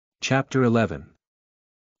Chapter 11.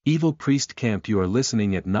 Evil Priest Camp. You are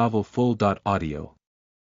listening at Novel Full. Audio.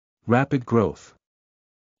 Rapid growth.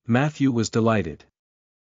 Matthew was delighted.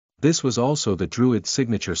 This was also the druid's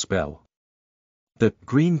signature spell. The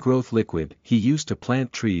green growth liquid he used to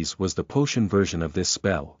plant trees was the potion version of this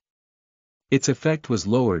spell. Its effect was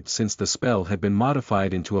lowered since the spell had been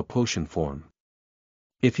modified into a potion form.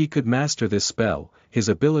 If he could master this spell, his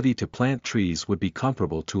ability to plant trees would be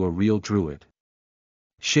comparable to a real druid.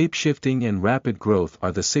 Shape-shifting and rapid growth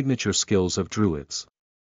are the signature skills of druids.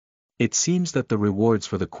 It seems that the rewards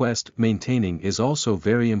for the quest maintaining is also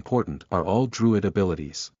very important are all druid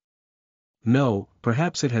abilities. No,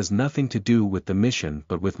 perhaps it has nothing to do with the mission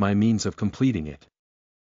but with my means of completing it.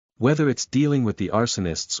 Whether it's dealing with the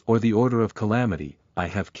arsonists or the Order of Calamity, I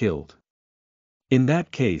have killed. In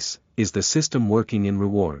that case, is the system working in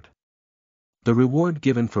reward? The reward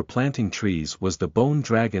given for planting trees was the bone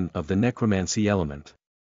dragon of the necromancy element.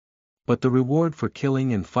 But the reward for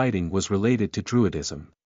killing and fighting was related to druidism.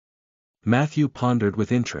 Matthew pondered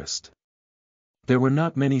with interest. There were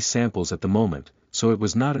not many samples at the moment, so it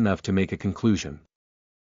was not enough to make a conclusion.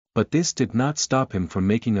 But this did not stop him from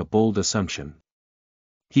making a bold assumption.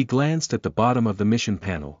 He glanced at the bottom of the mission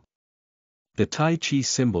panel. The Tai Chi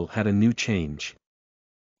symbol had a new change.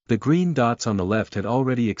 The green dots on the left had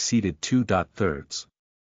already exceeded 2.3.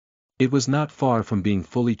 It was not far from being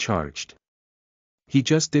fully charged. He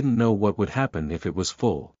just didn't know what would happen if it was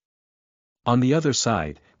full. On the other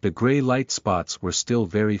side, the gray light spots were still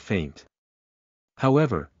very faint.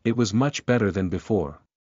 However, it was much better than before.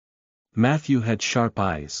 Matthew had sharp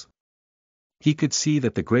eyes. He could see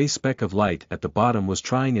that the gray speck of light at the bottom was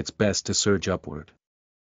trying its best to surge upward.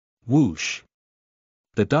 Whoosh!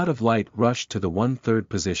 The dot of light rushed to the 1/3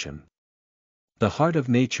 position. The heart of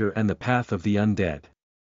nature and the path of the undead.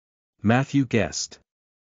 Matthew guessed.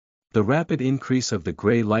 The rapid increase of the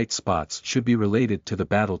gray light spots should be related to the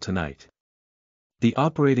battle tonight. The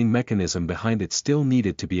operating mechanism behind it still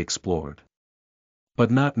needed to be explored.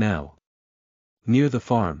 But not now. Near the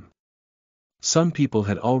farm. Some people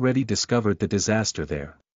had already discovered the disaster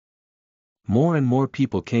there. More and more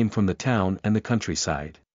people came from the town and the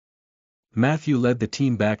countryside. Matthew led the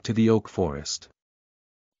team back to the oak forest.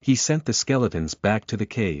 He sent the skeletons back to the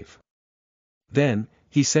cave. Then,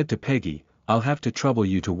 he said to Peggy, "I'll have to trouble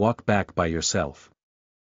you to walk back by yourself."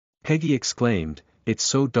 Peggy exclaimed, "It's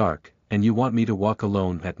so dark, and you want me to walk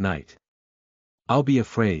alone at night? I'll be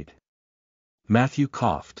afraid." Matthew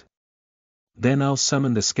coughed. "Then I'll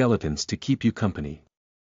summon the skeletons to keep you company."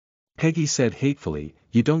 Peggy said hatefully,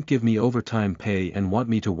 "You don't give me overtime pay and want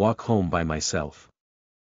me to walk home by myself.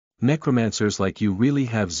 Necromancers like you really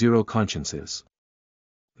have zero consciences."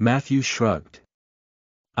 Matthew shrugged.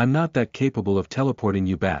 "I'm not that capable of teleporting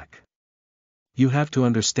you back. You have to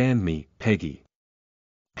understand me, Peggy."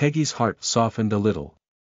 Peggy's heart softened a little.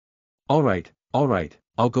 All right,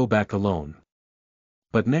 I'll go back alone.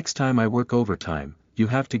 But next time I work overtime, you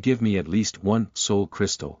have to give me at least 1 soul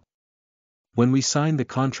crystal. When we signed the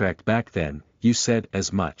contract back then, you said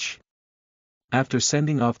as much." After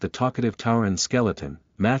sending off the talkative Tauran skeleton,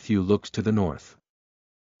 Matthew looked to the north.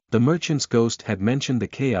 The merchant's ghost had mentioned the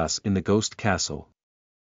chaos in the ghost castle.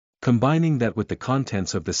 Combining that with the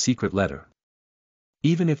contents of the secret letter.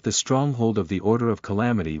 Even if the stronghold of the Order of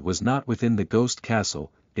Calamity was not within the ghost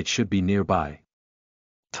castle, it should be nearby.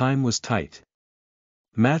 Time was tight.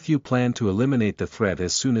 Matthew planned to eliminate the threat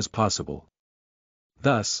as soon as possible.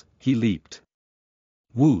 Thus, he leaped.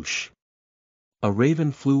 Whoosh! A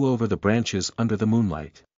raven flew over the branches under the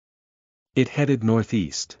moonlight. It headed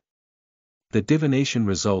northeast. The divination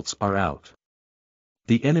results are out.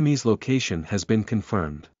 The enemy's location has been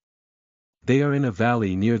confirmed. They are in a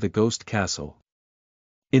valley near the ghost castle.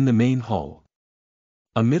 In the main hall.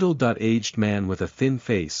 A middle-aged man with a thin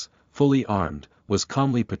face, fully armed, was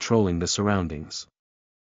calmly patrolling the surroundings.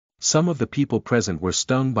 Some of the people present were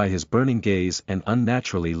stung by his burning gaze and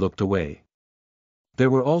unnaturally looked away. There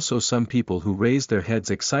were also some people who raised their heads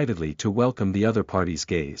excitedly to welcome the other party's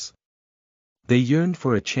gaze. They yearned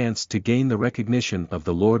for a chance to gain the recognition of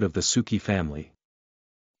the Lord of the Suki family.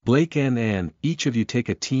 Blake and Anne, each of you take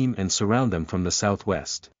a team and surround them from the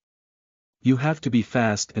southwest. You have to be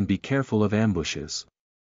fast and be careful of ambushes.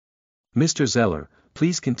 Mr. Zeller,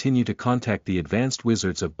 please continue to contact the advanced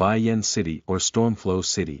wizards of Bai Yen City or Stormflow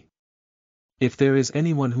City. If there is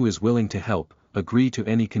anyone who is willing to help, agree to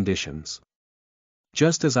any conditions.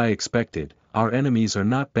 Just as I expected, our enemies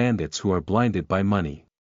are not bandits who are blinded by money.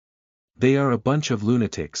 They are a bunch of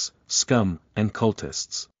lunatics, scum, and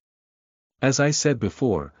cultists. As I said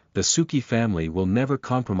before, the Suki family will never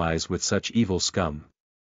compromise with such evil scum.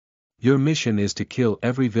 Your mission is to kill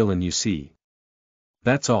every villain you see.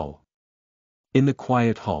 That's all. In the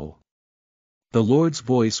quiet hall, the Lord's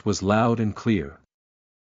voice was loud and clear.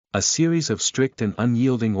 A series of strict and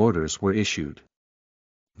unyielding orders were issued.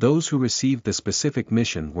 Those who received the specific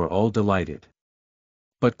mission were all delighted.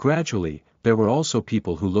 But gradually, there were also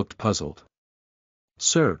people who looked puzzled.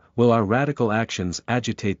 Sir, will our radical actions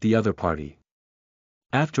agitate the other party?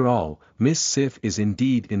 After all, Miss Sif is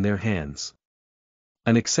indeed in their hands.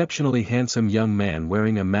 An exceptionally handsome young man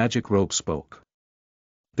wearing a magic robe spoke.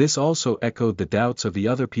 This also echoed the doubts of the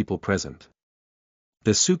other people present.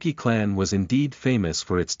 The Suki clan was indeed famous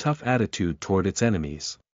for its tough attitude toward its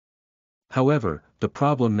enemies. However, the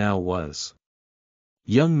problem now was,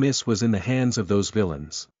 young Miss was in the hands of those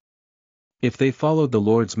villains. If they followed the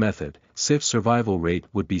Lord's method, Sif's survival rate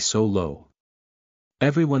would be so low.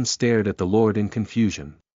 Everyone stared at the Lord in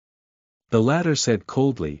confusion. The latter said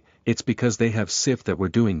coldly, "It's because they have Sif that we're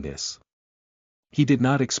doing this." He did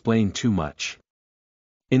not explain too much.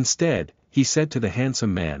 Instead, he said to the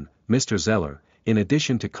handsome man, "Mr. Zeller, in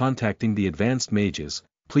addition to contacting the advanced mages,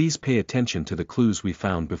 please pay attention to the clues we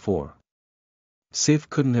found before. Sif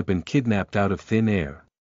couldn't have been kidnapped out of thin air.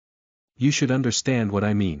 You should understand what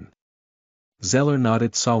I mean." Zeller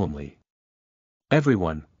nodded solemnly.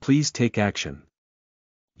 "Everyone, please take action.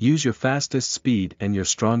 Use your fastest speed and your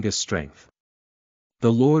strongest strength."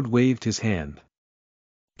 The Lord waved his hand.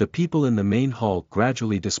 The people in the main hall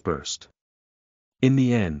gradually dispersed. In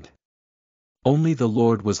the end, only the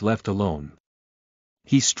Lord was left alone.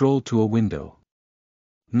 He strolled to a window.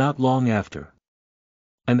 Not long after,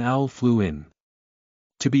 an owl flew in.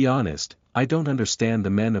 "To be honest, I don't understand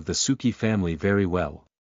the men of the Suki family very well.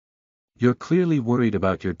 You're clearly worried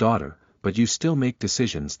about your daughter, but you still make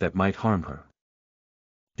decisions that might harm her."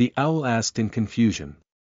 The owl asked in confusion.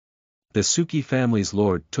 The Suki family's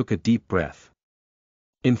lord took a deep breath.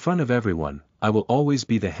 "In front of everyone, I will always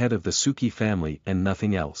be the head of the Suki family and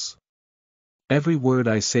nothing else. Every word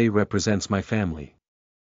I say represents my family.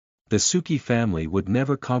 The Suki family would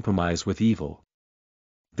never compromise with evil.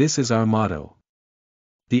 This is our motto."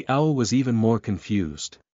 The owl was even more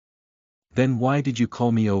confused. "Then why did you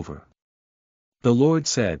call me over?" The Lord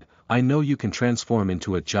said, "I know you can transform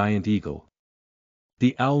into a giant eagle."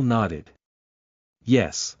 The owl nodded.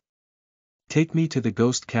 "Yes. Take me to the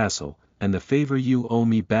ghost castle, and the favor you owe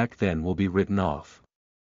me back then will be written off,"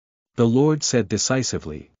 the Lord said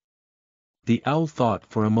decisively. The owl thought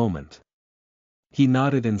for a moment. He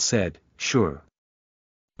nodded and said, "Sure.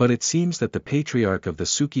 But it seems that the patriarch of the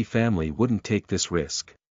Suki family wouldn't take this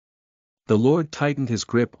risk." The Lord tightened his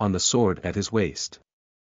grip on the sword at his waist.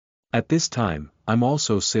 "At this time, I'm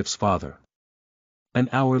also Sif's father." An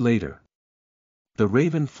hour later, the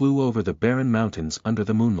raven flew over the barren mountains under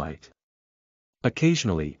the moonlight.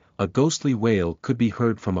 Occasionally, a ghostly wail could be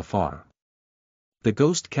heard from afar. The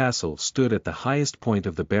ghost castle stood at the highest point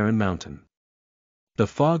of the barren mountain. The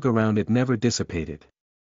fog around it never dissipated.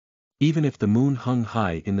 Even if the moon hung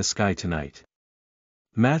high in the sky tonight,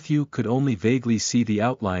 Matthew could only vaguely see the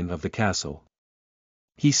outline of the castle.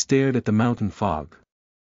 He stared at the mountain fog.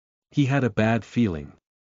 He had a bad feeling.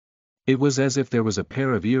 It was as if there was a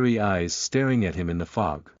pair of eerie eyes staring at him in the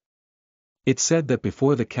fog. It said that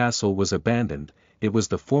before the castle was abandoned, it was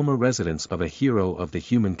the former residence of a hero of the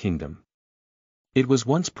human kingdom. It was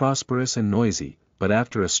once prosperous and noisy, but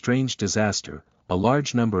after a strange disaster, a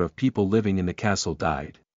large number of people living in the castle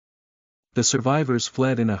died. The survivors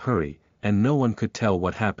fled in a hurry, and no one could tell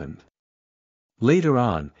what happened. Later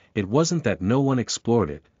on, it wasn't that no one explored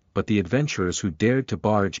it, but the adventurers who dared to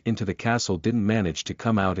barge into the castle didn't manage to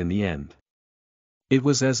come out in the end. It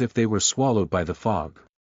was as if they were swallowed by the fog.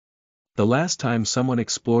 The last time someone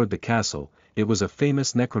explored the castle, it was a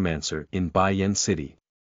famous necromancer in Baiyan City.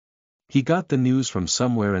 He got the news from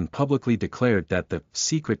somewhere and publicly declared that the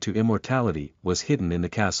secret to immortality was hidden in the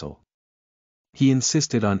castle. He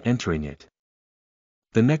insisted on entering it.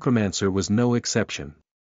 The necromancer was no exception.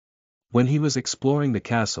 When he was exploring the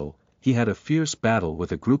castle, he had a fierce battle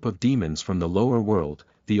with a group of demons from the lower world,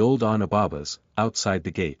 the old Anababas, outside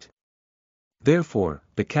the gate. Therefore,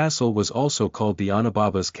 the castle was also called the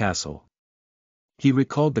Anababa's Castle. He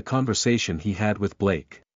recalled the conversation he had with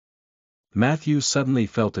Blake. Matthew suddenly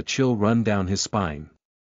felt a chill run down his spine.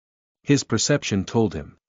 His perception told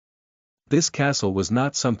him this castle was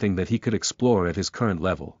not something that he could explore at his current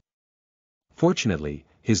level. Fortunately,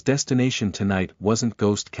 his destination tonight wasn't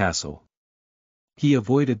Ghost Castle. He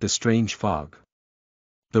avoided the strange fog.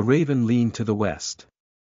 The raven leaned to the west.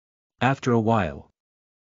 After a while,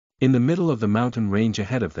 in the middle of the mountain range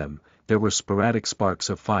ahead of them, there were sporadic sparks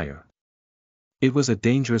of fire. It was a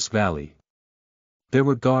dangerous valley. There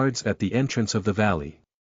were guards at the entrance of the valley.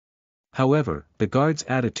 However, the guard's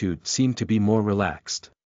attitude seemed to be more relaxed.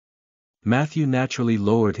 Matthew naturally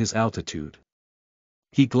lowered his altitude.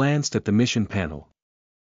 He glanced at the mission panel.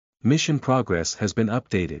 Mission progress has been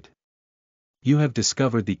updated. You have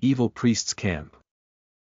discovered the evil priest's camp.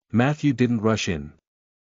 Matthew didn't rush in.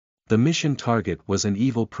 The mission target was an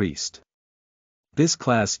evil priest. This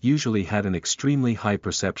class usually had an extremely high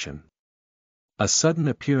perception. A sudden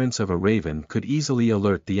appearance of a raven could easily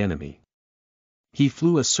alert the enemy. He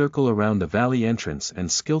flew a circle around the valley entrance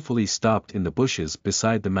and skillfully stopped in the bushes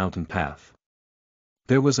beside the mountain path.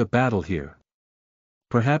 There was a battle here.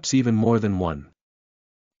 Perhaps even more than one.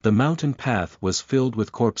 The mountain path was filled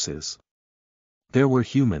with corpses. There were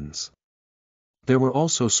humans. There were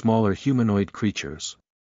also smaller humanoid creatures.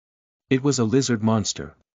 It was a lizard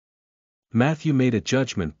monster. Matthew made a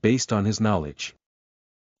judgment based on his knowledge.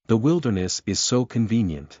 The wilderness is so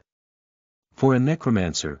convenient. For a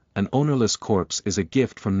necromancer, an ownerless corpse is a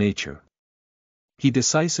gift from nature. He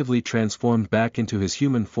decisively transformed back into his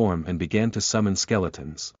human form and began to summon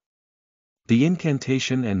skeletons. The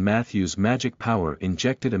incantation and Matthew's magic power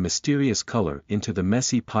injected a mysterious color into the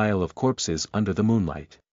messy pile of corpses under the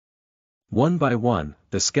moonlight. One by one,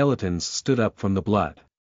 the skeletons stood up from the blood.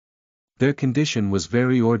 Their condition was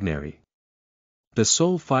very ordinary. The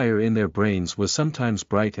soul fire in their brains was sometimes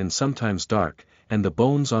bright and sometimes dark, and the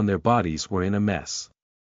bones on their bodies were in a mess.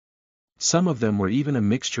 Some of them were even a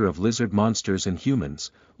mixture of lizard monsters and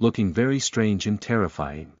humans, looking very strange and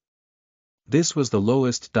terrifying. This was the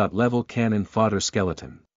lowest level cannon fodder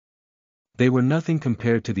skeleton. They were nothing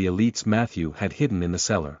compared to the elites Matthew had hidden in the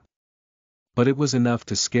cellar. But it was enough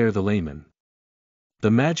to scare the layman.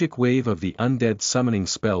 The magic wave of the undead summoning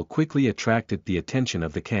spell quickly attracted the attention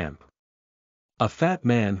of the camp. A fat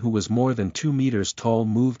man who was more than 2 meters tall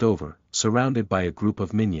moved over, surrounded by a group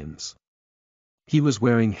of minions. He was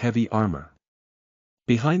wearing heavy armor.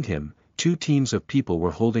 Behind him, 2 teams of people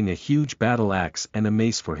were holding a huge battle axe and a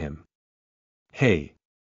mace for him. "Hey!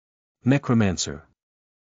 Necromancer!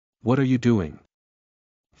 What are you doing?"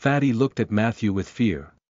 Fatty looked at Matthew with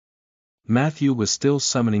fear. Matthew was still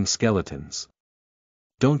summoning skeletons.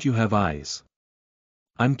 "Don't you have eyes?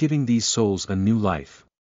 I'm giving these souls a new life."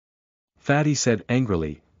 Fatty said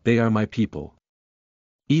angrily, "They are my people.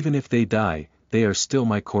 Even if they die, they are still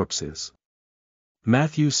my corpses."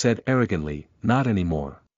 Matthew said arrogantly, "Not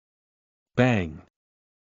anymore." Bang!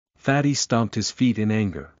 Fatty stomped his feet in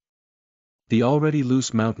anger. The already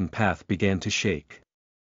loose mountain path began to shake.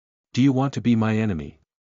 "Do you want to be my enemy?"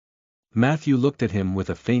 Matthew looked at him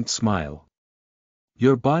with a faint smile.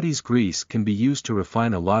 "Your body's grease can be used to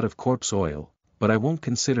refine a lot of corpse oil, but I won't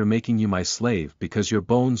consider making you my slave because your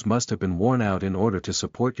bones must have been worn out in order to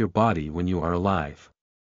support your body when you are alive.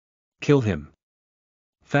 Kill him."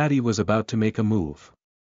 Fatty was about to make a move.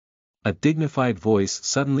 A dignified voice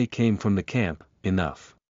suddenly came from the camp,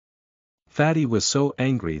 "Enough." Fatty was so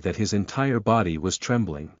angry that his entire body was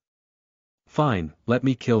trembling. "Fine, let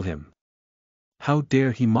me kill him. How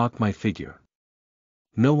dare he mock my figure?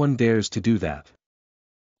 No one dares to do that."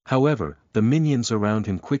 However, the minions around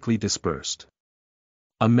him quickly dispersed.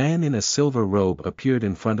 A man in a silver robe appeared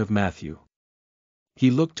in front of Matthew.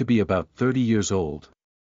 He looked to be about 30 years old.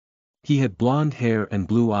 He had blonde hair and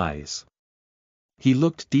blue eyes. He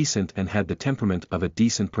looked decent and had the temperament of a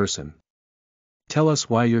decent person. "Tell us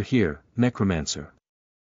why you're here, Necromancer.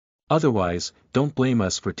 Otherwise, don't blame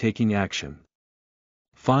us for taking action."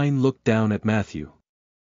 Fine looked down at Matthew.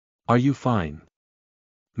 "Are you fine?"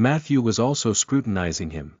 Matthew was also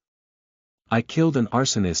scrutinizing him. "I killed an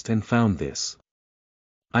arsonist and found this.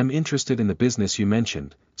 I'm interested in the business you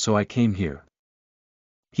mentioned, so I came here."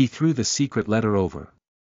 He threw the secret letter over.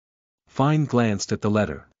 Fine glanced at the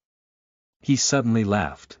letter. He suddenly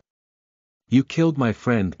laughed. "You killed my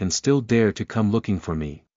friend and still dare to come looking for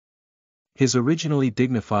me." His originally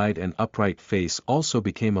dignified and upright face also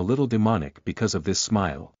became a little demonic because of this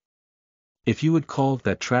smile. "If you would call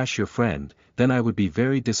that trash your friend, then I would be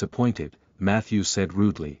very disappointed," Matthew said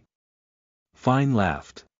rudely. Fine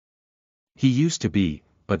laughed. "He used to be,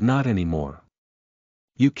 but not anymore.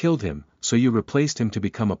 You killed him, so you replaced him to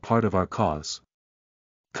become a part of our cause.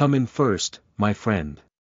 Come in first, my friend.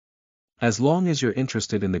 As long as you're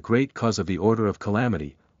interested in the great cause of the Order of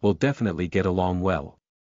Calamity, we'll definitely get along well."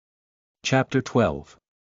 Chapter 12.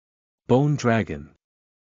 Bone Dragon.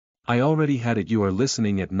 I already had it. You are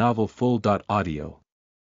listening at novelfull.audio.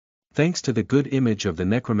 Thanks to the good image of the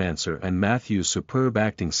Necromancer and Matthew's superb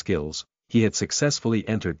acting skills, he had successfully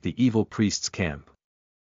entered the evil priest's camp.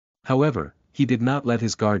 However, he did not let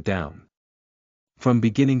his guard down. From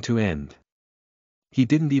beginning to end. He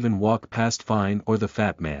didn't even walk past Fine or the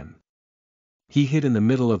fat man. He hid in the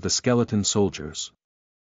middle of the skeleton soldiers.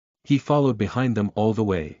 He followed behind them all the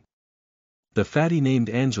way. The fatty named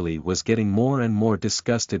Angeli was getting more and more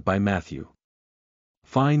disgusted by Matthew.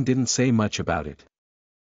 Fine didn't say much about it.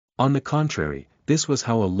 On the contrary, this was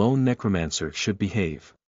how a lone necromancer should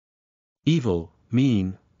behave. Evil,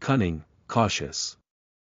 mean, cunning, cautious.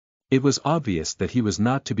 It was obvious that he was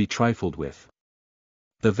not to be trifled with.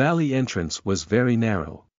 The valley entrance was very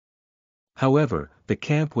narrow. However, the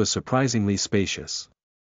camp was surprisingly spacious.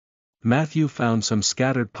 Matthew found some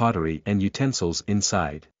scattered pottery and utensils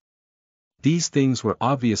inside. These things were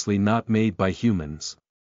obviously not made by humans.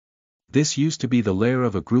 This used to be the lair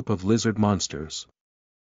of a group of lizard monsters.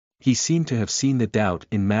 He seemed to have seen the doubt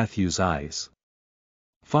in Matthew's eyes.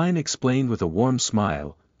 Fine explained with a warm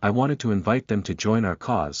smile, I wanted to invite them to join our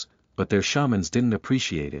cause, but their shamans didn't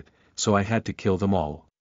appreciate it, so I had to kill them all.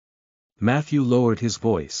 Matthew lowered his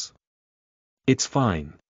voice. It's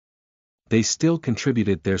fine. They still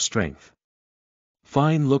contributed their strength.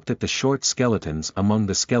 Fine looked at the short skeletons among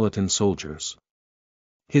the skeleton soldiers.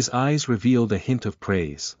 His eyes revealed a hint of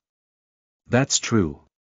praise. That's true.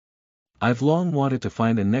 I've long wanted to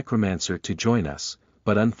find a necromancer to join us,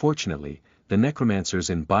 but unfortunately, the necromancers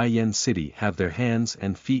in Bai Yen City have their hands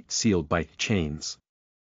and feet sealed by chains.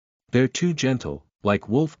 They're too gentle, like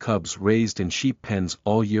wolf cubs raised in sheep pens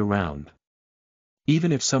all year round.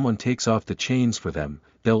 Even if someone takes off the chains for them,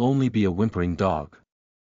 they'll only be a whimpering dog.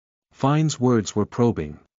 Fine's words were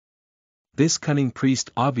probing. This cunning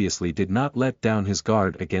priest obviously did not let down his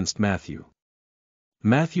guard against Matthew.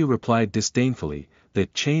 Matthew replied disdainfully,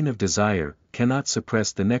 that chain of desire cannot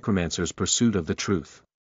suppress the necromancer's pursuit of the truth.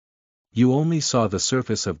 You only saw the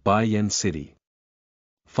surface of Bai Yen City.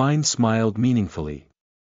 Fine smiled meaningfully.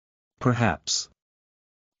 Perhaps.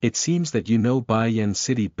 It seems that you know Bai Yen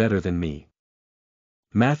City better than me.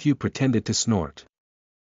 Matthew pretended to snort.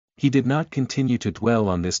 He did not continue to dwell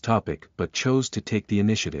on this topic but chose to take the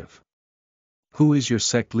initiative. Who is your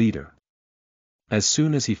sect leader? As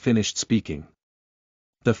soon as he finished speaking.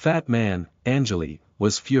 The fat man, Angeli,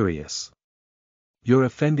 was furious. You're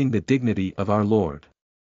offending the dignity of our Lord.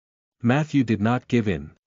 Matthew did not give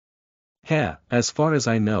in. As far as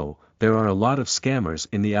I know, there are a lot of scammers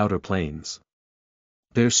in the outer planes.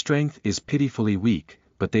 Their strength is pitifully weak,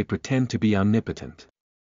 but they pretend to be omnipotent.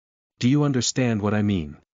 Do you understand what I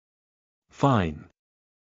mean? Fine.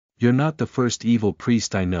 You're not the first evil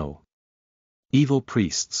priest I know. Evil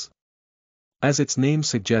priests. As its name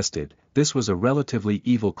suggested, this was a relatively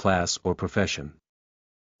evil class or profession.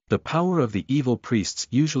 The power of the evil priests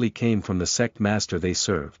usually came from the sect master they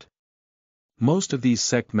served. Most of these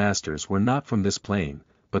sect masters were not from this plane,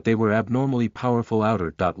 but they were abnormally powerful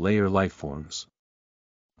outer-layer lifeforms.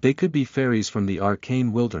 They could be fairies from the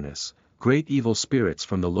arcane wilderness, great evil spirits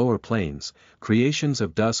from the lower planes, creations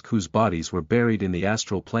of dusk whose bodies were buried in the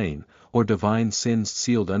astral plane, or divine sins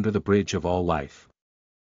sealed under the bridge of all life.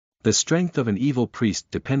 The strength of an evil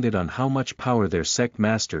priest depended on how much power their sect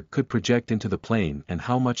master could project into the plane and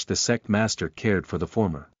how much the sect master cared for the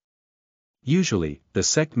former. Usually, the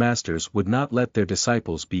sect masters would not let their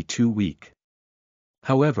disciples be too weak.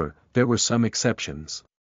 However, there were some exceptions.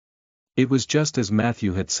 It was just as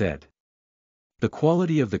Matthew had said. The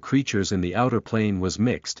quality of the creatures in the outer plane was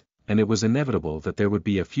mixed, and it was inevitable that there would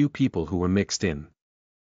be a few people who were mixed in.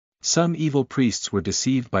 Some evil priests were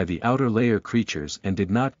deceived by the outer layer creatures and did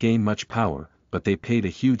not gain much power, but they paid a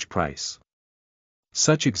huge price.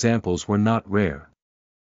 Such examples were not rare.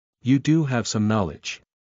 You do have some knowledge.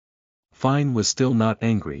 Fine was still not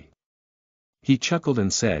angry. He chuckled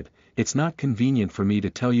and said, It's not convenient for me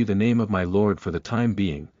to tell you the name of my Lord for the time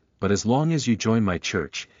being, but as long as you join my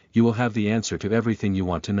church, you will have the answer to everything you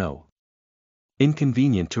want to know.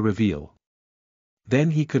 Inconvenient to reveal.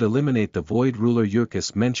 Then he could eliminate the void ruler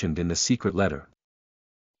Yurkus mentioned in the secret letter.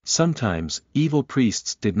 Sometimes, evil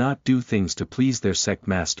priests did not do things to please their sect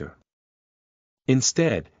master.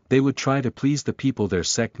 Instead, they would try to please the people their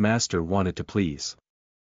sect master wanted to please.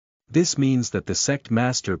 This means that the sect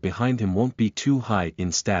master behind him won't be too high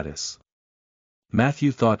in status.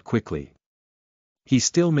 Matthew thought quickly. He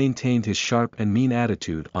still maintained his sharp and mean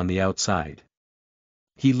attitude on the outside.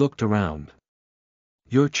 He looked around.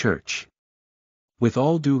 Your church. With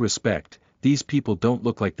all due respect, these people don't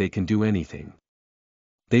look like they can do anything.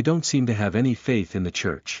 They don't seem to have any faith in the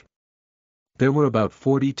church. There were about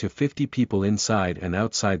 40 to 50 people inside and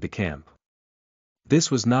outside the camp.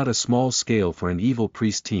 This was not a small scale for an evil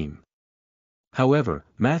priest team. However,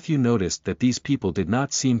 Matthew noticed that these people did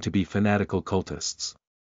not seem to be fanatical cultists.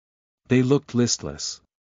 They looked listless.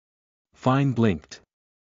 Fine blinked.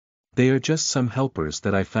 They are just some helpers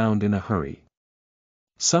that I found in a hurry.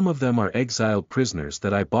 Some of them are exiled prisoners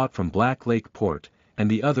that I bought from Black Lake Port, and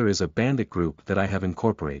the other is a bandit group that I have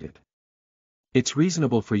incorporated. It's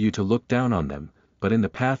reasonable for you to look down on them, but in the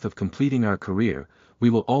path of completing our career, we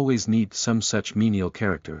will always need some such menial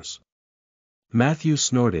characters." Matthew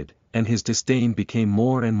snorted, and his disdain became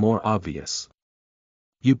more and more obvious.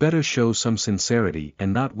 "You better show some sincerity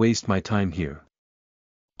and not waste my time here."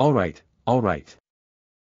 All right.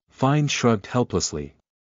 Fine shrugged helplessly.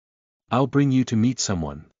 "I'll bring you to meet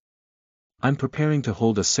someone. I'm preparing to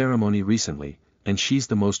hold a ceremony recently, and she's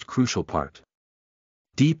the most crucial part."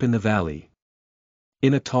 Deep in the valley,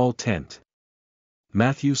 in a tall tent,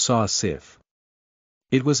 Matthew saw Sif.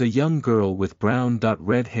 It was a young girl with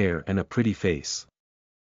brown-red hair and a pretty face.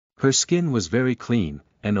 Her skin was very clean,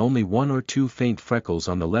 and only 1 or 2 faint freckles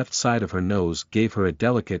on the left side of her nose gave her a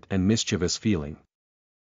delicate and mischievous feeling.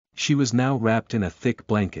 She was now wrapped in a thick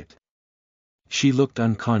blanket. She looked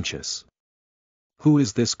unconscious. "Who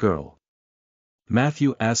is this girl?"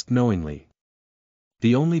 Matthew asked knowingly.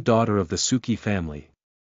 "The only daughter of the Suki family."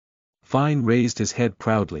 Fine raised his head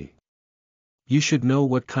proudly. "You should know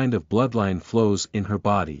what kind of bloodline flows in her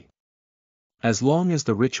body. As long as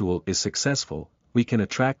the ritual is successful, we can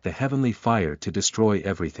attract the heavenly fire to destroy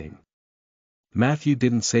everything." Matthew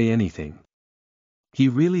didn't say anything. He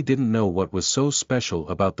really didn't know what was so special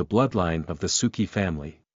about the bloodline of the Suki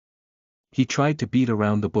family. He tried to beat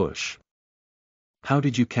around the bush. "How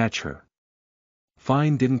did you catch her?"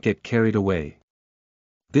 Fine didn't get carried away.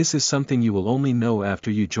 "This is something you will only know after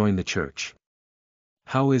you join the church."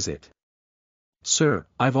 "How is it?" "Sir,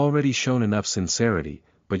 I've already shown enough sincerity,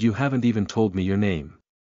 but you haven't even told me your name."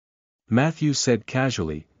 Matthew said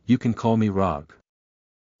casually, "You can call me Rog."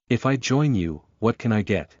 "If I join you, what can I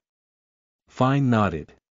get?" Fine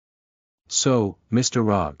nodded. "So, Mr.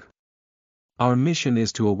 Rog, our mission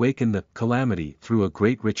is to awaken the calamity through a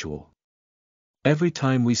great ritual. Every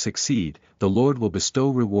time we succeed, the Lord will bestow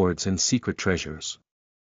rewards and secret treasures.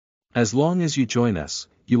 As long as you join us,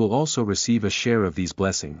 you will also receive a share of these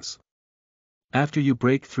blessings. After you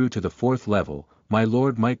break through to the 4th level, my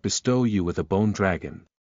Lord might bestow you with a bone dragon."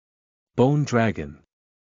 "Bone dragon?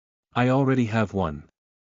 I already have one."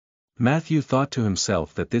 Matthew thought to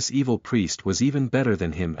himself that this evil priest was even better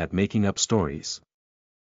than him at making up stories.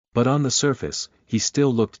 But on the surface, he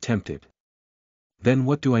still looked tempted. "Then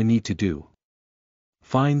what do I need to do?"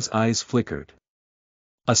 Fine's eyes flickered.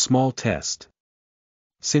 "A small test.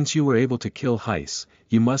 Since you were able to kill Heiss,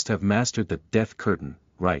 you must have mastered the Death Curtain,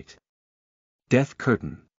 right?" Death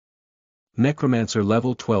Curtain. Necromancer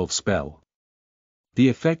level 12 spell. The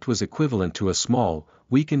effect was equivalent to a small,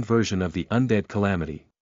 weakened version of the undead calamity.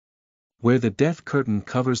 Where the Death Curtain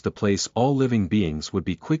covers the place, all living beings would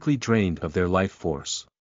be quickly drained of their life force.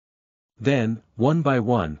 Then, one by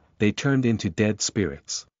one, they turned into dead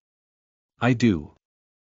spirits. "I do."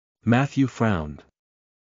 Matthew frowned.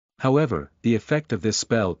 "However, the effect of this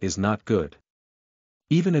spell is not good.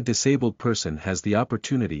 Even a disabled person has the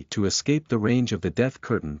opportunity to escape the range of the Death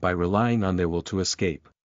Curtain by relying on their will to escape."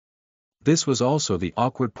 This was also the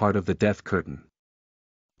awkward part of the Death Curtain.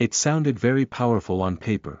 It sounded very powerful on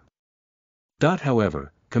paper.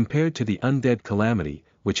 However, compared to the undead calamity,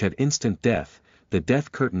 which had instant death, the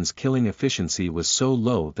Death Curtain's killing efficiency was so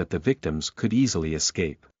low that the victims could easily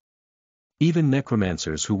escape. Even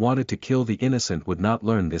necromancers who wanted to kill the innocent would not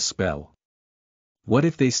learn this spell. "What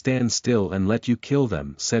if they stand still and let you kill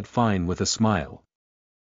them?" said Fine with a smile.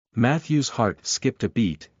 Matthew's heart skipped a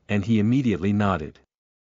beat, and he immediately nodded.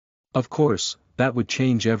 "Of course, that would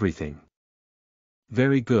change everything."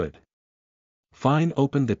 "Very good." Fine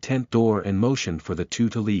opened the tent door and motioned for the two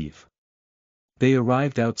to leave. They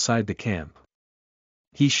arrived outside the camp.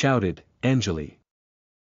 He shouted, "Angeli,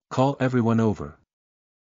 call everyone over."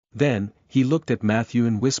 Then, he looked at Matthew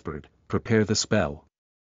and whispered, "Prepare the spell."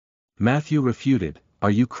 Matthew refuted, "Are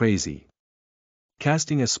you crazy?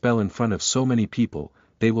 Casting a spell in front of so many people,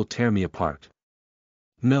 they will tear me apart."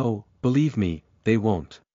 "No, believe me, they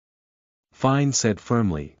won't." Fine said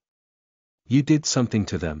firmly. "You did something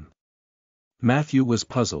to them." Matthew was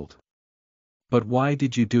puzzled. "But why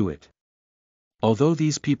did you do it? Although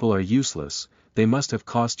these people are useless, they must have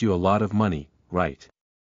cost you a lot of money, right?"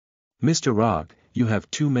 "Mr. Rog, you have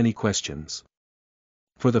too many questions."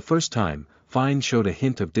 For the first time, Fine showed a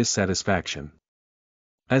hint of dissatisfaction.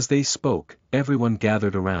 As they spoke, everyone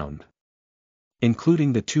gathered around,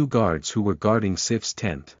 including the 2 guards who were guarding Sif's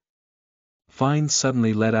tent. Fine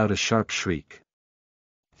suddenly let out a sharp shriek.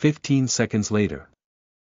 15 seconds later,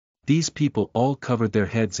 these people all covered their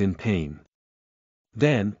heads in pain.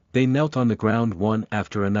 Then, they knelt on the ground one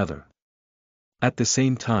after another. At the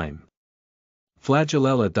same time,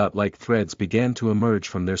 flagellella-like threads began to emerge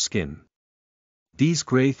from their skin. These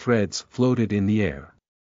gray threads floated in the air.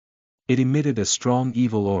 It emitted a strong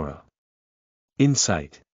evil aura.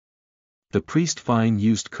 Insight. The priest Fine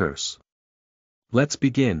used curse. Let's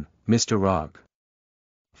begin, Mr. Rog.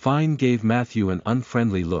 Fine gave Matthew an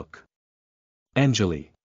unfriendly look.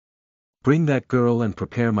 Angeli. Bring that girl and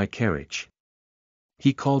prepare my carriage.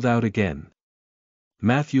 He called out again.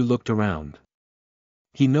 Matthew looked around.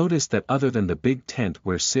 He noticed that other than the big tent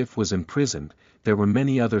where Sif was imprisoned, there were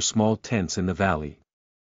many other small tents in the valley.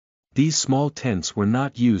 These small tents were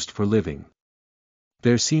not used for living.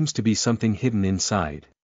 There seems to be something hidden inside.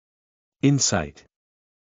 Insight.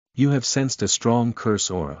 You have sensed a strong curse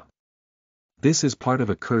aura. This is part of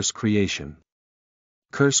a curse creation.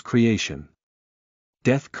 Curse creation.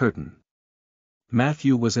 Death curtain.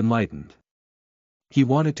 Matthew was enlightened. He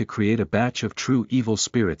wanted to create a batch of true evil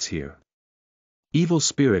spirits here. Evil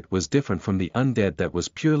spirit was different from the undead that was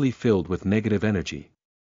purely filled with negative energy.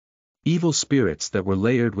 Evil spirits that were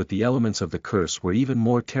layered with the elements of the curse were even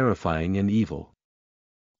more terrifying and evil.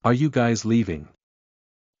 Are you guys leaving?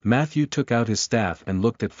 Matthew took out his staff and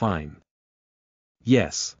looked at Fine.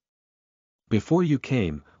 Yes. Before you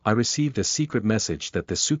came, I received a secret message that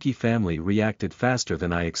the Suki family reacted faster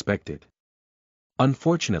than I expected.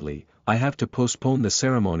 Unfortunately, I have to postpone the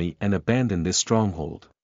ceremony and abandon this stronghold.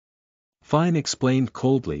 Fine explained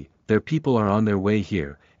coldly, their people are on their way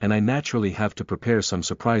here, and I naturally have to prepare some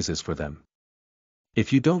surprises for them.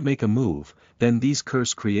 If you don't make a move, then these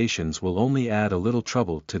curse creations will only add a little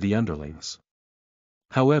trouble to the underlings.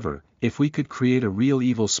 However, if we could create a real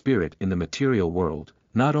evil spirit in the material world,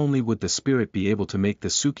 not only would the spirit be able to make the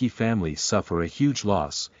Suki family suffer a huge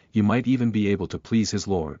loss, you might even be able to please his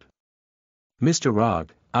lord. Mr.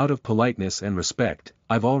 Rog, out of politeness and respect,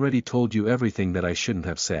 I've already told you everything that I shouldn't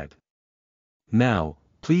have said. Now,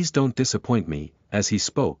 please don't disappoint me. As he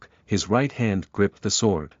spoke, his right hand gripped the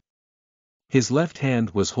sword. His left hand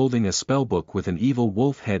was holding a spellbook with an evil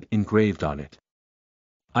wolf head engraved on it.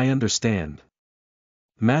 I understand.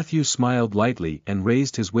 Matthew smiled lightly and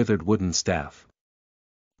raised his withered wooden staff.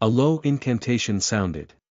 A low incantation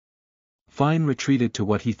sounded. Fine retreated to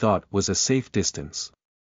what he thought was a safe distance.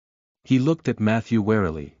 He looked at Matthew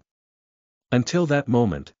warily. Until that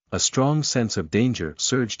moment, a strong sense of danger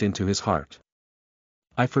surged into his heart.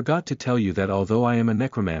 I forgot to tell you that although I am a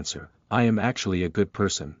necromancer, I am actually a good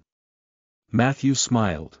person. Matthew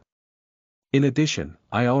smiled. In addition,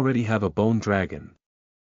 I already have a bone dragon.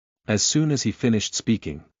 As soon as he finished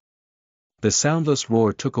speaking, the soundless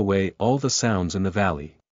roar took away all the sounds in the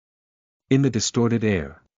valley. In the distorted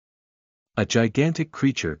air, a gigantic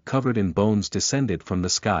creature covered in bones descended from the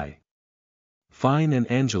sky. Fine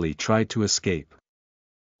and Angeli tried to escape.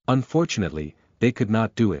 Unfortunately, they could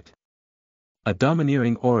not do it. A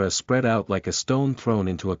domineering aura spread out like a stone thrown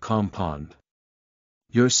into a calm pond.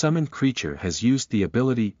 Your summoned creature has used the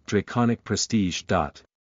ability Draconic Prestige.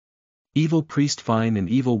 Evil Priest Fine and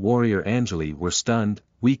Evil Warrior Angeli were stunned,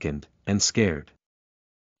 weakened, and scared.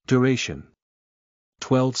 Duration: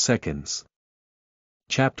 12 seconds.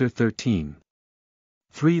 Chapter 13.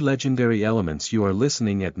 3 Legendary Elements. You are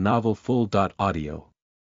listening at novelfull.audio.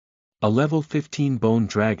 A level 15 bone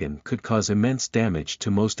dragon could cause immense damage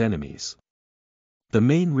to most enemies. The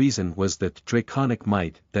main reason was the draconic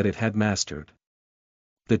might that it had mastered.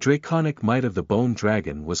 The draconic might of the bone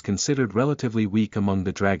dragon was considered relatively weak among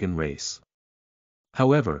the dragon race.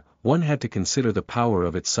 However, one had to consider the power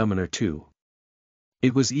of its summoner too.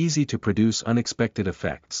 It was easy to produce unexpected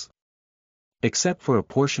effects. Except for a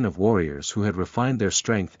portion of warriors who had refined their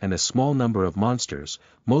strength and a small number of monsters,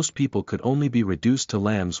 most people could only be reduced to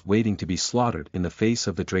lambs waiting to be slaughtered in the face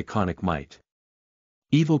of the draconic might.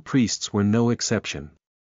 Evil priests were no exception.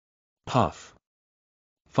 Puff.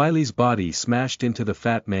 Filey's body smashed into the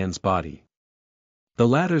fat man's body. The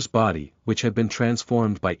latter's body, which had been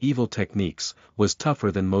transformed by evil techniques, was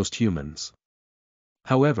tougher than most humans.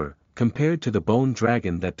 However, compared to the bone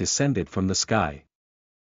dragon that descended from the sky,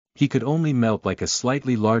 he could only melt like a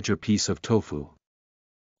slightly larger piece of tofu.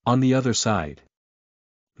 On the other side,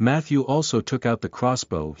 Matthew also took out the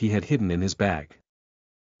crossbow he had hidden in his bag.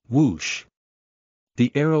 Whoosh!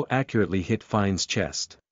 The arrow accurately hit Fine's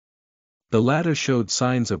chest. The latter showed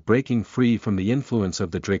signs of breaking free from the influence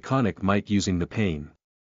of the draconic might using the pain.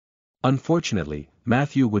 Unfortunately,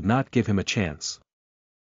 Matthew would not give him a chance.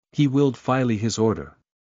 He willed Filey his order.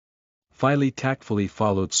 Filey tactfully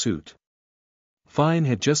followed suit. Fine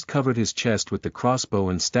had just covered his chest with the crossbow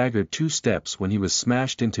and staggered 2 steps when he was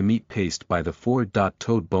smashed into meat paste by the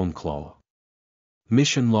 4-toed bone claw.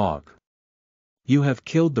 Mission log. You have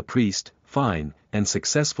killed the priest, Fine, and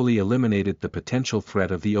successfully eliminated the potential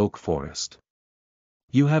threat of the oak forest.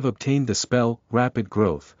 You have obtained the spell, Rapid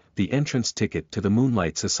Growth, the entrance ticket to the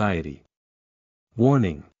Moonlight Society.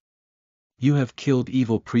 Warning. You have killed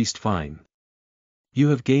evil priest Fine. You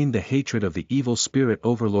have gained the hatred of the evil spirit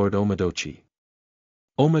overlord Omodochi.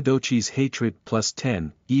 Omodochi's hatred plus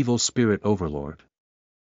 10, evil spirit overlord.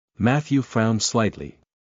 Matthew frowned slightly.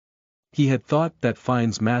 He had thought that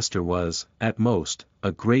Fine's master was, at most,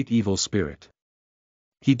 a great evil spirit.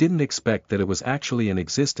 He didn't expect that it was actually in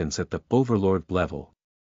existence at the overlord level.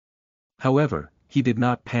 However, he did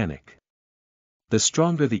not panic. The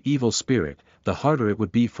stronger the evil spirit, the harder it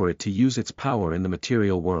would be for it to use its power in the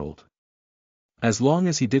material world. As long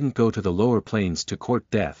as he didn't go to the lower planes to court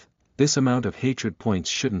death, this amount of hatred points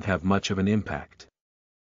shouldn't have much of an impact.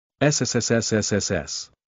 SSSSSSS.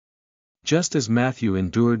 Just as Matthew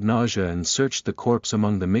endured nausea and searched the corpse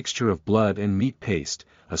among the mixture of blood and meat paste,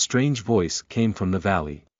 a strange voice came from the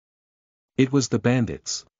valley. It was the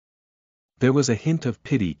bandits. There was a hint of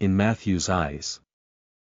pity in Matthew's eyes.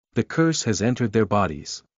 The curse has entered their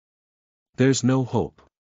bodies. There's no hope.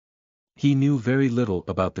 He knew very little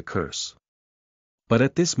about the curse. But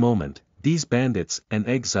at this moment, these bandits and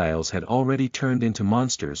exiles had already turned into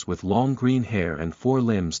monsters with long green hair and 4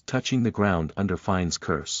 limbs touching the ground under Fine's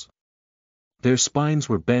curse. Their spines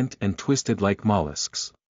were bent and twisted like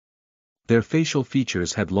mollusks. Their facial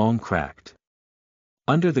features had long cracked.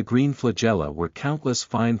 Under the green flagella were countless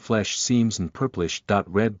fine flesh seams and purplish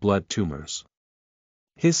red blood tumors.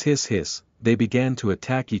 Hiss hiss hiss, they began to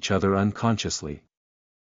attack each other unconsciously.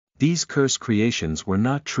 These curse creations were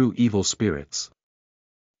not true evil spirits.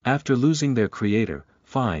 After losing their creator,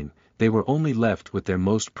 Fine, they were only left with their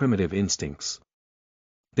most primitive instincts.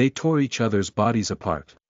 They tore each other's bodies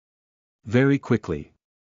apart. Very quickly.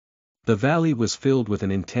 The valley was filled with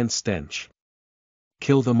an intense stench.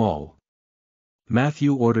 Kill them all.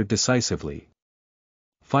 Matthew ordered decisively.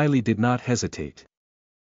 Filey did not hesitate.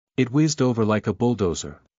 It whizzed over like a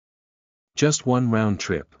bulldozer. Just one round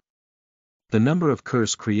trip. The number of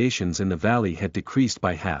curse creations in the valley had decreased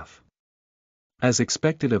by half. As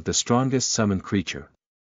expected of the strongest summoned creature.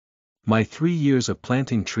 My 3 years of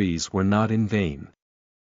planting trees were not in vain.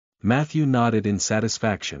 Matthew nodded in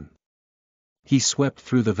satisfaction. He swept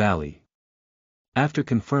through the valley. After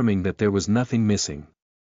confirming that there was nothing missing.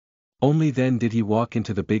 Only then did he walk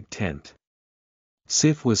into the big tent.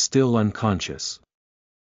 Sif was still unconscious.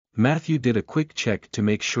 Matthew did a quick check to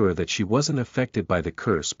make sure that she wasn't affected by the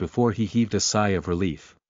curse before he heaved a sigh of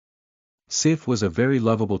relief. Sif was a very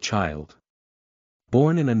lovable child.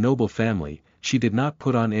 Born in a noble family, she did not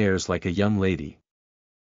put on airs like a young lady.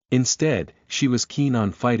 Instead, she was keen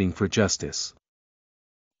on fighting for justice.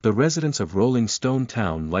 The residents of Rolling Stone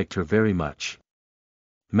Town liked her very much.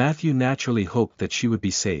 Matthew naturally hoped that she would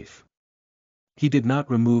be safe. He did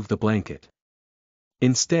not remove the blanket.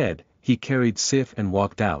 Instead, he carried Sif and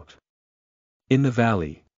walked out. In the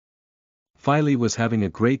valley. Filey was having a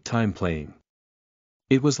great time playing.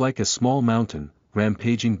 It was like a small mountain,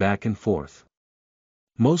 rampaging back and forth.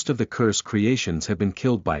 Most of the curse creations had been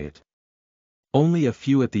killed by it. Only a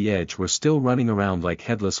few at the edge were still running around like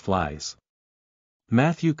headless flies.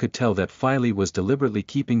 Matthew could tell that Filey was deliberately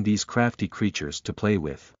keeping these crafty creatures to play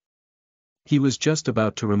with. He was just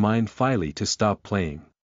about to remind Filey to stop playing.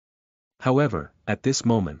 However, at this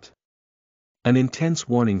moment, an intense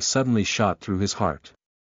warning suddenly shot through his heart.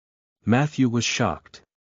 Matthew was shocked.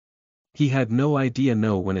 He had no idea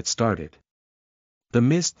when it started. The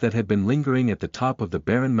mist that had been lingering at the top of the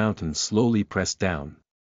barren mountain slowly pressed down.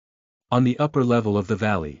 On the upper level of the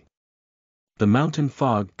valley, the mountain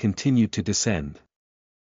fog continued to descend.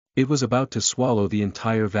 It was about to swallow the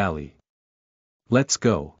entire valley. Let's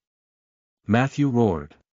go. Matthew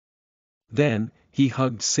roared. Then, he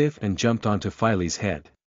hugged Sif and jumped onto Filey's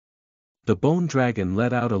head. The bone dragon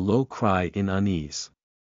let out a low cry in unease.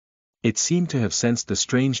 It seemed to have sensed the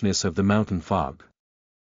strangeness of the mountain fog.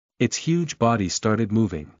 Its huge body started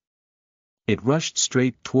moving. It rushed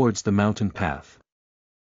straight towards the mountain path.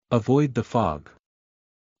 Avoid the fog.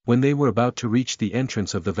 When they were about to reach the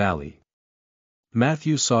entrance of the valley,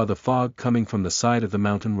 Matthew saw the fog coming from the side of the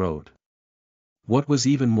mountain road. What was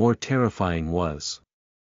even more terrifying was,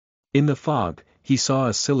 in the fog, he saw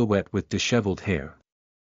a silhouette with disheveled hair.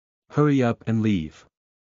 Hurry up and leave.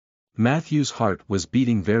 Matthew's heart was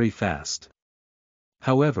beating very fast.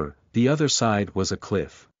 However, the other side was a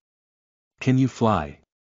cliff. Can you fly?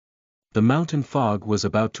 The mountain fog was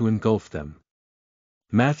about to engulf them.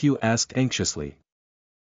 Matthew asked anxiously.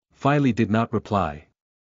 Filey did not reply.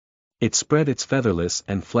 It spread its featherless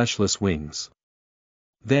and fleshless wings.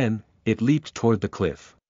 Then, it leaped toward the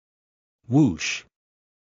cliff. Whoosh!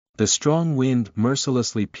 The strong wind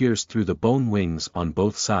mercilessly pierced through the bone wings on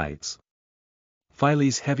both sides.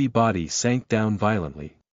 Filey's heavy body sank down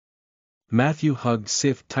violently. Matthew hugged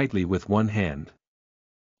Sif tightly with one hand.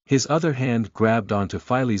 His other hand grabbed onto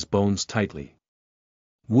Filey's bones tightly.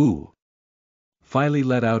 Woo! Filey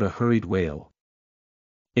let out a hurried wail.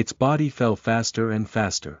 Its body fell faster and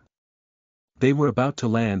faster. They were about to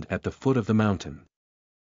land at the foot of the mountain.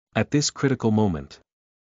 At this critical moment,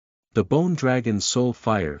 the bone dragon's soul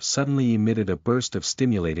fire suddenly emitted a burst of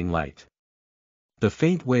stimulating light. The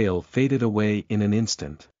faint wail faded away in an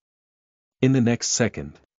instant. In the next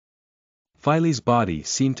second, Filey's body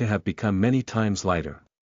seemed to have become many times lighter.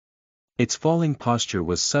 Its falling posture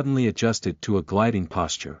was suddenly adjusted to a gliding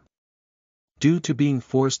posture. Due to being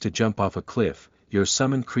forced to jump off a cliff, your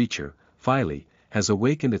summoned creature, Filey, has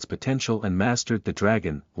awakened its potential and mastered the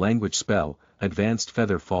dragon language spell, Advanced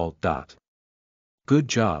Featherfall. Good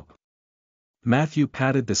job. Matthew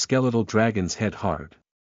patted the skeletal dragon's head hard.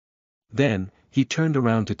 Then, he turned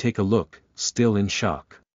around to take a look, still in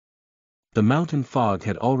shock. The mountain fog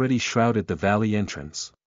had already shrouded the valley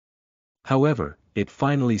entrance. However, it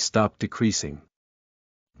finally stopped decreasing.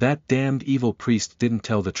 That damned evil priest didn't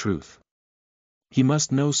tell the truth. He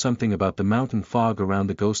must know something about the mountain fog around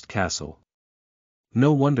the ghost castle.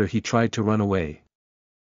 No wonder he tried to run away.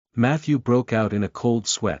 Matthew broke out in a cold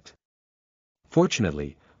sweat.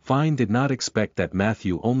 Fortunately, Fine did not expect that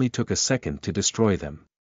Matthew only took a second to destroy them.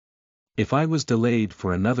 If I was delayed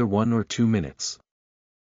for another 1 or 2 minutes.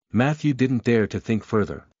 Matthew didn't dare to think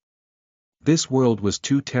further. This world was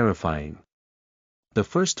too terrifying. The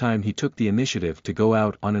first time he took the initiative to go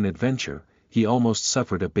out on an adventure, he almost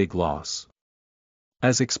suffered a big loss.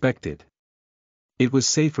 As expected, it was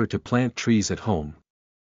safer to plant trees at home.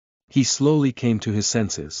 He slowly came to his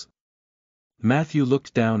senses. Matthew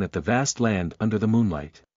looked down at the vast land under the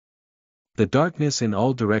moonlight. The darkness in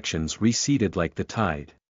all directions receded like the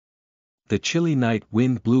tide. The chilly night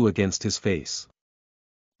wind blew against his face.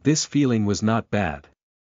 This feeling was not bad.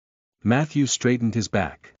 Matthew straightened his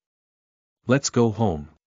back. Let's go home.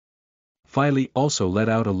 Filey also let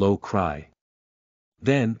out a low cry.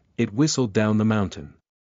 Then, it whistled down the mountain.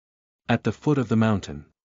 At the foot of the mountain,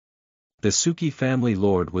 the Suki family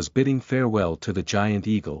lord was bidding farewell to the giant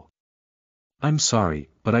eagle. I'm sorry,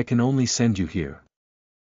 but I can only send you here.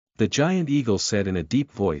 The giant eagle said in a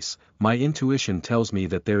deep voice, my intuition tells me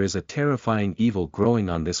that there is a terrifying evil growing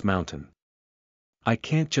on this mountain. I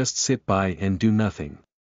can't just sit by and do nothing.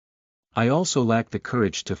 I also lack the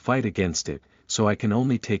courage to fight against it, so I can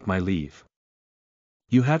only take my leave.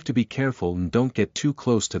 You have to be careful and don't get too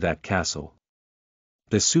close to that castle.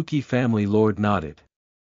 The Suki family lord nodded.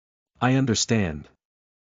 I understand.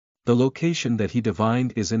 The location that he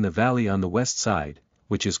divined is in the valley on the west side,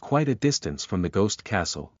 which is quite a distance from the ghost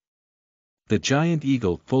castle. The giant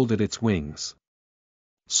eagle folded its wings.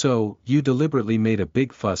 So, you deliberately made a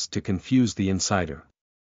big fuss to confuse the insider.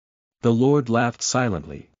 The lord laughed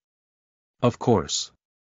silently. Of course.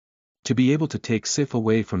 To be able to take Sif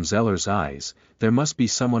away from Zeller's eyes, there must be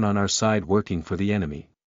someone on our side working for the enemy.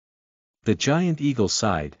 The giant eagle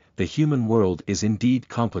sighed, the human world is indeed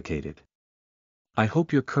complicated. I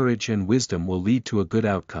hope your courage and wisdom will lead to a good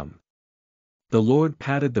outcome. The Lord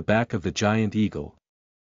patted the back of the giant eagle.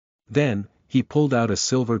 Then, he pulled out a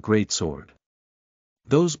silver greatsword.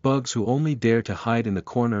 Those bugs who only dare to hide in the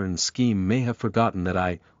corner and scheme may have forgotten that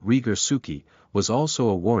I, Rieger Suki, was also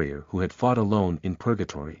a warrior who had fought alone in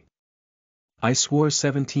purgatory. I swore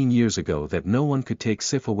 17 years ago that no one could take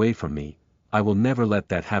Sif away from me. I will never let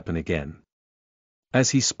that happen again.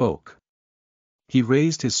 As he spoke, he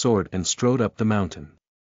raised his sword and strode up the mountain.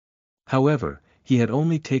 However, he had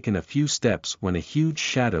only taken a few steps when a huge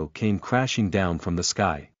shadow came crashing down from the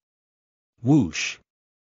sky. Whoosh!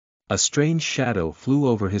 A strange shadow flew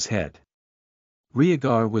over his head.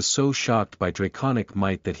 Riegar was so shocked by draconic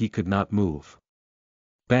might that he could not move.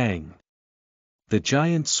 Bang! The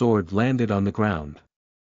giant sword landed on the ground.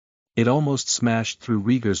 It almost smashed through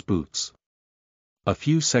Riegar's boots. A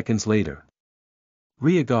few seconds later,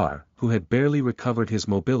 Riegar, who had barely recovered his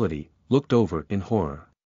mobility, looked over in horror.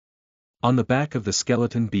 On the back of the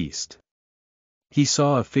skeleton beast, he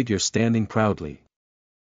saw a figure standing proudly.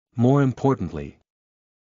 More importantly,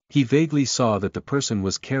 he vaguely saw that the person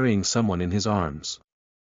was carrying someone in his arms.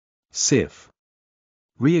 Sif!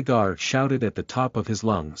 Riegar shouted at the top of his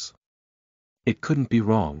lungs. It couldn't be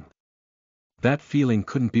wrong. That feeling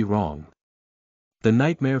couldn't be wrong. The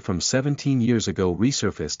nightmare from 17 years ago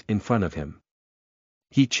resurfaced in front of him.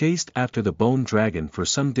 He chased after the bone dragon for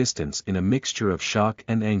some distance in a mixture of shock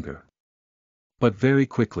and anger. But very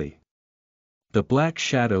quickly, the black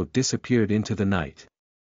shadow disappeared into the night.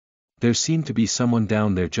 There seemed to be someone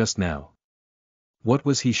down there just now. What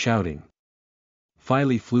was he shouting?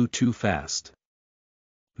 Filey flew too fast.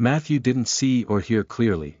 Matthew didn't see or hear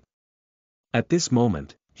clearly. At this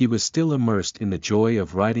moment, he was still immersed in the joy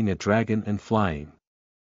of riding a dragon and flying.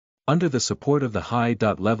 Under the support of the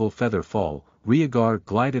high-level feather fall, Rhaegar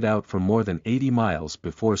glided out for more than 80 miles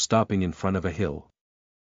before stopping in front of a hill.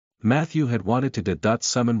 Matthew had wanted to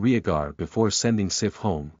summon Rhaegar before sending Sif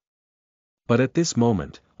home. But at this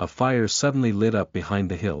moment, a fire suddenly lit up behind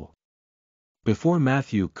the hill. Before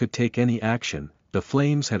Matthew could take any action, the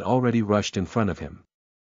flames had already rushed in front of him.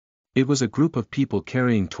 It was a group of people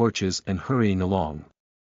carrying torches and hurrying along.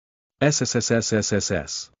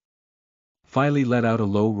 SSSSSSS. Filey let out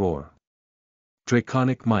a low roar.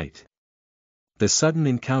 Draconic might. The sudden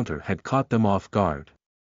encounter had caught them off guard.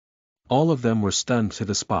 All of them were stunned to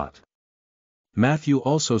the spot. Matthew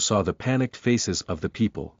also saw the panicked faces of the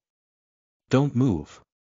people. "Don't move,"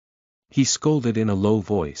 he scolded in a low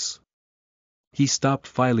voice. He stopped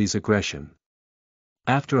Filey's aggression.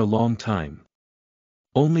 After a long time.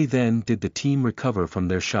 Only then did the team recover from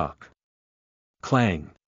their shock. Clang!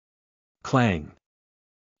 Clang!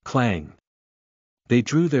 Clang! They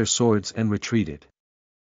drew their swords and retreated.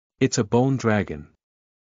 "It's a bone dragon."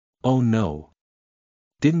 "Oh no!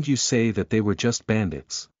 Didn't you say that they were just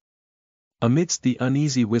bandits?" Amidst the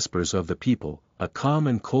uneasy whispers of the people, a calm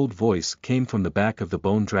and cold voice came from the back of the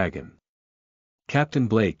bone dragon. "Captain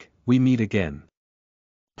Blake, we meet again.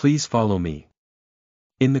 Please follow me."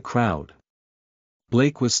 In the crowd.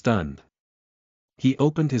 Blake was stunned. He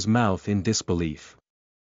opened his mouth in disbelief.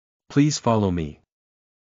 "Please follow me."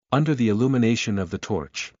 Under the illumination of the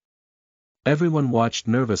torch. Everyone watched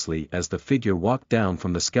nervously as the figure walked down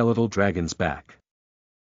from the skeletal dragon's back.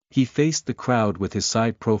 He faced the crowd with his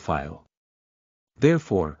side profile.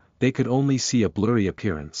 Therefore, they could only see a blurry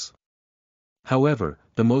appearance. However,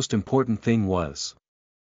 the most important thing was.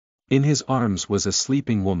 In his arms was a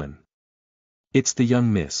sleeping woman. "It's the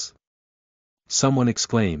young miss," someone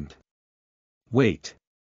exclaimed. "Wait."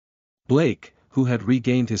 Blake, who had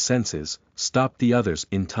regained his senses, stopped the others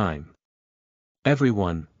in time.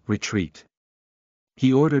 "Everyone, retreat,"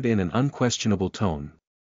 he ordered in an unquestionable tone.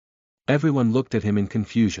 Everyone looked at him in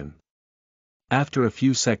confusion. After a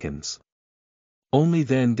few seconds. Only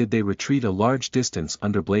then did they retreat a large distance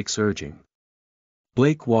under Blake's urging.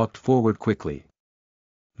 Blake walked forward quickly.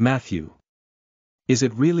 "Matthew. Is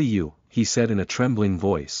it really you?" he said in a trembling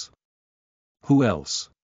voice. "Who else?"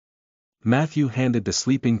 Matthew handed the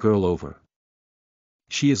sleeping girl over.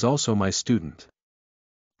 "She is also my student."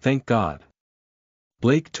 "Thank God."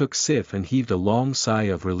 Blake took Sif and heaved a long sigh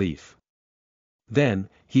of relief. Then,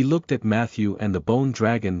 he looked at Matthew and the bone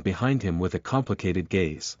dragon behind him with a complicated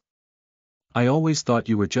gaze. "I always thought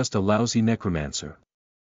you were just a lousy necromancer.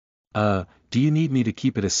 Do you need me to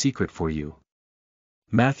keep it a secret for you?"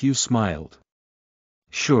 Matthew smiled.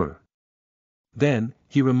 "Sure." Then,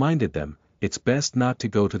 he reminded them, "It's best not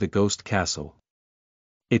to go to the ghost castle.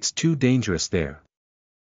 It's too dangerous there.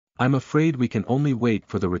 I'm afraid we can only wait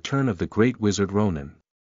for the return of the great wizard Ronan."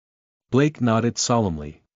 Blake nodded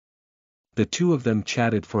solemnly. The two of them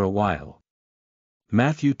chatted for a while.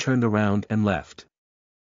 Matthew turned around and left.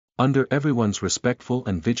 Under everyone's respectful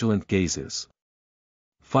and vigilant gazes.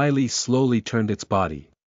 Filey slowly turned its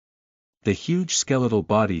body. The huge skeletal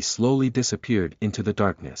body slowly disappeared into the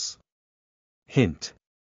darkness. Hint.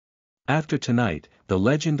 After tonight, the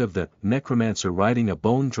legend of the Necromancer riding a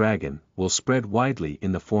bone dragon will spread widely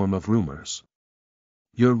in the form of rumors.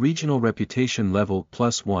 Your regional reputation level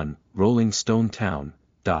 +1, Rolling Stone Town.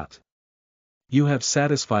 You have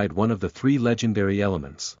satisfied one of the 3 legendary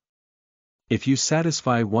elements. If you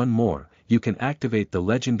satisfy one more, you can activate the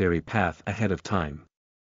legendary path ahead of time.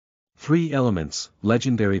 3 elements,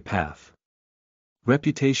 legendary path.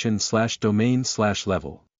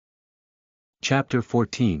 Reputation/domain/level. Chapter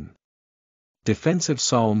 14. Defensive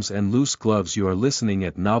Psalms and Loose Gloves. You are listening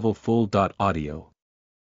at novelfull.audio.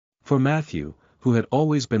 For Matthew, who had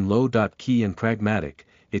always been low-key and pragmatic,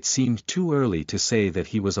 it seemed too early to say that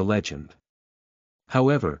he was a legend.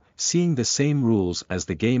 However, seeing the same rules as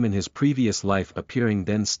the game in his previous life appearing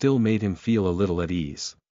then still made him feel a little at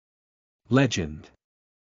ease. Legend.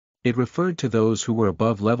 It referred to those who were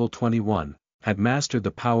above level 21, had mastered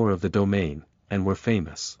the power of the domain, and were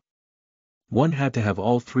famous. One had to have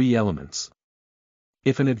all 3 elements.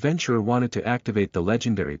 If an adventurer wanted to activate the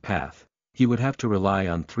legendary path, he would have to rely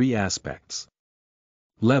on 3 aspects: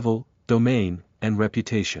 level, domain, and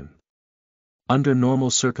reputation. Under normal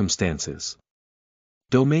circumstances,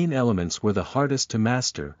 domain elements were the hardest to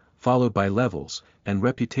master, followed by levels, and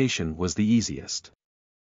reputation was the easiest.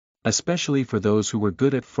 Especially for those who were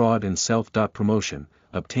good at fraud and self-promotion,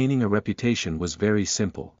 obtaining a reputation was very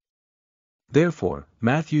simple. Therefore,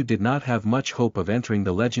 Matthew did not have much hope of entering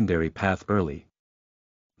the legendary path early.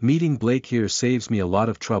 Meeting Blake here saves me a lot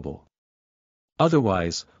of trouble.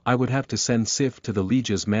 Otherwise, I would have to send Sif to the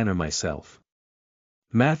Liege's manor myself.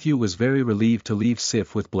 Matthew was very relieved to leave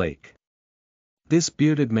Sif with Blake. This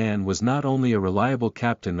bearded man was not only a reliable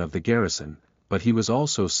captain of the garrison, but he was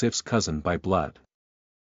also Sif's cousin by blood.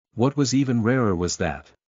 What was even rarer was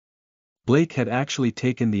that Blake had actually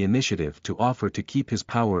taken the initiative to offer to keep his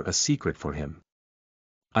power a secret for him.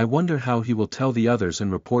 I wonder how he will tell the others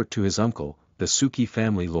and report to his uncle, the Suki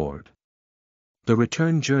family lord. The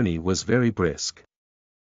return journey was very brisk.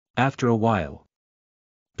 After a while,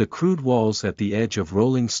 the crude walls at the edge of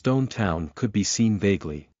Rolling Stone Town could be seen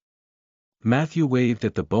vaguely. Matthew waved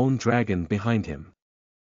at the bone dragon behind him.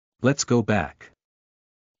 Let's go back.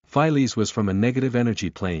 Philes was from a negative energy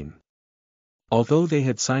plane. Although they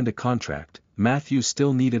had signed a contract, Matthew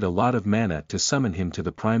still needed a lot of mana to summon him to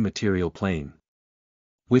the prime material plane.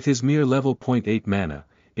 With his mere level 0.8 mana,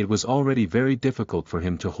 it was already very difficult for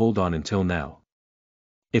him to hold on until now.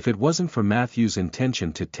 If it wasn't for Matthew's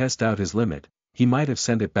intention to test out his limit, he might have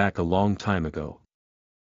sent it back a long time ago.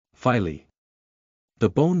 Philes. The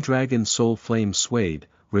bone dragon's soul flame swayed,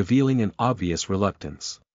 revealing an obvious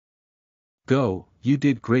reluctance. Go, you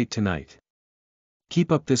did great tonight.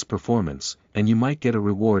 Keep up this performance, and you might get a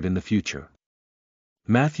reward in the future.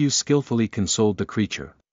 Matthew skillfully consoled the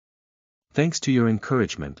creature. Thanks to your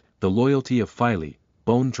encouragement, the loyalty of Philes,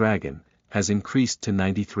 bone dragon, has increased to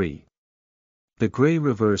 93. The gray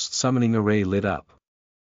reversed summoning array lit up.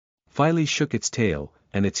 Philes shook its tail,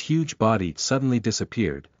 and its huge body suddenly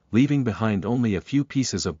disappeared, leaving behind only a few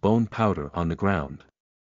pieces of bone powder on the ground.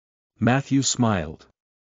 Matthew smiled.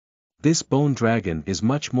 This bone dragon is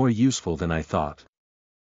much more useful than I thought.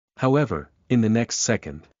 However, in the next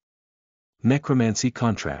second. Necromancy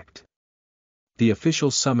contract. The official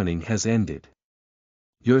summoning has ended.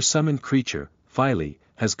 Your summoned creature, Philes,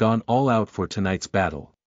 has gone all out for tonight's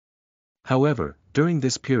battle. However, during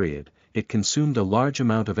this period, it consumed a large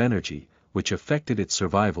amount of energy, which affected its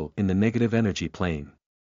survival in the negative energy plane.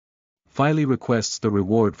 Philes requests the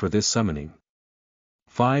reward for this summoning.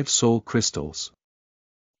 5 soul crystals.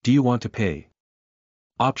 Do you want to pay?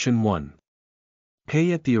 Option 1.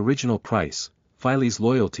 Pay at the original price. Philes'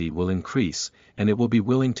 loyalty will increase, and it will be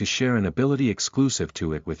willing to share an ability exclusive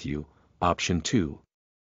to it with you. Option 2.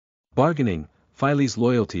 Bargaining. Philes'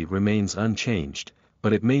 loyalty remains unchanged,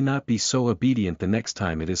 but it may not be so obedient the next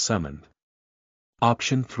time it is summoned.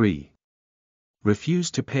 Option 3. Refuse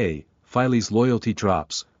to pay. Philes' loyalty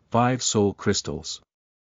drops. 5 soul crystals.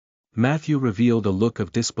 Matthew revealed a look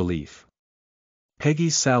of disbelief.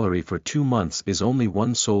 Peggy's salary for 2 months is only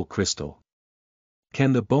 1 soul crystal.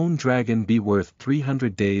 Can the bone dragon be worth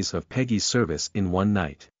 300 days of Peggy's service in 1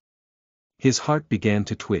 night? His heart began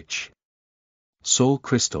to twitch. Soul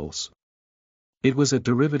crystals. It was a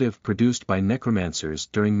derivative produced by necromancers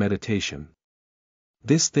during meditation.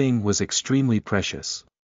 This thing was extremely precious.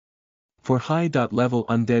 For high-level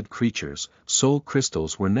undead creatures, soul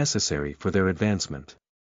crystals were necessary for their advancement.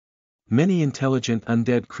 Many intelligent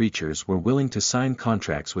undead creatures were willing to sign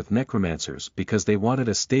contracts with necromancers because they wanted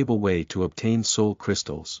a stable way to obtain soul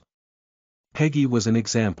crystals. Peggy was an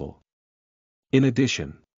example. In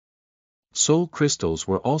addition, soul crystals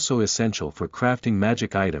were also essential for crafting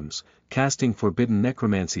magic items, casting forbidden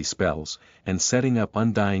necromancy spells, and setting up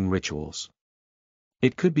undying rituals.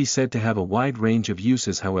 It could be said to have a wide range of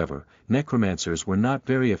uses. However, necromancers were not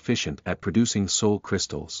very efficient at producing soul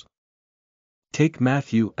crystals. Take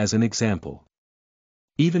Matthew as an example.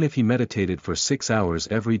 Even if he meditated for 6 hours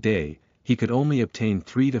every day, he could only obtain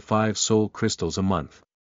 3 to 5 soul crystals a month.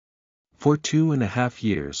 For 2.5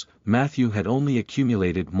 years, Matthew had only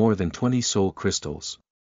accumulated more than 20 soul crystals.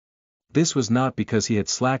 This was not because he had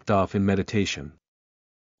slacked off in meditation.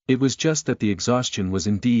 It was just that the exhaustion was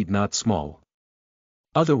indeed not small.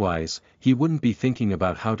 Otherwise, he wouldn't be thinking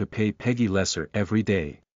about how to pay Peggy lesser every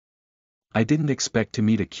day. I didn't expect to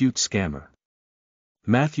meet a cute scammer.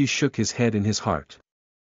 Matthew shook his head in his heart.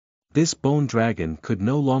 This bone dragon could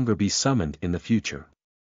no longer be summoned in the future.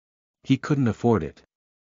 He couldn't afford it.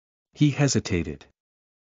 He hesitated.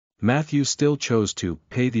 Matthew still chose to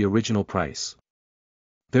pay the original price.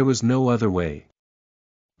 There was no other way.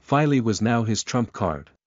 Philes was now his trump card.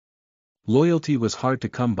 Loyalty was hard to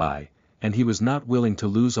come by, and he was not willing to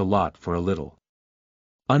lose a lot for a little.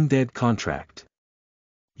 Undead contract.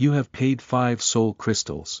 You have paid 5 soul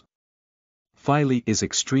crystals. Philes is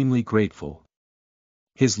extremely grateful.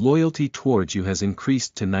 His loyalty towards you has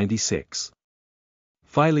increased to 96.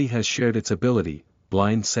 Philes has shared its ability,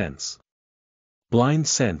 Blind Sense. Blind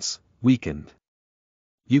Sense, weakened.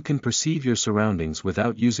 You can perceive your surroundings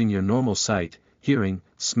without using your normal sight, hearing,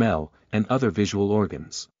 smell, and other visual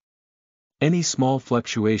organs. Any small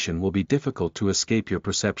fluctuation will be difficult to escape your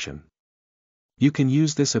perception. You can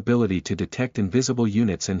use this ability to detect invisible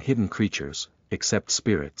units and hidden creatures, except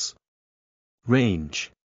spirits.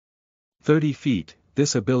 Range: 30 feet,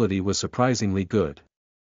 this ability was surprisingly good.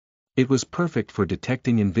 It was perfect for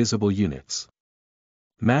detecting invisible units.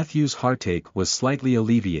 Matthew's heartache was slightly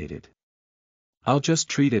alleviated. I'll just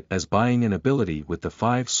treat it as buying an ability with the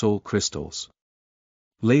 5 soul crystals.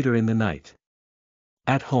 Later in the night.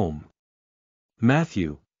 At home.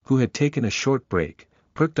 Matthew, who had taken a short break,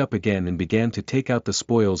 perked up again and began to take out the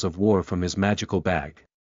spoils of war from his magical bag.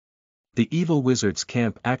 The evil wizard's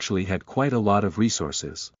camp actually had quite a lot of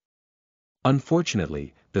resources.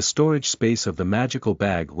 Unfortunately, the storage space of the magical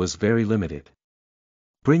bag was very limited.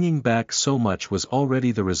 Bringing back so much was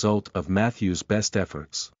already the result of Matthew's best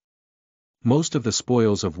efforts. Most of the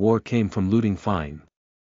spoils of war came from looting Fine.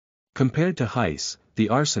 Compared to Heiss, the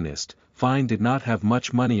arsonist, Fine did not have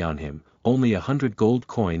much money on him, only 100 gold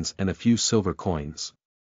coins and a few silver coins.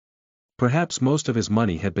 Perhaps most of his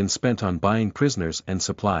money had been spent on buying prisoners and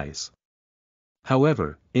supplies.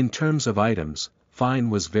 However, in terms of items,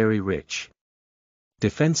 Fine was very rich.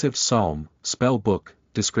 Defensive Psalm, Spell Book,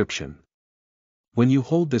 Description. When you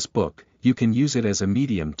hold this book, you can use it as a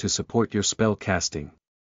medium to support your spell casting.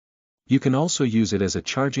 You can also use it as a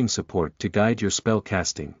charging support to guide your spell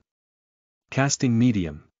casting. Casting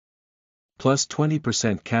Medium. Plus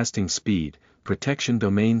 20% casting speed, protection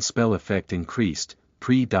domain spell effect increased,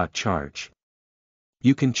 pre-charge.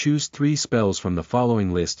 You can choose 3 spells from the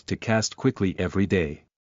following list to cast quickly every day.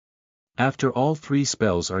 After all 3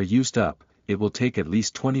 spells are used up, it will take at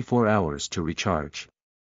least 24 hours to recharge.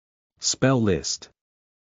 Spell List.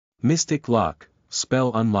 Mystic Lock,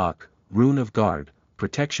 Spell Unlock, Rune of Guard,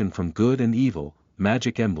 Protection from Good and Evil,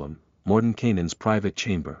 Magic Emblem, Mordenkainen's Private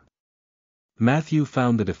Chamber. Matthew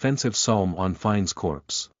found the defensive psalm on Fine's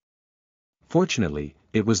corpse. Fortunately,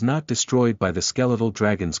 it was not destroyed by the skeletal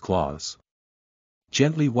dragon's claws.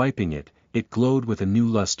 Gently wiping it, it glowed with a new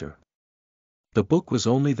luster. The book was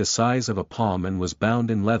only the size of a palm and was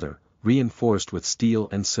bound in leather, reinforced with steel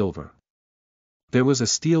and silver. There was a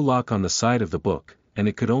steel lock on the side of the book, and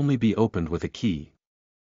it could only be opened with a key.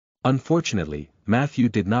 Unfortunately, Matthew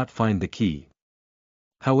did not find the key.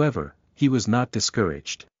 However, he was not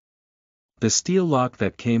discouraged. The steel lock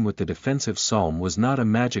that came with the defensive psalm was not a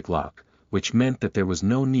magic lock, which meant that there was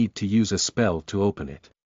no need to use a spell to open it.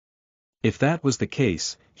 If that was the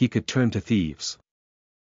case, he could turn to thieves.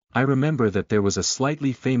 I remember that there was a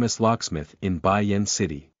slightly famous locksmith in Bai Yen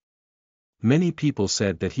City. Many people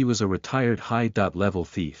said that he was a retired high-level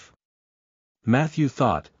thief. Matthew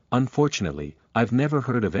thought, unfortunately, I've never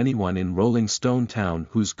heard of anyone in Rolling Stone Town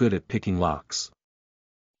who's good at picking locks.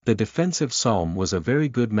 The defensive psalm was a very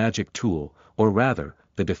good magic tool, or rather,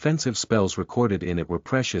 the defensive spells recorded in it were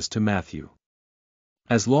precious to Matthew.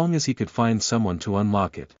 As long as he could find someone to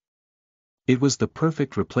unlock it. It was the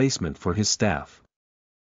perfect replacement for his staff.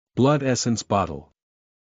 Blood Essence Bottle.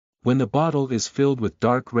 When the bottle is filled with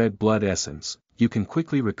dark red blood essence, you can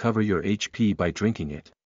quickly recover your HP by drinking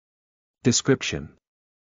it. Description: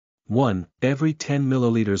 1. Every 10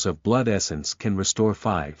 milliliters of blood essence can restore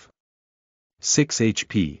 5. 6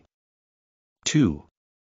 HP. 2.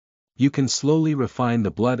 You can slowly refine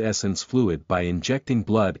the blood essence fluid by injecting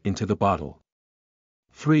blood into the bottle.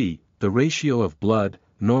 3. The ratio of blood,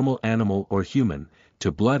 normal animal or human,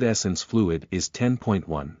 to blood essence fluid is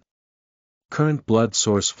 10.1. Current blood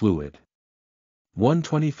source fluid.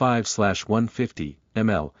 125/150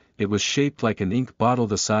 ml. It was shaped like an ink bottle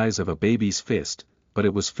the size of a baby's fist, but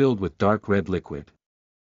it was filled with dark red liquid.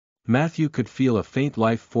 Matthew could feel a faint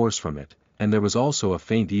life force from it, and there was also a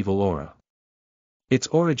faint evil aura. Its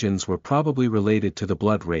origins were probably related to the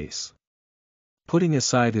blood race. Putting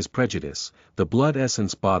aside his prejudice, the blood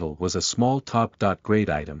essence bottle was a small top-grade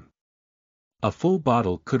item. A full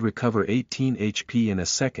bottle could recover 18 HP in a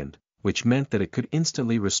second, which meant that it could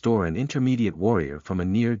instantly restore an intermediate warrior from a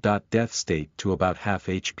near-death state to about half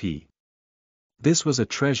HP. This was a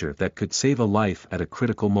treasure that could save a life at a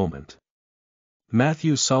critical moment.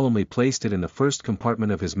 Matthew solemnly placed it in the first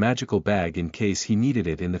compartment of his magical bag in case he needed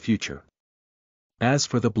it in the future. As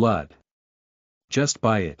for the blood, just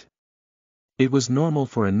buy it. It was normal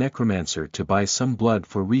for a necromancer to buy some blood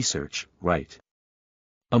for research, right?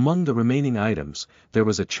 Among the remaining items, there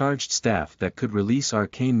was a charged staff that could release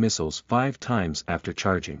arcane missiles 5 times after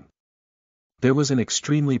charging. There was an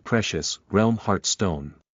extremely precious Realm Heart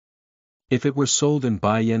Stone. If it were sold in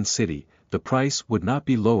Bai Yen City, the price would not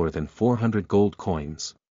be lower than 400 gold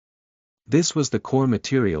coins. This was the core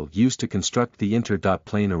material used to construct the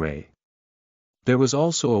inter-plane array. There was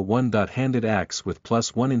also a one-handed axe with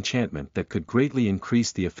 +1 enchantment that could greatly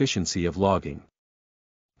increase the efficiency of logging.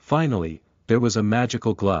 Finally, there was a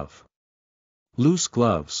magical glove. Loose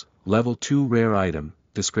gloves, level 2 rare item,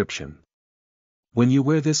 description. When you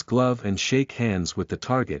wear this glove and shake hands with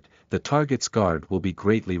the target's guard will be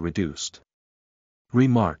greatly reduced.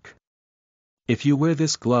 Remark. If you wear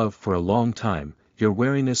this glove for a long time, your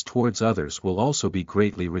wariness towards others will also be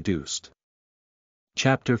greatly reduced.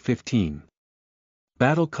 Chapter 15.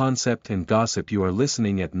 Battle Concept and Gossip. You are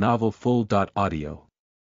listening at novelfull.audio.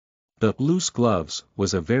 The loose gloves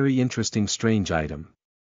was a very interesting strange item.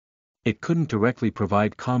 It couldn't directly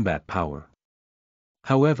provide combat power.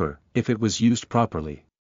 However, if it was used properly,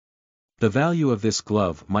 the value of this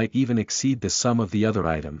glove might even exceed the sum of the other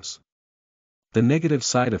items. The negative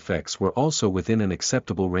side effects were also within an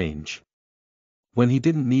acceptable range. When he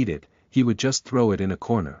didn't need it, he would just throw it in a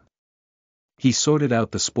corner. He sorted out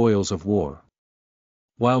the spoils of war.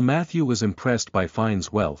 While Matthew was impressed by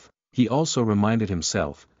Fine's wealth, he also reminded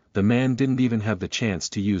himself, the man didn't even have the chance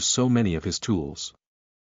to use so many of his tools.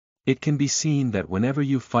 It can be seen that whenever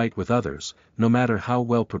you fight with others, no matter how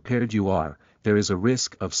well prepared you are, there is a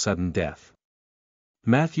risk of sudden death.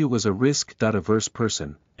 Matthew was a risk-averse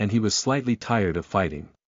person, and he was slightly tired of fighting.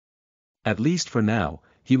 At least for now,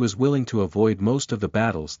 he was willing to avoid most of the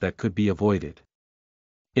battles that could be avoided.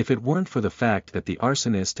 If it weren't for the fact that the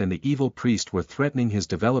arsonist and the evil priest were threatening his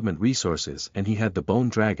development resources and he had the bone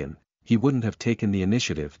dragon, he wouldn't have taken the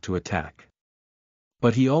initiative to attack.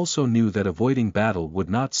 But he also knew that avoiding battle would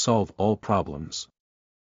not solve all problems.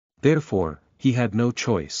 Therefore, he had no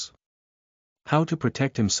choice. How to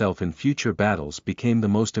protect himself in future battles became the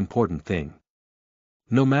most important thing.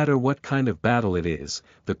 No matter what kind of battle it is,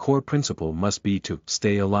 the core principle must be to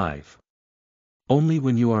stay alive. Only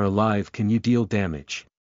when you are alive can you deal damage.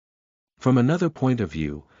 From another point of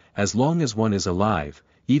view, as long as one is alive,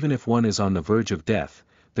 even if one is on the verge of death,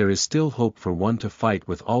 there is still hope for one to fight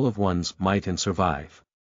with all of one's might and survive.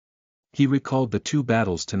 He recalled the 2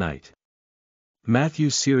 battles tonight. Matthew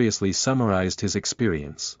seriously summarized his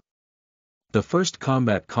experience. The first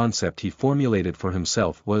combat concept he formulated for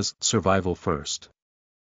himself was survival first.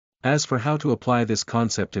 As for how to apply this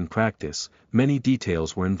concept in practice, many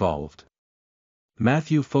details were involved.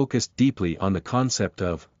 Matthew focused deeply on the concept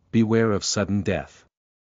of beware of sudden death.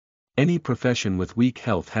 Any profession with weak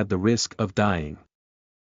health had the risk of dying.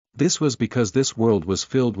 This was because this world was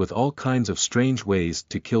filled with all kinds of strange ways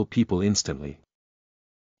to kill people instantly.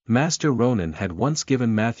 Master Ronan had once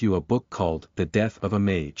given Matthew a book called The Death of a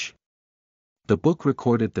Mage. The book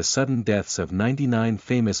recorded the sudden deaths of 99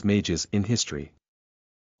 famous mages in history.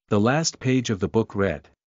 The last page of the book read,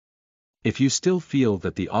 "If you still feel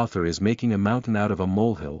that the author is making a mountain out of a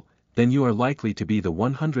molehill, then you are likely to be the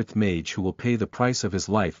 100th mage who will pay the price of his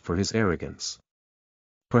life for his arrogance."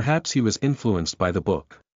 Perhaps he was influenced by the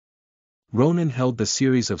book. Ronan held the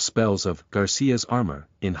series of spells of Garcia's armor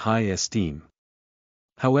in high esteem.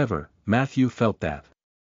 However, Matthew felt that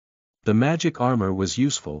the magic armor was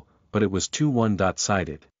useful, but it was too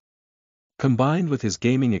one-sided. Combined with his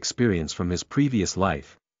gaming experience from his previous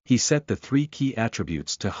life, he set the 3 key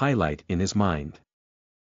attributes to highlight in his mind.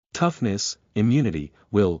 Toughness, immunity,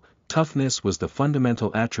 will. Toughness was the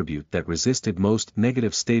fundamental attribute that resisted most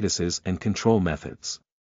negative statuses and control methods.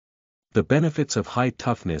 The benefits of high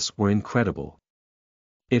toughness were incredible.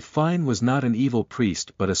 If Fine was not an evil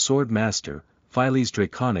priest but a sword master, Phile's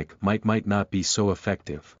draconic might not be so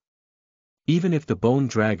effective. Even if the bone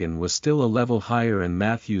dragon was still a level higher and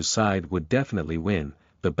Matthew's side would definitely win,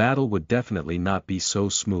 the battle would definitely not be so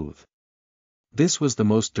smooth. This was the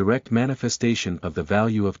most direct manifestation of the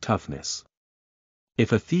value of toughness.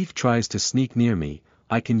 If a thief tries to sneak near me,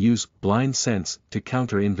 I can use blind sense to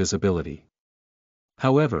counter invisibility.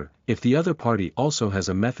 However, if the other party also has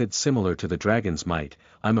a method similar to the dragon's might,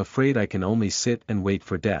 I'm afraid I can only sit and wait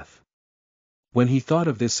for death. When he thought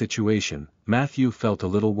of this situation, Matthew felt a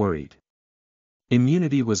little worried.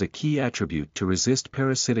 Immunity was a key attribute to resist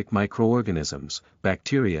parasitic microorganisms,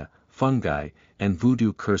 bacteria, fungi, and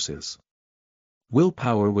voodoo curses.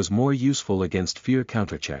 Willpower was more useful against fear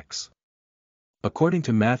counterchecks. According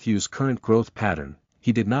to Matthew's current growth pattern,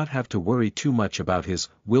 he did not have to worry too much about his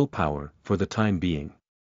willpower for the time being.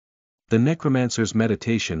 The Necromancer's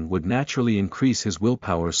meditation would naturally increase his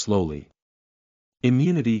willpower slowly.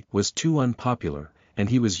 Immunity was too unpopular, and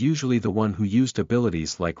he was usually the one who used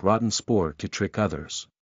abilities like Rotten Spore to trick others.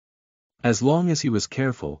 As long as he was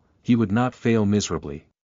careful, he would not fail miserably.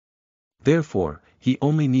 Therefore, he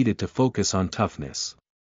only needed to focus on toughness.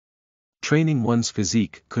 Training one's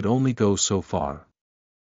physique could only go so far.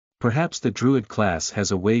 Perhaps the druid class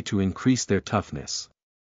has a way to increase their toughness.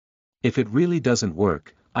 If it really doesn't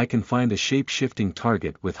work, I can find a shape-shifting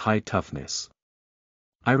target with high toughness.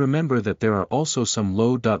 I remember that there are also some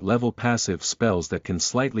low-level passive spells that can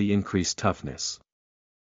slightly increase toughness.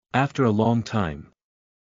 After a long time,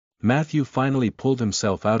 Matthew finally pulled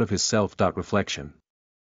himself out of his self-reflection.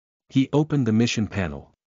 He opened the mission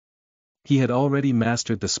panel. He had already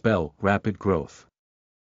mastered the spell, Rapid Growth.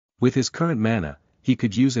 With his current mana, he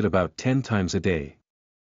could use it about 10 times a day.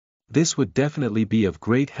 This would definitely be of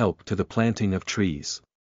great help to the planting of trees.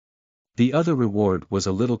 The other reward was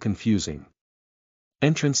a little confusing.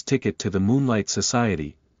 Entrance ticket to the Moonlight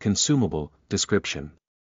Society, consumable, description.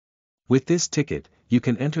 With this ticket, you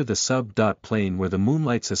can enter the sub-plane where the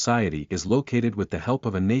Moonlight Society is located with the help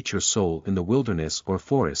of a nature soul in the wilderness or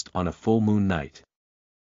forest on a full moon night.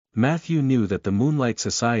 Matthew knew that the Moonlight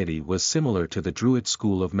Society was similar to the Druid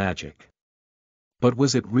School of Magic. But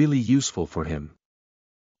was it really useful for him?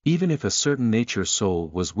 Even if a certain nature soul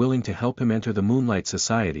was willing to help him enter the Moonlight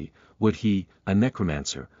Society, would he, a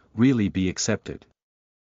necromancer, really be accepted?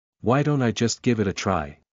 Why don't I just give it a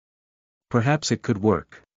try? Perhaps it could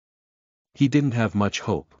work. He didn't have much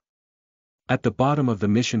hope. At the bottom of the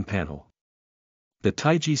mission panel, the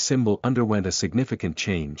Taiji symbol underwent a significant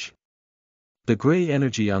change. The gray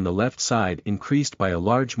energy on the left side increased by a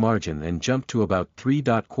large margin and jumped to about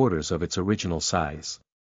 3/4 of its original size.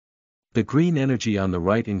 The green energy on the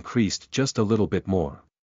right increased just a little bit more.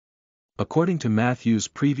 According to Matthew's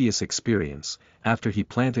previous experience, after he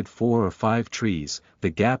planted 4 or 5 trees,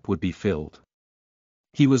 the gap would be filled.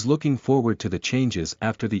 He was looking forward to the changes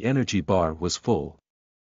after the energy bar was full.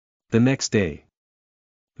 The next day,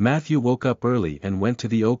 Matthew woke up early and went to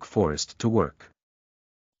the oak forest to work.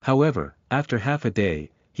 However, after half a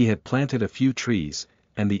day, he had planted a few trees,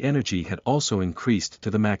 and the energy had also increased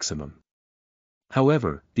to the maximum.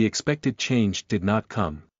 However, the expected change did not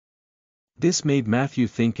come. This made Matthew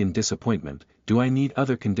think in disappointment, do I need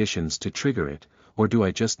other conditions to trigger it, or do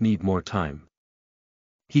I just need more time?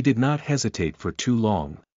 He did not hesitate for too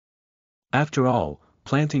long. After all,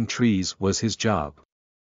 planting trees was his job.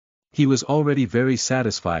 He was already very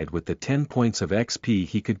satisfied with the 10 points of XP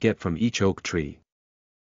he could get from each oak tree.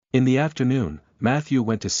 In the afternoon, Matthew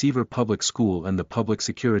went to Seaver Public School and the Public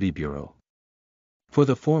Security Bureau. For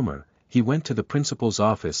the former, he went to the principal's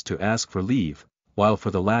office to ask for leave, while for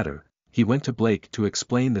the latter, he went to Blake to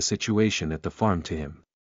explain the situation at the farm to him.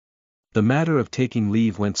 The matter of taking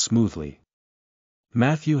leave went smoothly.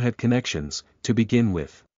 Matthew had connections, to begin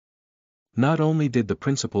with. Not only did the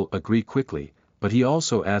principal agree quickly, but he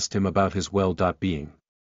also asked him about his well-being.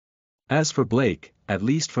 As for Blake, at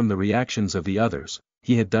least from the reactions of the others,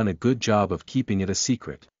 he had done a good job of keeping it a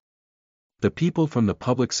secret. The people from the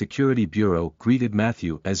Public Security Bureau greeted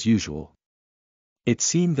Matthew as usual. It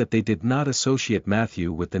seemed that they did not associate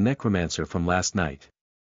Matthew with the necromancer from last night.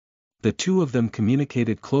 The two of them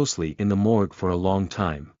communicated closely in the morgue for a long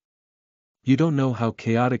time. You don't know how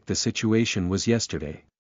chaotic the situation was yesterday.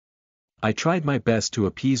 I tried my best to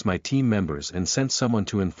appease my team members and sent someone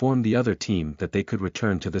to inform the other team that they could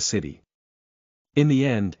return to the city. In the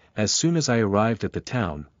end, as soon as I arrived at the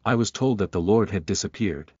town, I was told that the Lord had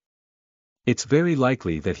disappeared. It's very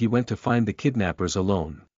likely that he went to find the kidnappers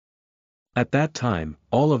alone. At that time,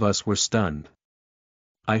 all of us were stunned.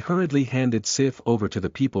 I hurriedly handed Sif over to the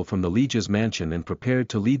people from the Liege's mansion and prepared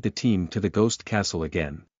to lead the team to the ghost castle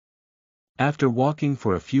again. After walking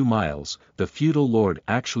for a few miles, the feudal lord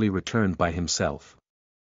actually returned by himself.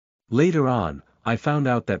 Later on, I found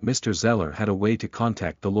out that Mr. Zeller had a way to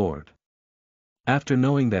contact the lord. After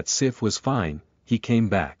knowing that Sif was fine, he came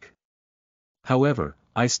back. However,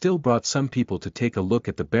 I still brought some people to take a look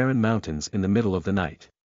at the barren mountains in the middle of the night.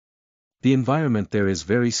 The environment there is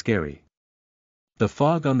very scary. The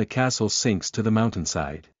fog on the castle sinks to the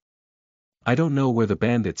mountainside. I don't know where the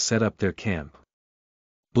bandits set up their camp.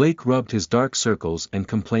 Blake rubbed his dark circles and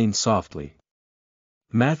complained softly.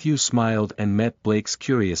 Matthew smiled and met Blake's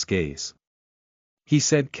curious gaze. He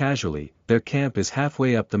said casually, their camp is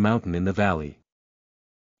halfway up the mountain in the valley.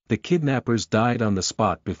 The kidnappers died on the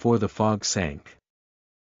spot before the fog sank.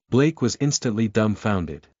 Blake was instantly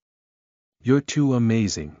dumbfounded. You're too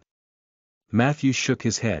amazing. Matthew shook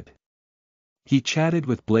his head. He chatted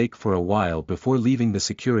with Blake for a while before leaving the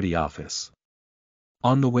security office.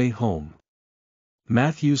 On the way home,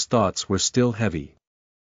 Matthew's thoughts were still heavy.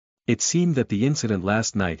 It seemed that the incident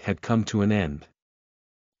last night had come to an end.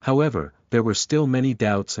 However, there were still many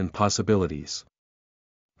doubts and possibilities.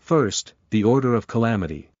 First, the order of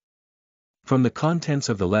calamity. From the contents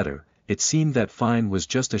of the letter, it seemed that Fine was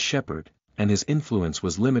just a shepherd, and his influence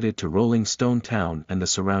was limited to Rolling Stone Town and the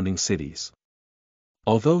surrounding cities.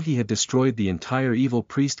 Although he had destroyed the entire evil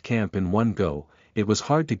priest camp in one go, it was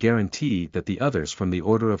hard to guarantee that the others from the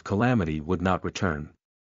Order of Calamity would not return.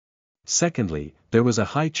 Secondly, there was a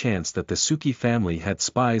high chance that the Suki family had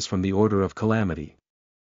spies from the Order of Calamity.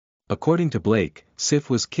 According to Blake, Sif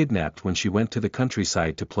was kidnapped when she went to the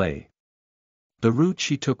countryside to play. The route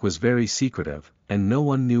she took was very secretive, and no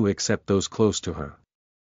one knew except those close to her.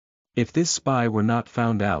 If this spy were not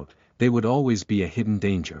found out, they would always be a hidden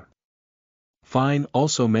danger. Fine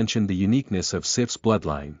also mentioned the uniqueness of Sif's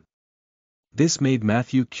bloodline. This made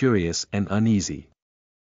Matthew curious and uneasy.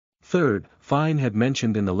 Third, Fine had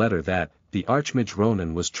mentioned in the letter that, the Archmage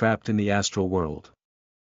Ronan was trapped in the astral world.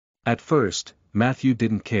 At first, Matthew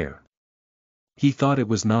didn't care. He thought it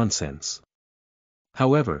was nonsense.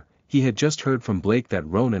 However, he had just heard from Blake that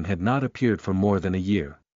Ronan had not appeared for more than a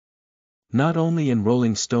year. Not only in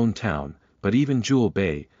Rolling Stone Town, but even Jewel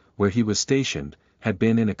Bay, where he was stationed, had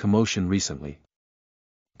been in a commotion recently.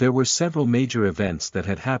 There were several major events that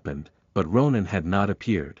had happened, but Ronan had not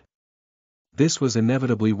appeared. This was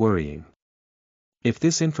inevitably worrying. If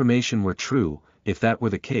this information were true, if that were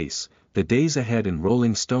the case, the days ahead in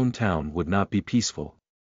Rolling Stone Town would not be peaceful.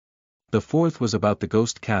 The fourth was about the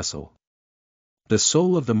Ghost Castle. The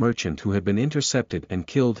soul of the merchant who had been intercepted and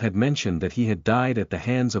killed had mentioned that he had died at the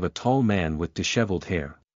hands of a tall man with disheveled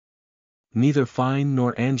hair. Neither Fine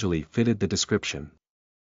nor Angeli fitted the description.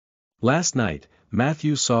 Last night,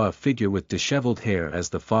 Matthew saw a figure with disheveled hair as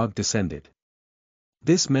the fog descended.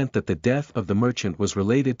 This meant that the death of the merchant was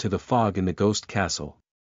related to the fog in the Ghost Castle.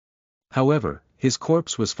 However, his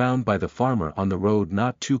corpse was found by the farmer on the road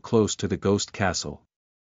not too close to the Ghost Castle.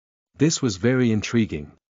 This was very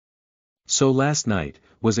intriguing. So last night,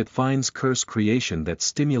 was it Fine's curse creation that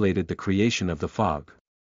stimulated the creation of the fog?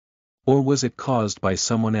 Or was it caused by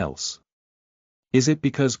someone else? Is it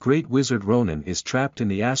because Great Wizard Ronan is trapped in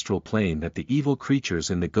the astral plane that the evil creatures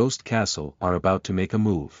in the Ghost Castle are about to make a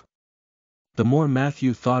move? The more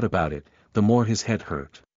Matthew thought about it, the more his head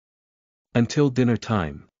hurt. Until dinner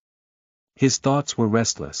time. His thoughts were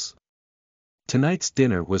restless. Tonight's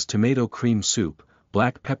dinner was tomato cream soup,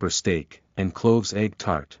 black pepper steak, and cloves egg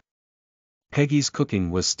tart. Peggy's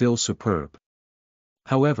cooking was still superb.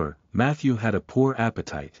 However, Matthew had a poor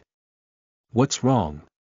appetite. What's wrong?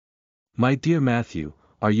 My dear Matthew,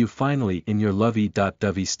 are you finally in your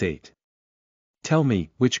lovey-dovey state? Tell me,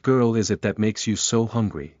 which girl is it that makes you so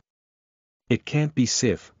hungry? It can't be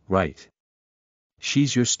Sif, right?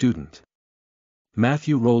 She's your student.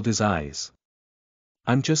 Matthew rolled his eyes.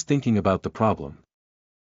 I'm just thinking about the problem.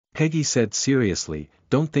 Peggy said seriously,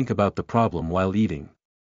 don't think about the problem while eating.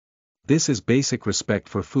 This is basic respect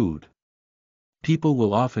for food. People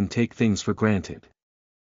will often take things for granted.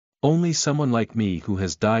 Only someone like me who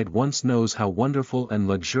has died once knows how wonderful and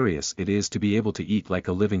luxurious it is to be able to eat like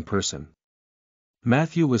a living person.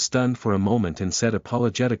 Matthew was stunned for a moment and said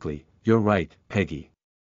apologetically, "You're right, Peggy."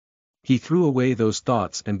 He threw away those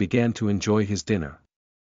thoughts and began to enjoy his dinner.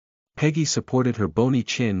 Peggy supported her bony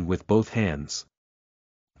chin with both hands.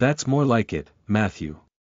 That's more like it, Matthew.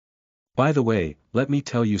 By the way, let me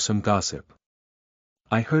tell you some gossip.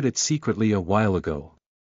 I heard it secretly a while ago.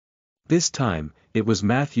 This time, it was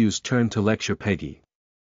Matthew's turn to lecture Peggy.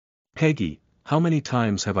 Peggy, how many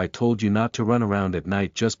times have I told you not to run around at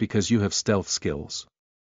night just because you have stealth skills?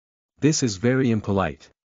 This is very impolite.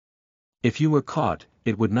 If you were caught,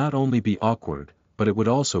 it would not only be awkward, but it would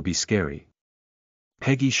also be scary.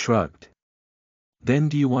 Peggy shrugged. Then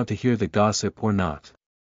do you want to hear the gossip or not?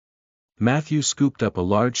 Matthew scooped up a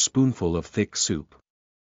large spoonful of thick soup.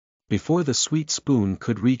 Before the sweet spoon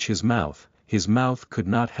could reach his mouth could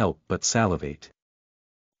not help but salivate.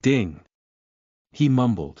 Ding! He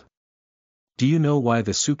mumbled. Do you know why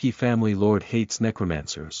the Suki family lord hates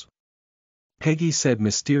necromancers? Peggy said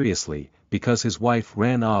mysteriously, because his wife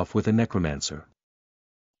ran off with a necromancer.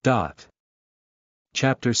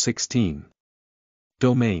 Chapter 16.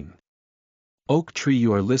 Domain. Oak Tree.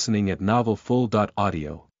 You are listening at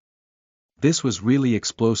novelfull.audio. This was really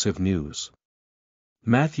explosive news.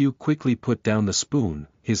 Matthew quickly put down the spoon,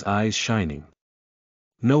 his eyes shining.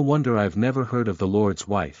 No wonder I've never heard of the Lord's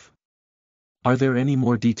wife. Are there any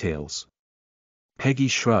more details? Peggy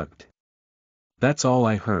shrugged. That's all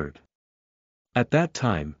I heard. At that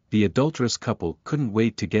time, the adulterous couple couldn't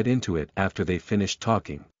wait to get into it after they finished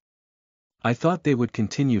talking. I thought they would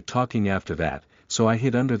continue talking after that, so I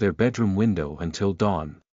hid under their bedroom window until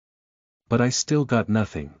dawn. But I still got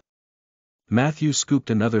nothing. Matthew scooped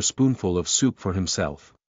another spoonful of soup for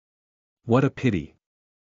himself. What a pity.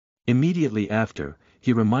 Immediately after,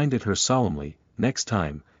 he reminded her solemnly, next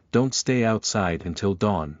time, don't stay outside until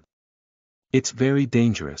dawn. It's very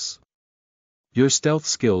dangerous. Your stealth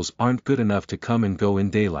skills aren't good enough to come and go in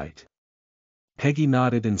daylight. Peggy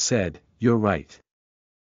nodded and said, you're right.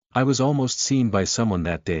 I was almost seen by someone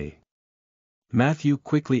that day. Matthew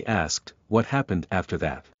quickly asked, what happened after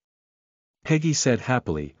that? Peggy said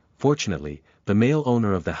happily, fortunately, the male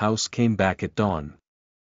owner of the house came back at dawn.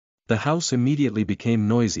 The house immediately became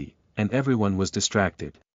noisy, and everyone was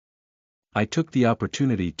distracted. I took the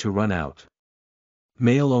opportunity to run out.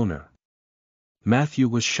 Male owner. Matthew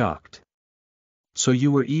was shocked. So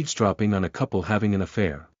you were eavesdropping on a couple having an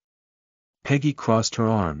affair? Peggy crossed her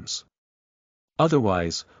arms.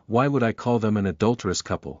 Otherwise, why would I call them an adulterous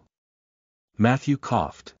couple? Matthew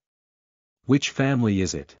coughed. Which family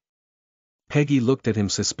is it? Peggy looked at him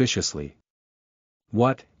suspiciously.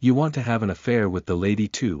 What, you want to have an affair with the lady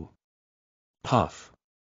too? Puff.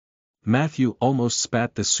 Matthew almost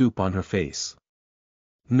spat the soup on her face.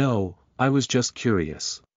 No, I was just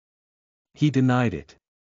curious. He denied it.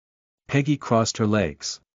 Peggy crossed her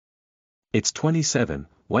legs. It's 27,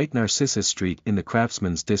 White Narcissus Street in the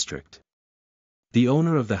Craftsman's District. The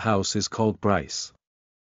owner of the house is called Bryce.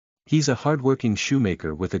 He's a hard-working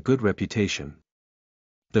shoemaker with a good reputation.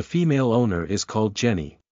 The female owner is called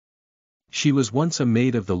Jenny. She was once a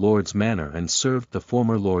maid of the Lord's manor and served the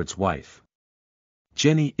former Lord's wife.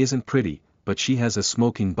 Jenny isn't pretty, but she has a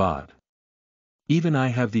smoking bod. Even I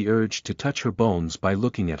have the urge to touch her bones by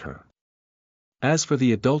looking at her. As for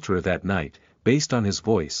the adulterer that night, based on his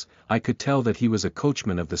voice, I could tell that he was a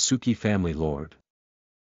coachman of the Suki family lord.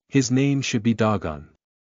 His name should be Dogon.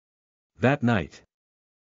 That night.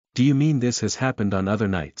 Do you mean this has happened on other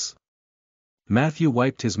nights? Matthew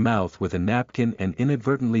wiped his mouth with a napkin and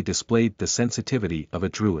inadvertently displayed the sensitivity of a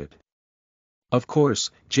druid. Of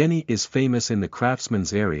course, Jenny is famous in the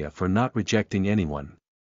craftsman's area for not rejecting anyone.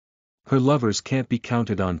 Her lovers can't be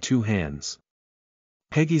counted on two hands.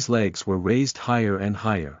 Peggy's legs were raised higher and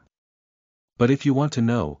higher. But if you want to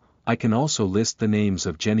know, I can also list the names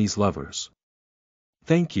of Jenny's lovers.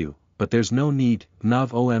 Thank you, but there's no need.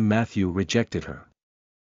 Matthew rejected her.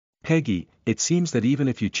 Peggy, it seems that even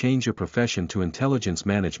if you change your profession to intelligence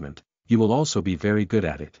management, you will also be very good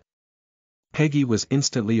at it. Peggy was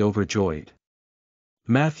instantly overjoyed.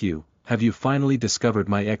 Matthew, have you finally discovered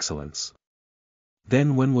my excellence?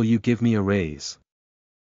 Then when will you give me a raise?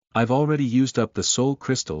 I've already used up the soul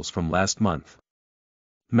crystals from last month.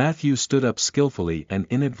 Matthew stood up skillfully and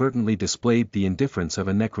inadvertently displayed the indifference of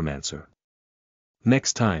a necromancer.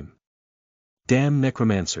 Next time. Damn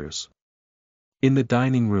necromancers. In the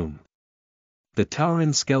dining room. The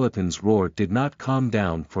towering skeleton's roar did not calm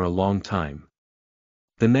down for a long time.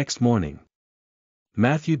 The next morning.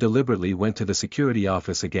 Matthew deliberately went to the security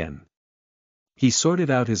office again. He sorted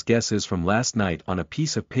out his guesses from last night on a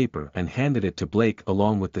piece of paper and handed it to Blake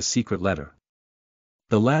along with the secret letter.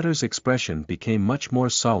 The latter's expression became much more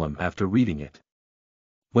solemn after reading it.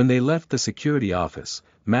 When they left the security office,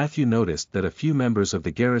 Matthew noticed that a few members of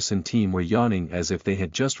the garrison team were yawning as if they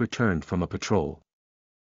had just returned from a patrol.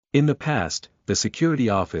 In the past, the security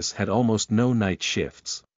office had almost no night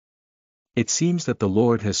shifts. It seems that the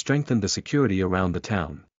Lord has strengthened the security around the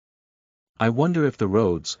town. I wonder if the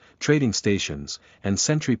roads, trading stations, and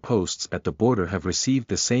sentry posts at the border have received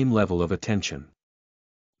the same level of attention.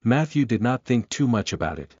 Matthew did not think too much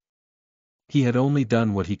about it. He had only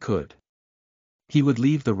done what he could. He would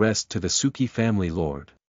leave the rest to the Suki family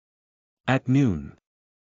lord. At noon.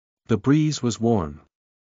 The breeze was warm.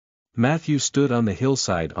 Matthew stood on the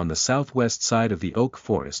hillside on the southwest side of the oak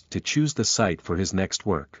forest to choose the site for his next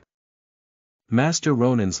work. Master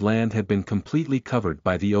Ronan's land had been completely covered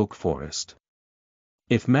by the oak forest.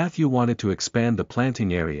 If Matthew wanted to expand the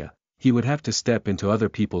planting area, he would have to step into other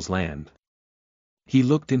people's land. He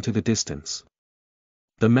looked into the distance.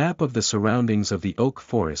 The map of the surroundings of the oak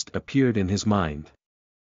forest appeared in his mind.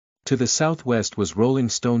 To the southwest was Rolling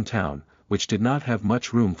Stone Town, which did not have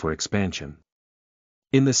much room for expansion.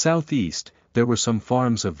 In the southeast, there were some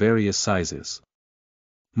farms of various sizes.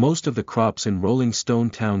 Most of the crops in Rolling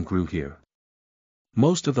Stone Town grew here.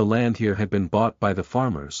 Most of the land here had been bought by the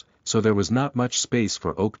farmers, so there was not much space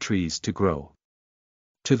for oak trees to grow.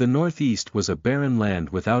 To the northeast was a barren land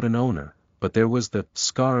without an owner, but there was the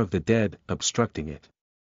scar of the dead obstructing it.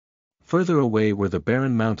 Further away were the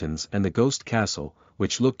barren mountains and the ghost castle,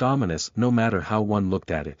 which looked ominous no matter how one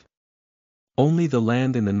looked at it. Only the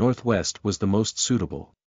land in the northwest was the most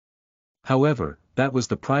suitable. However, that was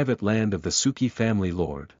the private land of the Suki family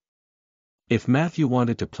lord. If Matthew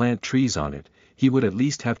wanted to plant trees on it, he would at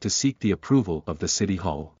least have to seek the approval of the city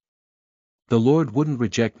hall. The Lord wouldn't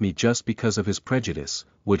reject me just because of his prejudice,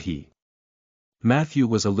 would he? Matthew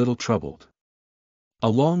was a little troubled. A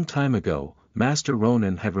long time ago, Master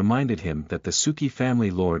Ronan had reminded him that the Suki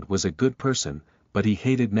family lord was a good person, but he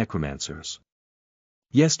hated necromancers.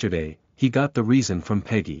 Yesterday, he got the reason from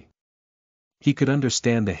Peggy. He could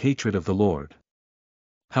understand the hatred of the Lord.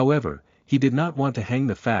 However, He did not want to hang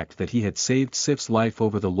the fact that he had saved Sif's life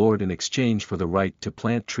over the Lord in exchange for the right to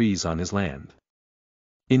plant trees on his land.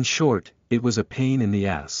 In short, it was a pain in the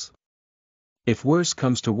ass. If worse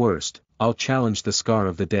comes to worst, I'll challenge the Scar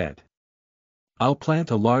of the Dead. I'll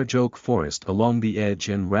plant a large oak forest along the edge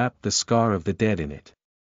and wrap the Scar of the Dead in it.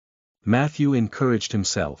 Matthew encouraged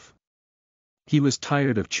himself. He was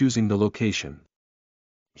tired of choosing the location.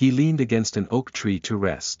 He leaned against an oak tree to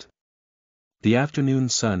rest. The afternoon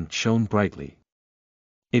sun shone brightly.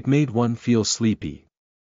 It made one feel sleepy.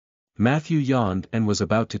 Matthew yawned and was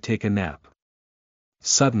about to take a nap.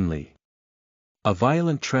 Suddenly, a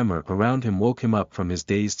violent tremor around him woke him up from his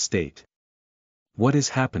dazed state. What is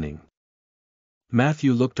happening?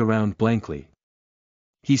 Matthew looked around blankly.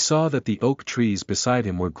 He saw that the oak trees beside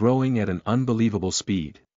him were growing at an unbelievable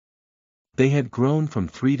speed. They had grown from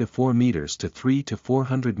 3 to 4 meters to 300 to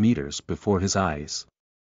 400 meters before his eyes.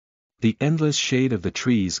 The endless shade of the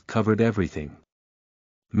trees covered everything.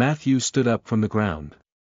 Matthew stood up from the ground.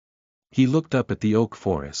 He looked up at the oak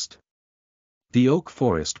forest. The oak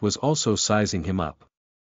forest was also sizing him up.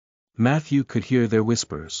 Matthew could hear their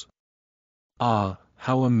whispers. Ah,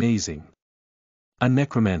 how amazing! A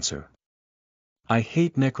necromancer. I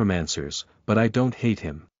hate necromancers, but I don't hate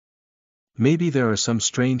him. Maybe there are some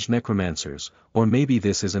strange necromancers, or maybe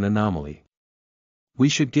this is an anomaly. We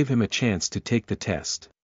should give him a chance to take the test.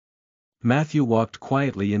 Matthew walked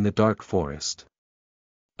quietly in the dark forest.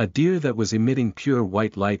 A deer that was emitting pure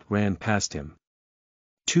white light ran past him.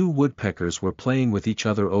 2 woodpeckers were playing with each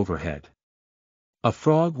other overhead. A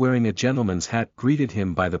frog wearing a gentleman's hat greeted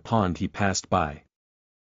him by the pond he passed by.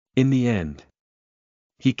 In the end,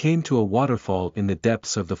 he came to a waterfall in the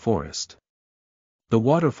depths of the forest. The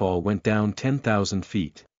waterfall went down 10,000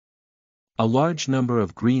 feet. A large number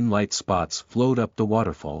of green light spots flowed up the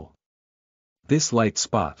waterfall. This light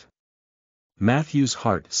spot. Matthew's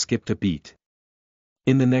heart skipped a beat.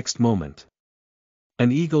 In the next moment,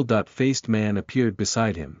 an eagle-faced man appeared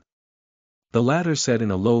beside him. The latter said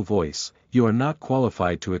in a low voice, "You are not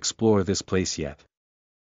qualified to explore this place yet."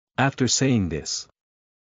 After saying this,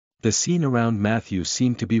 the scene around Matthew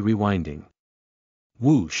seemed to be rewinding.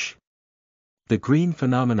 Whoosh! The green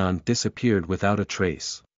phenomenon disappeared without a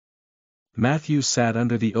trace. Matthew sat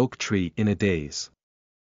under the oak tree in a daze.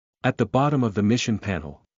 At the bottom of the mission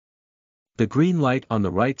panel, the green light on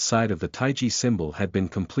the right side of the Taiji symbol had been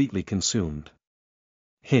completely consumed.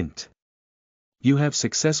 Hint. You have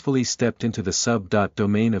successfully stepped into the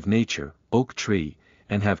sub-domain of nature, oak tree,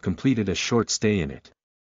 and have completed a short stay in it.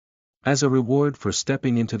 As a reward for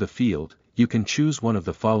stepping into the field, you can choose one of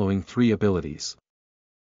the following 3 abilities.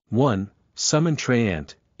 1. Summon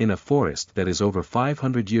Treant. In a forest that is over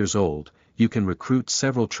 500 years old, you can recruit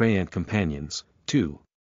several Treant companions. 2.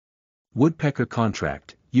 Woodpecker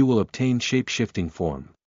Contract. You will obtain shape-shifting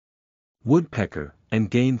form. Woodpecker, and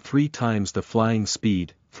gain 3 times the flying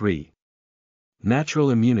speed. 3.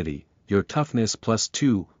 Natural immunity, your toughness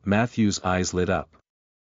 +2. Matthew's eyes lit up.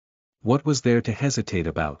 What was there to hesitate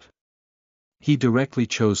about? He directly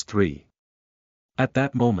chose 3. At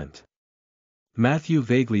that moment, Matthew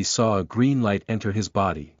vaguely saw a green light enter his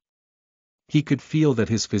body. He could feel that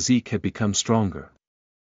his physique had become stronger.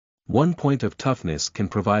 1 point of toughness can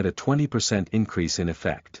provide a 20% increase in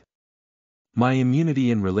effect. My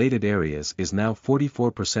immunity in related areas is now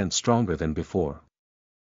 44% stronger than before.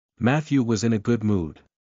 Matthew was in a good mood.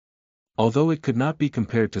 Although it could not be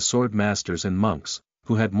compared to sword masters and monks,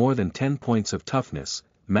 who had more than 10 points of toughness,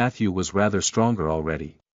 Matthew was rather stronger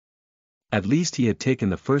already. At least he had taken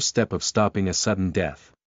the first step of stopping a sudden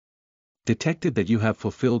death. Detected that you have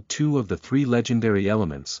fulfilled 2 of the 3 legendary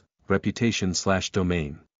elements,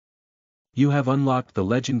 reputation/domain. You have unlocked the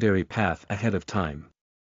legendary path ahead of time.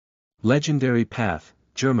 Legendary path,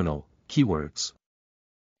 germinal, keywords.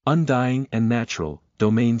 Undying and natural,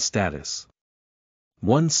 domain status.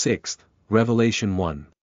 1/6, Revelation 1.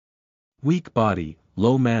 Weak body,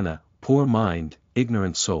 low mana, poor mind,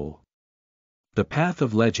 ignorant soul. The path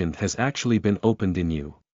of legend has actually been opened in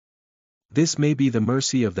you. This may be the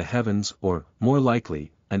mercy of the heavens or, more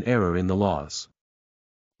likely, an error in the laws.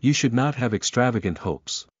 You should not have extravagant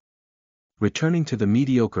hopes. Returning to the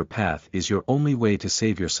mediocre path is your only way to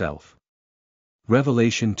save yourself.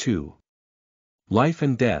 Revelation 2. Life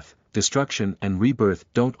and death, destruction and rebirth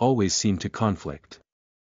don't always seem to conflict.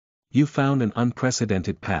 You found an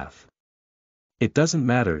unprecedented path. It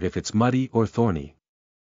doesn't matter if it's muddy or thorny.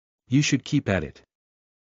 You should keep at it.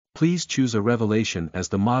 Please choose a revelation as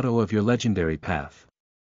the motto of your legendary path.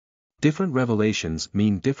 Different revelations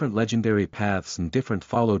mean different legendary paths and different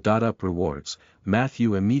follow-up rewards.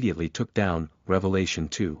 Matthew immediately took down Revelation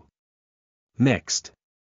 2. Next.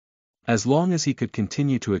 As long as he could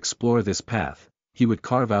continue to explore this path, he would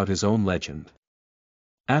carve out his own legend.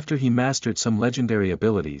 After he mastered some legendary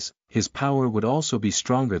abilities, his power would also be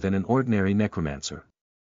stronger than an ordinary necromancer.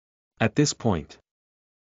 At this point,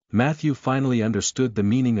 Matthew finally understood the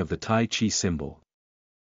meaning of the Tai Chi symbol.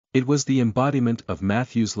 It was the embodiment of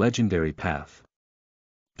Matthew's legendary path.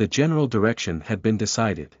 The general direction had been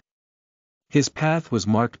decided. His path was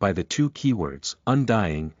marked by the two keywords,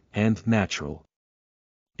 undying, and natural.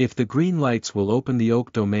 If the green lights will open the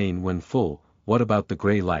oak domain when full, what about the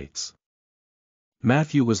gray lights?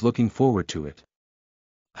 Matthew was looking forward to it.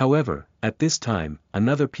 However, at this time,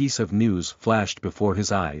 another piece of news flashed before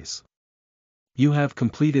his eyes. You have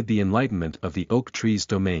completed the enlightenment of the oak tree's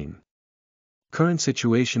domain. Current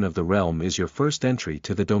situation of the realm is your first entry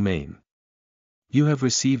to the domain. You have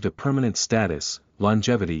received a permanent status,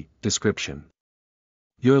 longevity, description.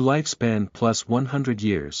 Your lifespan plus 100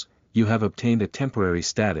 years, you have obtained a temporary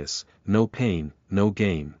status, no pain, no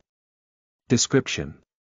gain. Description.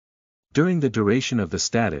 During the duration of the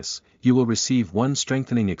status, you will receive 1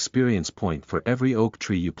 strengthening experience point for every oak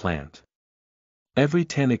tree you plant. Every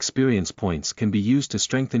 10 experience points can be used to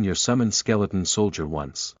strengthen your summoned skeleton soldier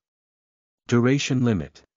once. Duration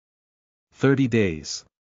limit: 30 days.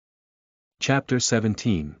 Chapter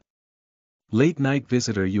 17. Late night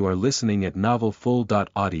visitor. You are listening at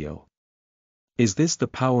novelfull.audio. Is this the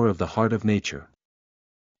power of the heart of nature?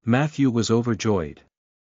 Matthew was overjoyed.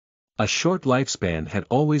 A short lifespan had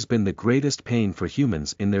always been the greatest pain for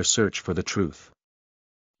humans in their search for the truth.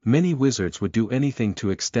 Many wizards would do anything to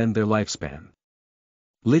extend their lifespan.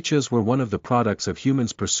 Lichas were one of the products of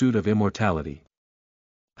humans' pursuit of immortality.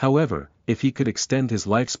 However, if he could extend his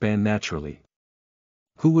lifespan naturally,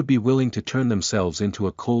 who would be willing to turn themselves into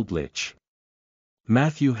a cold lich?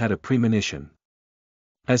 Matthew had a premonition.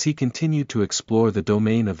 As he continued to explore the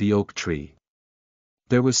domain of the oak tree,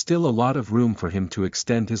 there was still a lot of room for him to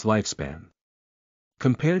extend his lifespan.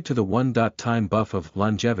 Compared to the 1-time buff of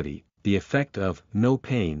longevity, the effect of no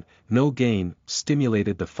pain, no gain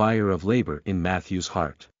stimulated the fire of labor in Matthew's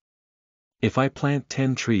heart. If I plant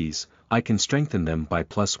 10 trees, I can strengthen them by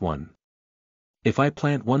 +1. If I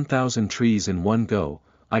plant 1,000 trees in one go,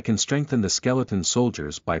 I can strengthen the skeleton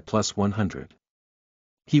soldiers by +100.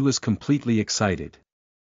 He was completely excited.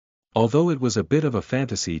 Although it was a bit of a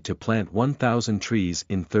fantasy to plant 1,000 trees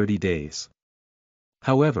in 30 days.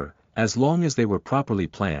 However, as long as they were properly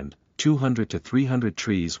planned, 200 to 300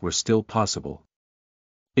 trees were still possible.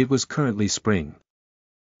 It was currently spring.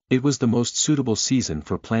 It was the most suitable season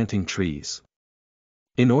for planting trees.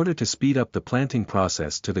 In order to speed up the planting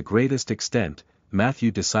process to the greatest extent,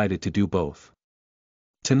 Matthew decided to do both.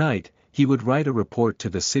 Tonight, he would write a report to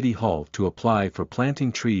the city hall to apply for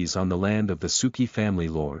planting trees on the land of the Suki family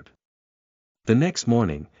lord. The next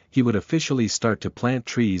morning, he would officially start to plant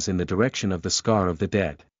trees in the direction of the scar of the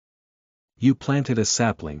dead. You planted a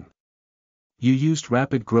sapling. You used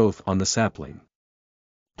rapid growth on the sapling.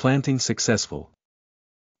 Planting successful.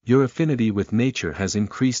 Your affinity with nature has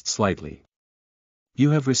increased slightly.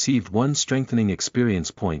 You have received 1 strengthening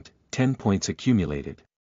experience point, 10 points accumulated.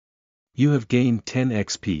 You have gained 10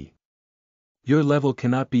 XP. Your level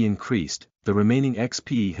cannot be increased, the remaining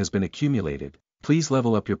XP has been accumulated. Please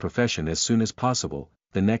level up your profession as soon as possible.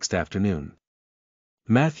 The next afternoon,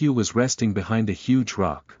 Matthew was resting behind a huge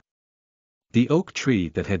rock. The oak tree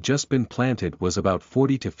that had just been planted was about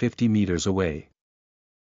 40 to 50 meters away.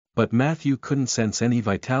 But Matthew couldn't sense any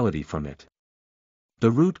vitality from it.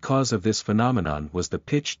 The root cause of this phenomenon was the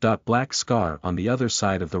pitch-black scar on the other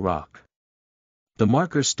side of the rock. The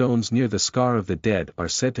marker stones near the scar of the dead are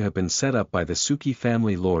said to have been set up by the Suki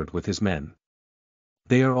family lord with his men.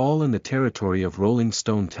 They are all in the territory of Rolling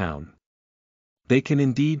Stone Town. They can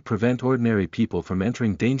indeed prevent ordinary people from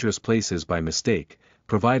entering dangerous places by mistake,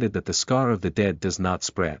 provided that the scar of the dead does not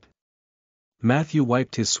spread. Matthew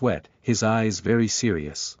wiped his sweat, his eyes very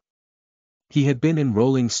serious. He had been in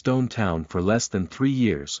Rolling Stone Town for less than 3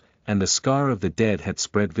 years, and the scar of the dead had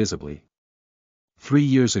spread visibly. 3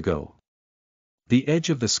 years ago. The edge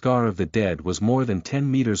of the scar of the dead was more than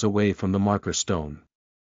 10 meters away from the marker stone.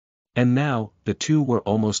 And now, the two were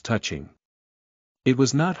almost touching. It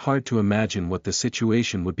was not hard to imagine what the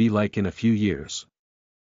situation would be like in a few years.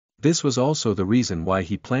 This was also the reason why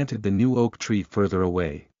he planted the new oak tree further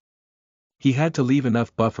away. He had to leave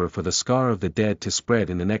enough buffer for the scar of the dead to spread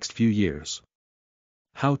in the next few years.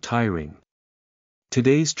 How tiring.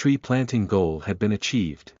 Today's tree planting goal had been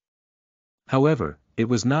achieved. However, it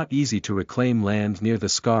was not easy to reclaim land near the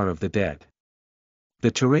scar of the dead. The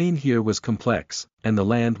terrain here was complex, and the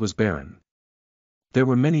land was barren. There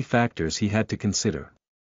were many factors he had to consider.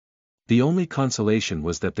 The only consolation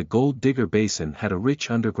was that the Gold Digger Basin had a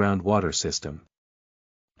rich underground water system.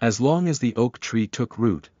 As long as the oak tree took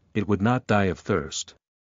root, it would not die of thirst.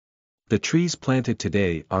 The trees planted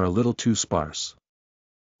today are a little too sparse.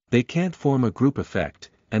 They can't form a group effect,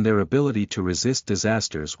 and their ability to resist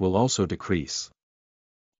disasters will also decrease.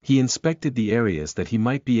 He inspected the areas that he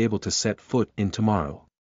might be able to set foot in tomorrow.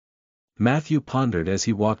 Matthew pondered as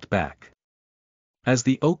he walked back. As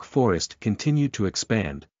the oak forest continued to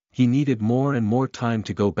expand, he needed more and more time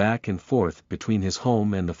to go back and forth between his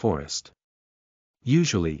home and the forest.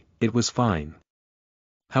 Usually, it was fine.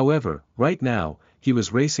 However, right now, he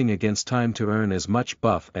was racing against time to earn as much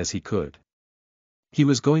buff as he could. He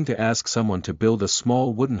was going to ask someone to build a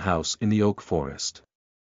small wooden house in the oak forest.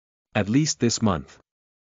 At least this month.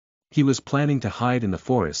 He was planning to hide in the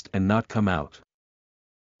forest and not come out.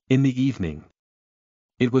 In the evening.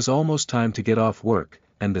 It was almost time to get off work,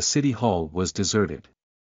 and the city hall was deserted.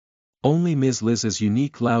 Only Ms. Liz's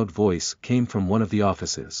unique loud voice came from one of the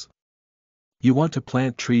offices. "You want to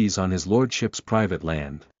plant trees on his lordship's private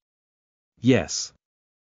land?" "Yes."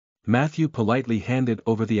 Matthew politely handed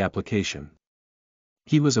over the application.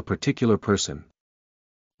 He was a particular person.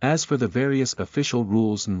 As for the various official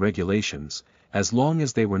rules and regulations, as long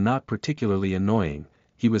as they were not particularly annoying,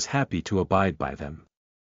 he was happy to abide by them.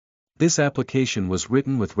 This application was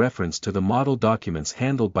written with reference to the model documents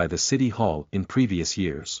handled by the City Hall in previous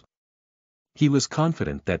years. He was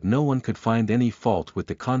confident that no one could find any fault with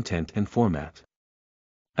the content and format.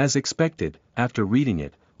 As expected, after reading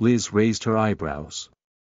it, Liz raised her eyebrows.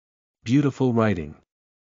 "Beautiful writing."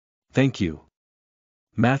 "Thank you."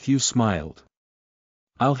 Matthew smiled.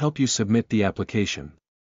 "I'll help you submit the application.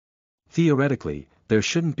 Theoretically, there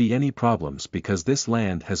shouldn't be any problems because this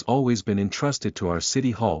land has always been entrusted to our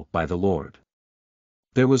City Hall by the Lord.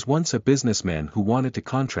 There was once a businessman who wanted to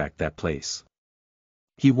contract that place.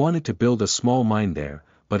 He wanted to build a small mine there,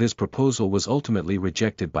 but his proposal was ultimately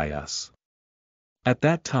rejected by us. At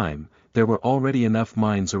that time, there were already enough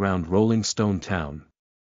mines around Rolling Stone Town.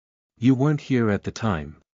 You weren't here at the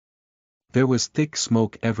time. There was thick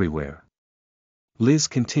smoke everywhere." Liz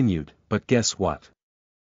continued, "But guess what?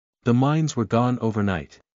 The mines were gone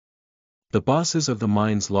overnight. The bosses of the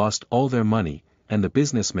mines lost all their money, and the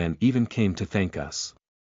businessman even came to thank us.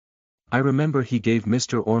 I remember he gave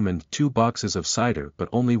Mr. Ormond 2 boxes of cider but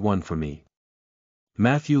only one for me."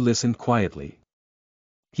 Matthew listened quietly.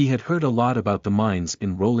 He had heard a lot about the mines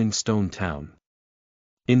in Rolling Stone Town.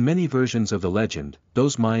 In many versions of the legend,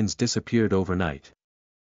 those mines disappeared overnight.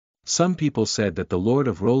 Some people said that the Lord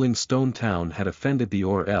of Rolling Stone Town had offended the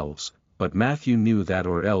Or-Elves, but Matthew knew that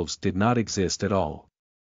Or-Elves did not exist at all.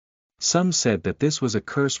 Some said that this was a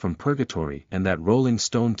curse from purgatory and that Rolling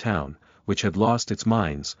Stone Town, which had lost its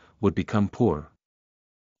mines, would become poor.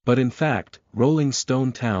 But in fact, Rolling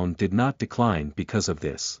Stone Town did not decline because of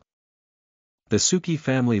this. The Suki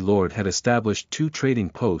family lord had established 2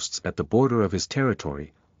 trading posts at the border of his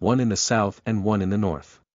territory, one in the south and one in the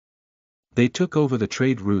north. They took over the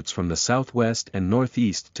trade routes from the southwest and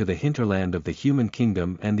northeast to the hinterland of the Human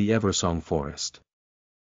Kingdom and the Eversong Forest.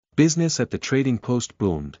 Business at the trading post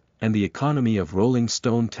boomed, and the economy of Rolling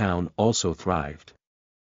Stone Town also thrived.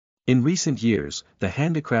 In recent years, the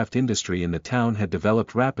handicraft industry in the town had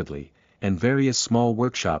developed rapidly, and various small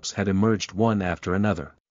workshops had emerged one after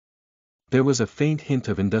another. There was a faint hint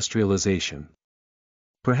of industrialization.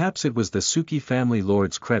 Perhaps it was the Suki family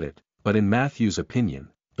lord's credit, but in Matthew's opinion,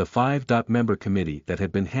 the 5-member committee that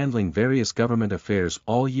had been handling various government affairs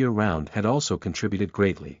all year round had also contributed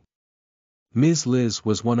greatly. Ms. Liz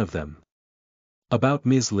was one of them. About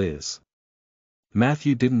Ms. Liz,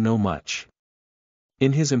 Matthew didn't know much.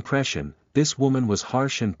 In his impression, this woman was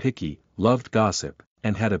harsh and picky, loved gossip,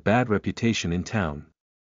 and had a bad reputation in town.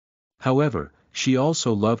 However, she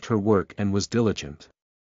also loved her work and was diligent.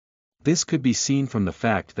 This could be seen from the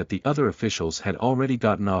fact that the other officials had already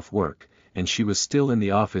gotten off work, and she was still in the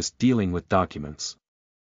office dealing with documents.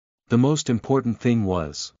 The most important thing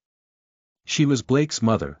was, she was Blake's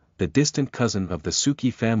mother, the distant cousin of the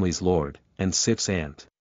Suki family's lord, and Sif's aunt.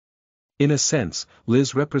 In a sense,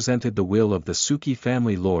 Liz represented the will of the Suki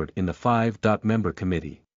family lord in the 5-member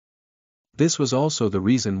committee. This was also the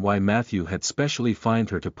reason why Matthew had specially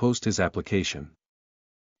fined her to post his application.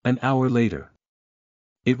 An hour later.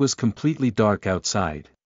 It was completely dark outside.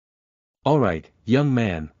 "Alright, young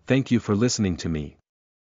man, thank you for listening to me.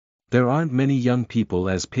 There aren't many young people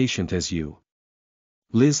as patient as you."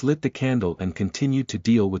 Liz lit the candle and continued to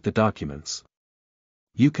deal with the documents.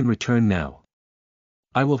 "You can return now.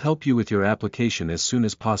 I will help you with your application as soon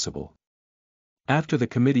as possible. After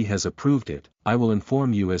the committee has approved it, I will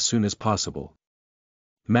inform you as soon as possible."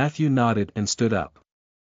 Matthew nodded and stood up.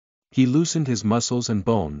 He loosened his muscles and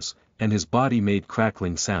bones, and his body made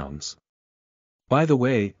crackling sounds. By the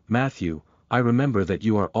way, Matthew, I remember that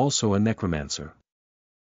you are also a necromancer.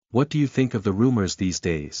 What do you think of the rumors these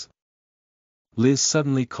days? Liz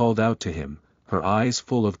suddenly called out to him, her eyes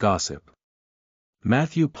full of gossip.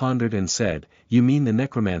 Matthew pondered and said, "You mean the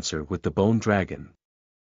necromancer with the bone dragon?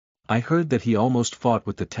 I heard that he almost fought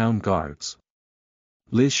with the town guards."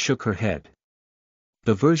 Liz shook her head.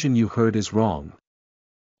 "The version you heard is wrong.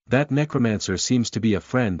 That necromancer seems to be a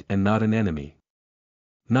friend and not an enemy.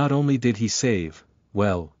 Not only did he save,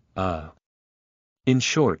 well, in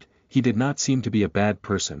short, he did not seem to be a bad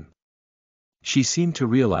person." She seemed to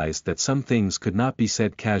realize that some things could not be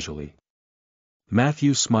said casually.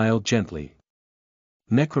 Matthew smiled gently.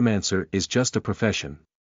 "Necromancer is just a profession.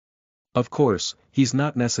 Of course, he's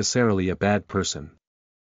not necessarily a bad person."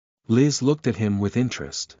 Liz looked at him with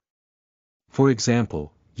interest. "For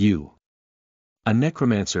example, you. A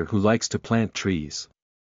necromancer who likes to plant trees.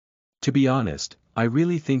 To be honest, I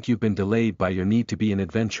really think you've been delayed by your need to be an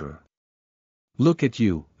adventurer. Look at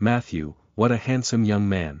you, Matthew, what a handsome young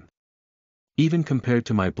man. Even compared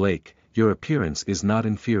to my Blake, your appearance is not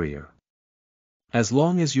inferior. As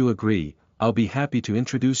long as you agree, I'll be happy to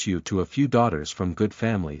introduce you to a few daughters from good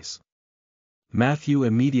families." Matthew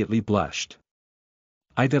immediately blushed.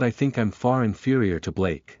 I think I'm far inferior to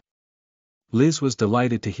Blake." Liz was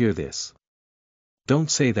delighted to hear this.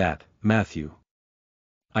 "Don't say that, Matthew.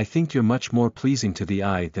 I think you're much more pleasing to the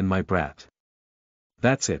eye than my brat.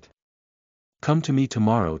 That's it. Come to me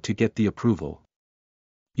tomorrow to get the approval.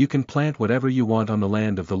 You can plant whatever you want on the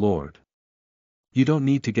land of the Lord. You don't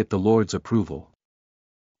need to get the Lord's approval."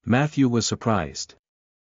 Matthew was surprised.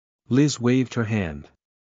 Liz waved her hand.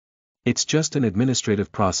 "It's just an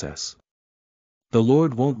administrative process. The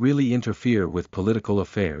Lord won't really interfere with political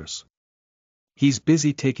affairs. He's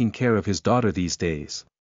busy taking care of his daughter these days.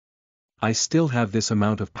 I still have this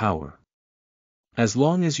amount of power. As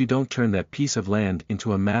long as you don't turn that piece of land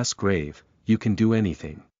into a mass grave, you can do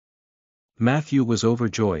anything." Matthew was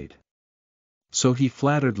overjoyed. So he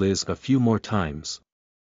flattered Liz a few more times.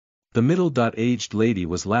 The middle-aged lady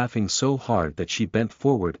was laughing so hard that she bent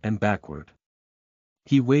forward and backward.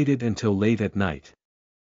 He waited until late at night.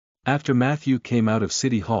 After Matthew came out of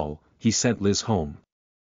City Hall, he sent Liz home.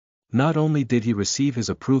 Not only did he receive his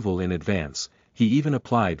approval in advance, he even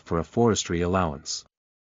applied for a forestry allowance.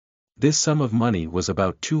 This sum of money was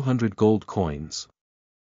about 200 gold coins.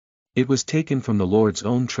 It was taken from the Lord's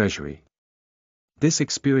own treasury. This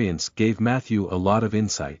experience gave Matthew a lot of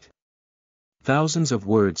insight. Thousands of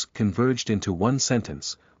words converged into one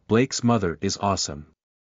sentence: Blake's mother is awesome.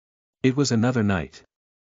 It was another night.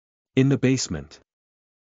 In the basement.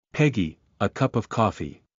 "Peggy, a cup of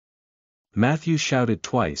coffee." Matthew shouted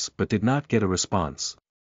twice but did not get a response.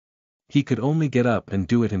 He could only get up and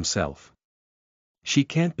do it himself. She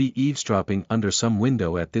can't be eavesdropping under some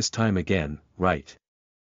window at this time again, right?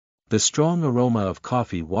 The strong aroma of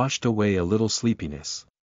coffee washed away a little sleepiness.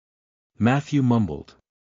 Matthew mumbled.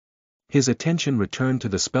 His attention returned to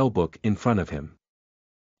the spellbook in front of him.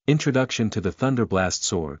 Introduction to the Thunderblast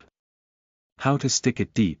Sword. How to stick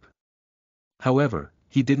it deep. However,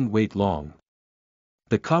 he didn't wait long.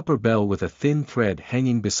 The copper bell with a thin thread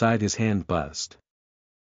hanging beside his hand buzzed.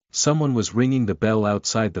 Someone was ringing the bell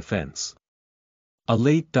outside the fence. A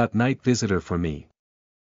late-night visitor for me.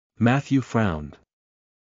 Matthew frowned.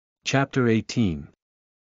 Chapter 18.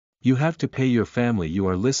 You have to pay your family. You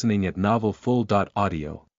are listening at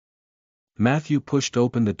novelfull.audio. Matthew pushed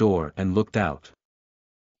open the door and looked out.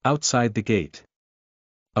 Outside the gate.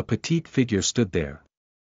 A petite figure stood there.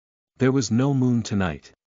 There was no moon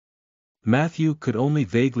tonight. Matthew could only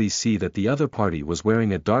vaguely see that the other party was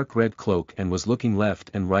wearing a dark red cloak and was looking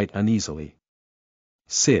left and right uneasily.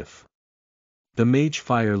 Sif. The mage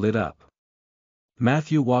fire lit up.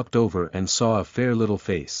 Matthew walked over and saw a fair little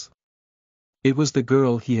face. It was the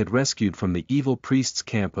girl he had rescued from the evil priest's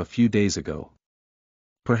camp a few days ago.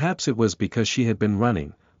 Perhaps it was because she had been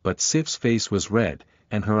running, but Sif's face was red,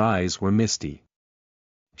 and her eyes were misty.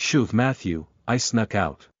 "Shoo, Matthew, I snuck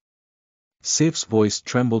out." Sif's voice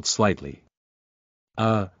trembled slightly.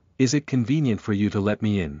 Is it convenient for you to let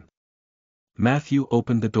me in?" Matthew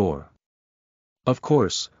opened the door. "Of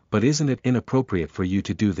course, but isn't it inappropriate for you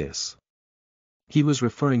to do this?" He was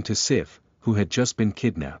referring to Sif, who had just been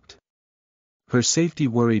kidnapped. Her safety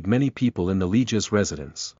worried many people in the Liege's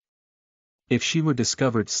residence. If she were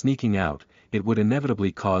discovered sneaking out, it would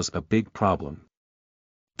inevitably cause a big problem.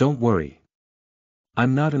 "Don't worry.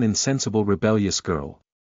 I'm not an insensible rebellious girl."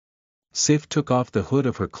 Sif took off the hood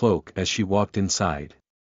of her cloak as she walked inside.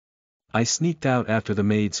 "I sneaked out after the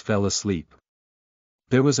maids fell asleep.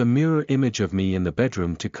 There was a mirror image of me in the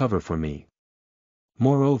bedroom to cover for me.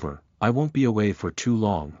 Moreover, I won't be away for too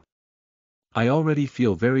long. I already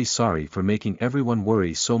feel very sorry for making everyone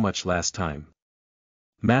worry so much last time.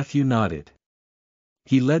 Matthew nodded.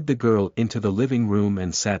 He led the girl into the living room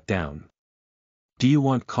and sat down. Do you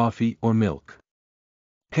want coffee or milk?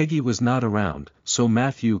 Peggy was not around, so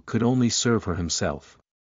Matthew could only serve her himself.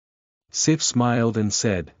 Sif smiled and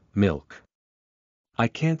said, milk. I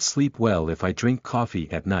can't sleep well if I drink coffee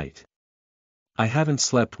at night. I haven't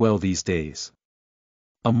slept well these days.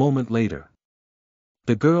 A moment later.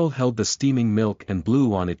 The girl held the steaming milk and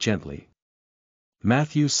blew on it gently.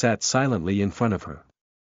 Matthew sat silently in front of her.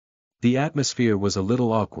 The atmosphere was a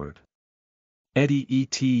little awkward.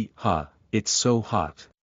 It's so hot.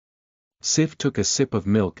 Sif took a sip of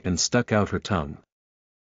milk and stuck out her tongue.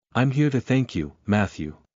 I'm here to thank you,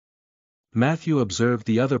 Matthew. Matthew observed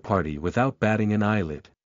the other party without batting an eyelid.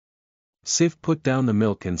 Sif put down the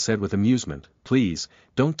milk and said with amusement, please,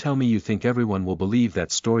 don't tell me you think everyone will believe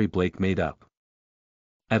that story Blake made up.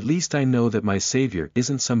 At least I know that my savior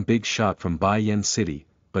isn't some big shot from Bayen City,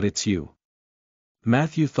 but it's you.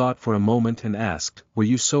 Matthew thought for a moment and asked, were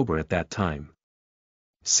you sober at that time?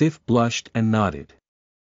 Sif blushed and nodded.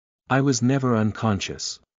 I was never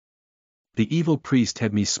unconscious. The evil priest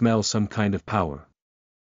had me smell some kind of power.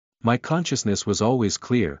 My consciousness was always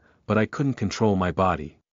clear, but I couldn't control my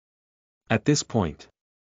body. At this point,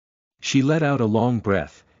 she let out a long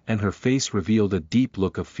breath, and her face revealed a deep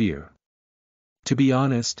look of fear. To be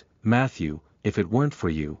honest, Matthew, if it weren't for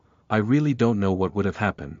you, I really don't know what would have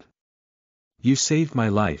happened. You saved my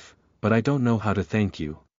life, but I don't know how to thank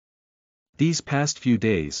you. These past few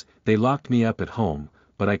days, they locked me up at home,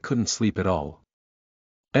 but I couldn't sleep at all.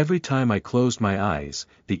 Every time I closed my eyes,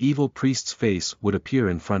 the evil priest's face would appear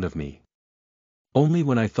in front of me. Only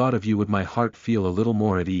when I thought of you would my heart feel a little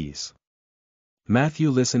more at ease. Matthew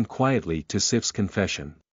listened quietly to Sif's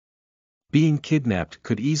confession. Being kidnapped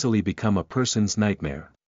could easily become a person's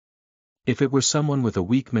nightmare. If it were someone with a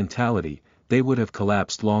weak mentality, they would have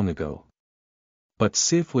collapsed long ago. But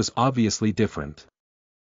Sif was obviously different.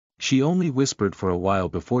 She only whispered for a while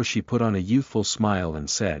before she put on a youthful smile and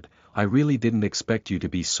said, I really didn't expect you to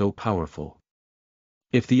be so powerful.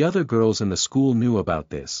 If the other girls in the school knew about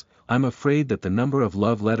this, I'm afraid that the number of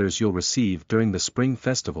love letters you'll receive during the spring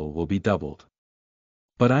festival will be doubled.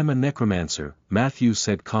 But I'm a necromancer, Matthew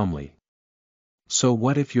said calmly. So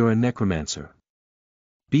what if you're a necromancer?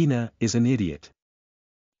 Bina is an idiot.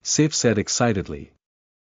 Sif said excitedly.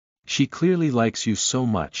 She clearly likes you so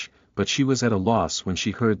much, but she was at a loss when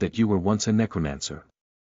she heard that you were once a necromancer.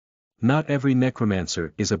 Not every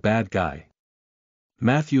necromancer is a bad guy.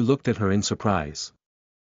 Matthew looked at her in surprise.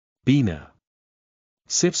 Bina.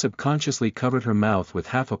 Sif subconsciously covered her mouth with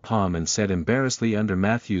half a palm and said embarrassedly under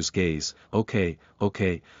Matthew's gaze, okay,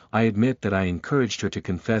 I admit that I encouraged her to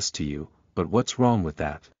confess to you, but what's wrong with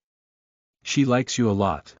that? She likes you a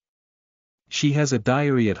lot. She has a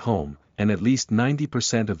diary at home, and at least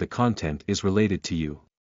 90% of the content is related to you.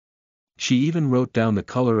 She even wrote down the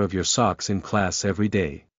color of your socks in class every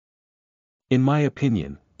day. In my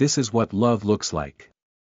opinion, this is what love looks like.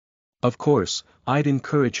 Of course, I'd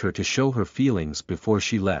encourage her to show her feelings before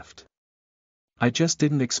she left. I just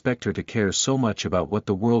didn't expect her to care so much about what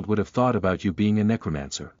the world would have thought about you being a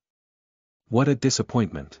necromancer. What a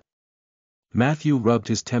disappointment. Matthew rubbed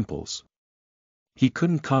his temples. He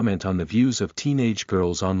couldn't comment on the views of teenage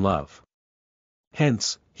girls on love.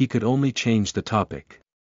 Hence, he could only change the topic.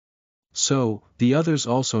 So, the others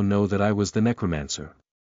also know that I was the necromancer.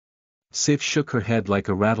 Sif shook her head like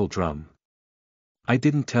a rattle drum. I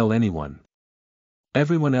didn't tell anyone.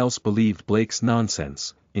 Everyone else believed Blake's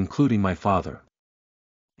nonsense, including my father.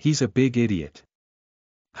 He's a big idiot.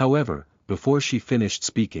 However, before she finished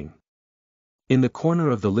speaking. In the corner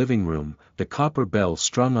of the living room, the copper bell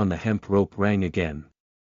strung on the hemp rope rang again.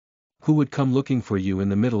 Who would come looking for you in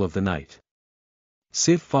the middle of the night?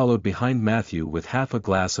 Sif followed behind Matthew with half a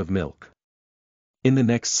glass of milk. In the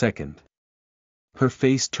next second, her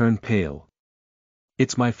face turned pale.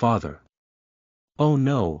 It's my father. Oh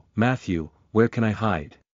no, Matthew, where can I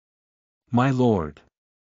hide? My lord.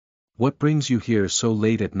 What brings you here so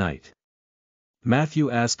late at night?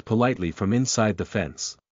 Matthew asked politely from inside the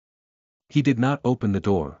fence. He did not open the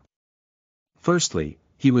door. Firstly,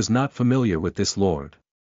 he was not familiar with this lord.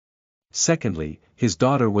 Secondly, his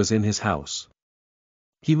daughter was in his house.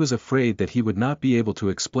 He was afraid that he would not be able to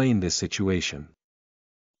explain this situation.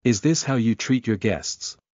 Is this how you treat your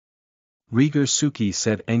guests? Rieger Suki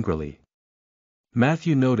said angrily.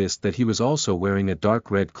 Matthew noticed that he was also wearing a dark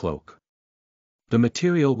red cloak. The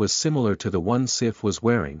material was similar to the one Sif was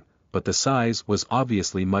wearing, but the size was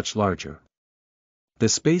obviously much larger. The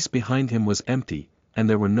space behind him was empty, and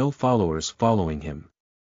there were no followers following him.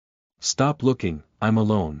 Stop looking, I'm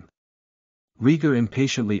alone. Rieger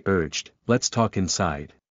impatiently urged, let's talk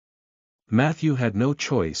inside. Matthew had no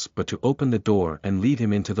choice but to open the door and lead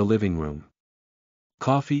him into the living room.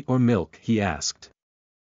 Coffee or milk, he asked.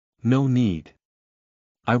 No need.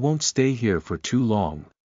 I won't stay here for too long.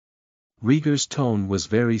 Rieger's tone was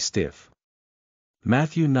very stiff.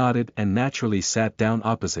 Matthew nodded and naturally sat down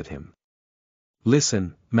opposite him.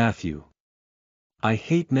 Listen, Matthew. I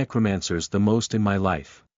hate necromancers the most in my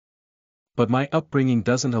life. But my upbringing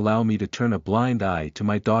doesn't allow me to turn a blind eye to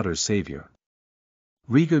my daughter's savior.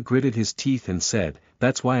 Rieger gritted his teeth and said,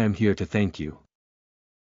 that's why I'm here to thank you.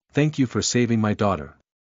 Thank you for saving my daughter.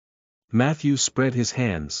 Matthew spread his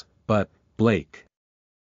hands, but, Blake.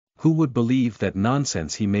 Who would believe that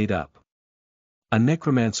nonsense he made up? A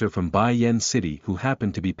necromancer from Bai Yen City who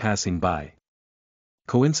happened to be passing by.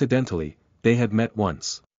 Coincidentally, they had met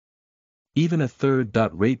once. Even a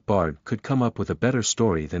third-rate bard could come up with a better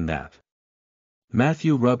story than that.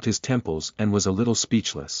 Matthew rubbed his temples and was a little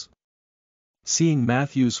speechless. Seeing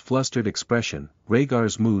Matthew's flustered expression,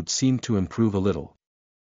 Rhaegar's mood seemed to improve a little.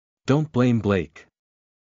 Don't blame Blake.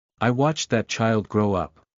 I watched that child grow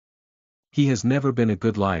up. He has never been a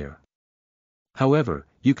good liar. However,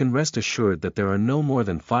 you can rest assured that there are no more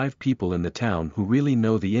than 5 people in the town who really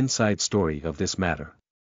know the inside story of this matter.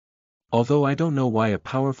 Although I don't know why a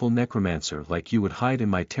powerful necromancer like you would hide in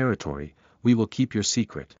my territory, we will keep your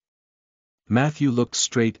secret. Matthew looked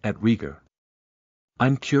straight at Rieger.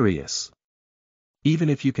 I'm curious. Even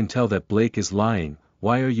if you can tell that Blake is lying,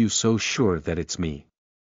 why are you so sure that it's me?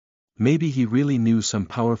 Maybe he really knew some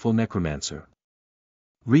powerful necromancer.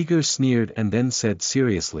 Rieger sneered and then said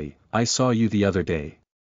seriously, I saw you the other day.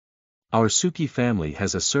 Our Suki family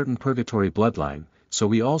has a certain purgatory bloodline, so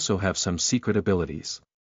we also have some secret abilities.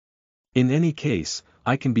 In any case,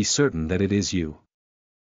 I can be certain that it is you.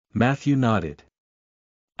 Matthew nodded.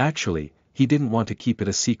 Actually, he didn't want to keep it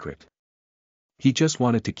a secret. He just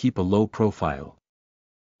wanted to keep a low profile.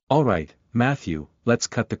 Alright, Matthew, let's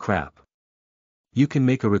cut the crap. You can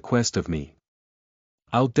make a request of me.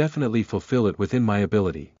 I'll definitely fulfill it within my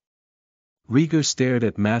ability. Rieger stared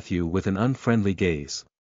at Matthew with an unfriendly gaze.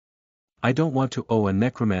 I don't want to owe a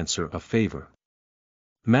necromancer a favor.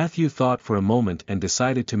 Matthew thought for a moment and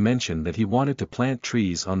decided to mention that he wanted to plant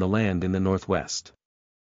trees on the land in the northwest.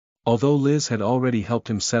 Although Liz had already helped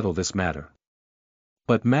him settle this matter.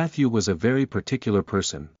 But Matthew was a very particular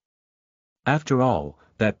person. After all,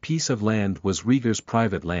 that piece of land was Rieger's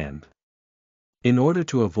private land. In order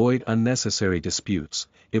to avoid unnecessary disputes,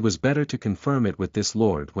 it was better to confirm it with this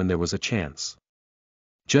lord when there was a chance.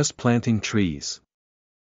 Just planting trees.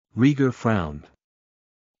 Rieger frowned.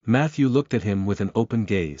 Matthew looked at him with an open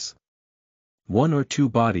gaze. 1 or 2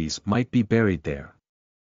 bodies might be buried there.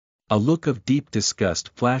 A look of deep disgust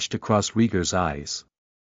flashed across Rieger's eyes.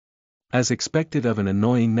 As expected of an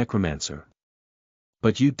annoying necromancer.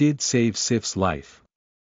 But you did save Sif's life.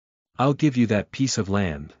 I'll give you that piece of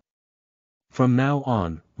land. From now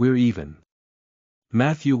on, we're even.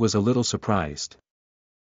 Matthew was a little surprised.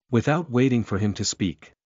 Without waiting for him to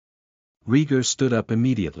speak, Rieger stood up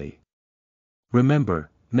immediately. Remember,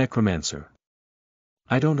 Necromancer.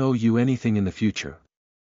 I don't owe you anything in the future.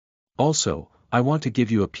 Also, I want to give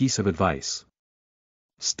you a piece of advice.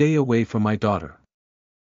 Stay away from my daughter.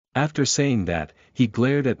 After saying that, he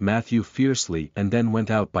glared at Matthew fiercely and then went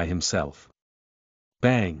out by himself.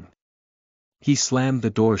 Bang! He slammed the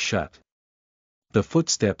door shut. The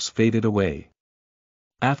footsteps faded away.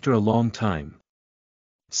 After a long time,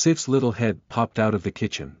 Sif's little head popped out of the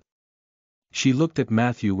kitchen. She looked at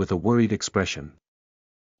Matthew with a worried expression.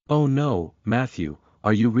 Oh no, Matthew,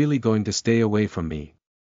 are you really going to stay away from me?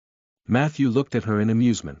 Matthew looked at her in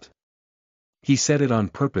amusement. He said it on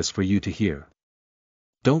purpose for you to hear.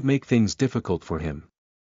 Don't make things difficult for him.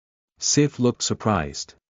 Sif looked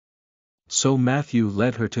surprised. So Matthew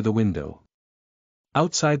led her to the window.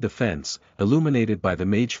 Outside the fence, illuminated by the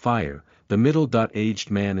mage fire, the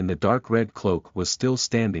middle-aged man in the dark red cloak was still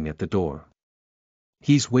standing at the door.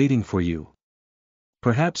 He's waiting for you.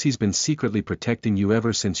 Perhaps he's been secretly protecting you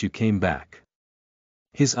ever since you came back.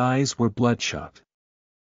 His eyes were bloodshot.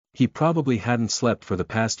 He probably hadn't slept for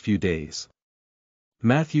the past few days.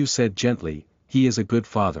 Matthew said gently, he is a good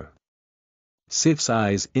father. Sif's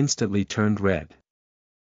eyes instantly turned red.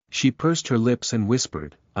 She pursed her lips and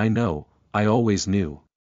whispered, I know, I always knew.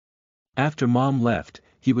 After Mom left,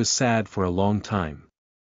 he was sad for a long time.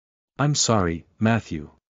 I'm sorry, Matthew.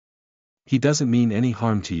 He doesn't mean any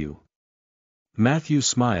harm to you. Matthew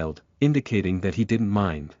smiled, indicating that he didn't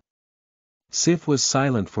mind. Sif was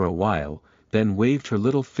silent for a while, then waved her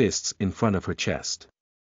little fists in front of her chest.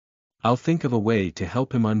 "I'll think of a way to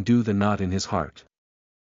help him undo the knot in his heart.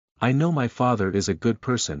 I know my father is a good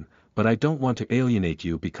person, but I don't want to alienate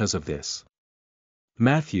you because of this.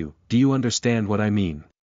 Matthew, do you understand what I mean?"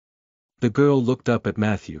 The girl looked up at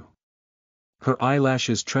Matthew. Her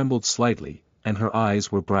eyelashes trembled slightly, and her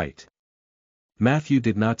eyes were bright. Matthew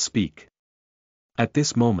did not speak. At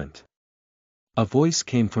this moment, a voice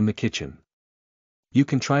came from the kitchen. "You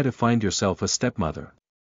can try to find yourself a stepmother.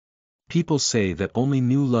 People say that only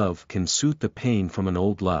new love can soothe the pain from an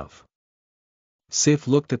old love." Sif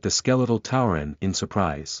looked at the skeletal Tauren in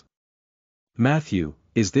surprise. "Matthew,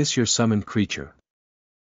 is this your summoned creature?"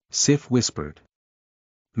 Sif whispered.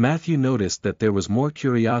 Matthew noticed that there was more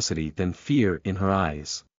curiosity than fear in her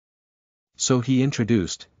eyes. So he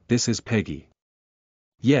introduced, "This is Peggy."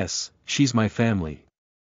 "Yes, she's my family."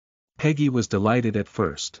 Peggy was delighted at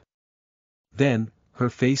first. Then, her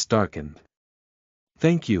face darkened.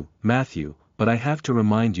 "Thank you, Matthew, but I have to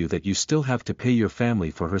remind you that you still have to pay your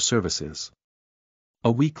family for her services."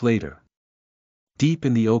 A week later. Deep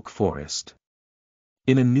in the oak forest.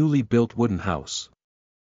 In a newly built wooden house.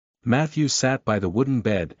 Matthew sat by the wooden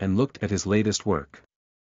bed and looked at his latest work.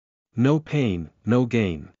 No pain, no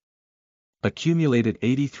gain. Accumulated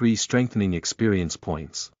 83 strengthening experience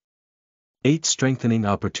points. 8 strengthening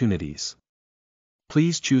opportunities.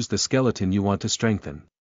 Please choose the skeleton you want to strengthen.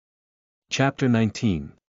 Chapter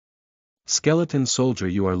 19. Skeleton Soldier.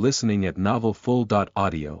 You are listening at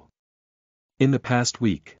novelfull.audio. In the past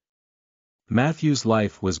week, Matthew's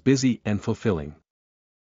life was busy and fulfilling.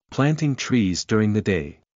 Planting trees during the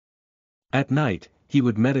day. At night, he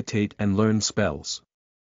would meditate and learn spells.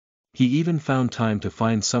 He even found time to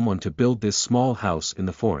find someone to build this small house in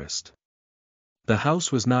the forest. The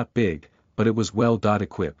house was not big, but it was well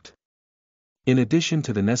equipped. In addition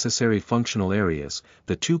to the necessary functional areas,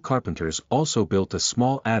 the 2 carpenters also built a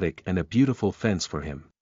small attic and a beautiful fence for him.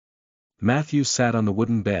 Matthew sat on the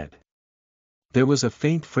wooden bed. There was a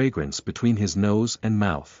faint fragrance between his nose and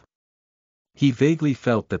mouth. He vaguely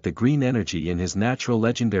felt that the green energy in his natural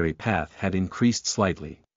legendary path had increased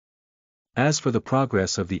slightly. As for the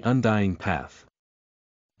progress of the undying path,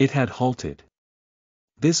 it had halted.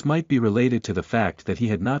 This might be related to the fact that he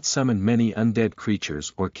had not summoned many undead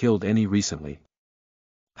creatures or killed any recently.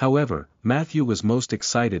 However, Matthew was most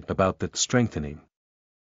excited about the strengthening.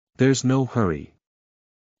 "There's no hurry.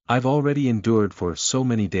 I've already endured for so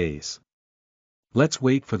many days. Let's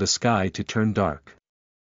wait for the sky to turn dark."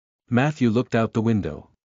 Matthew looked out the window.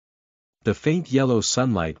 The faint yellow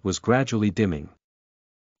sunlight was gradually dimming.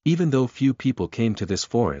 Even though few people came to this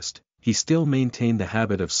forest, he still maintained the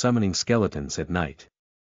habit of summoning skeletons at night.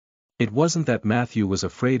 It wasn't that Matthew was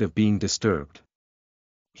afraid of being disturbed.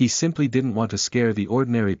 He simply didn't want to scare the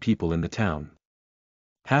ordinary people in the town.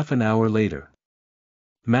 Half an hour later,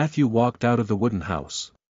 Matthew walked out of the wooden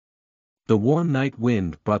house. The warm night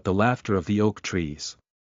wind brought the laughter of the oak trees.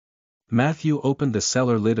 Matthew opened the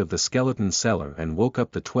cellar lid of the skeleton cellar and woke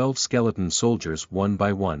up the 12 skeleton soldiers one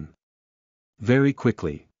by one. Very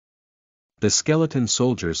quickly, the skeleton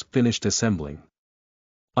soldiers finished assembling.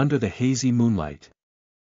 Under the hazy moonlight,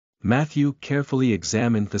 Matthew carefully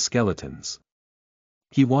examined the skeletons.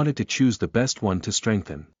 He wanted to choose the best one to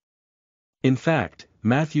strengthen. In fact,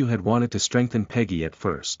 Matthew had wanted to strengthen Peggy at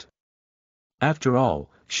first. After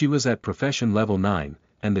all, she was at profession level 9,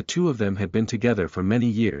 and the 2 of them had been together for many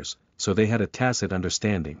years, so they had a tacit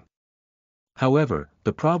understanding. However,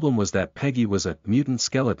 the problem was that Peggy was a mutant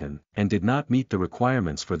skeleton and did not meet the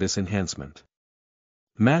requirements for this enhancement.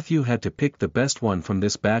 Matthew had to pick the best one from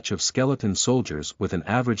this batch of skeleton soldiers with an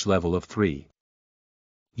average level of 3.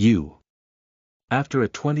 After a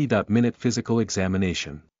 20-minute physical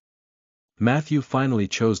examination, Matthew finally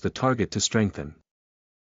chose the target to strengthen.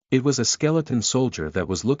 It was a skeleton soldier that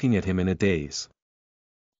was looking at him in a daze.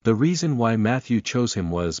 The reason why Matthew chose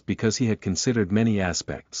him was because he had considered many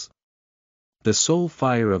aspects. The soul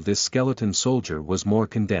fire of this skeleton soldier was more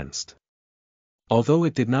condensed. Although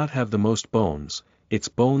it did not have the most bones, its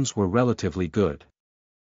bones were relatively good.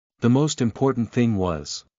 The most important thing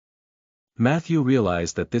was, Matthew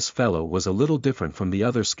realized that this fellow was a little different from the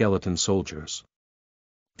other skeleton soldiers.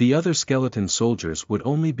 The other skeleton soldiers would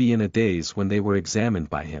only be in a daze when they were examined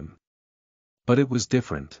by him. But it was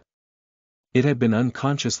different. It had been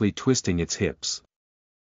unconsciously twisting its hips.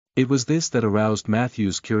 It was this that aroused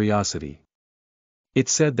Matthew's curiosity. It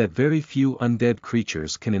said that very few undead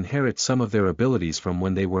creatures can inherit some of their abilities from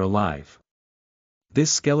when they were alive.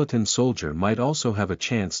 This skeleton soldier might also have a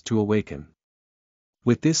chance to awaken.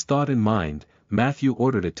 With this thought in mind, Matthew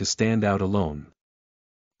ordered it to stand out alone.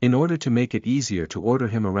 In order to make it easier to order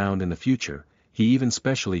him around in the future, he even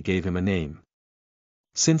specially gave him a name.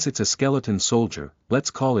 Since it's a skeleton soldier,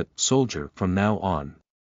 let's call it Soldier from now on.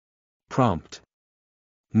 Prompt.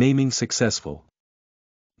 Naming successful.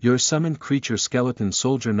 Your summoned creature skeleton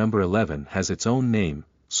soldier number 11 has its own name,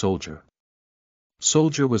 Soldier.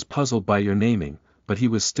 Soldier was puzzled by your naming, but he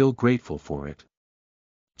was still grateful for it.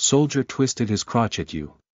 Soldier twisted his crotch at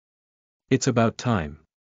you. It's about time.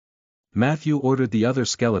 Matthew ordered the other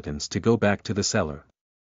skeletons to go back to the cellar.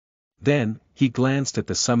 Then, he glanced at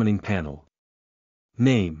the summoning panel.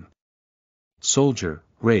 Name. Soldier,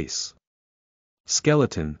 race.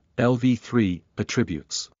 Skeleton, LV3,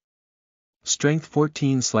 attributes. Strength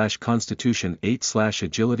 14/Constitution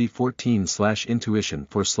 8/Agility 14/Intuition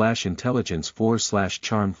 4/Intelligence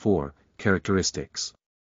 4/Charm 4, characteristics.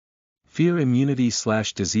 Fear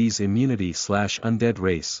immunity/disease immunity/undead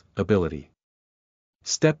race, ability.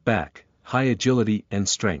 Step back, high agility and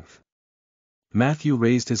strength. Matthew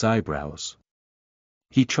raised his eyebrows.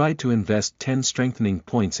 He tried to invest 10 strengthening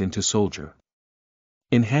points into Soldier.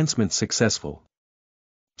 Enhancement successful.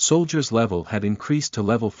 Soldier's level had increased to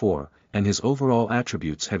level 4, and his overall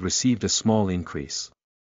attributes had received a small increase.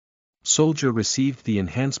 Soldier received the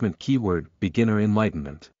enhancement keyword Beginner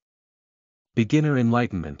Enlightenment. Beginner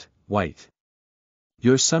Enlightenment, white.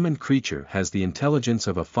 Your summoned creature has the intelligence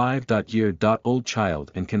of a 5-year-old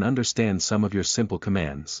child and can understand some of your simple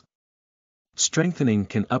commands. Strengthening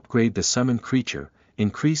can upgrade the summoned creature,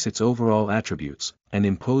 increase its overall attributes, and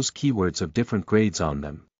impose keywords of different grades on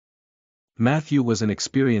them. Matthew was an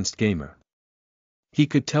experienced gamer. He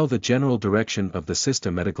could tell the general direction of the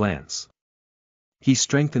system at a glance. He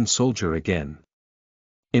strengthened Soldier again.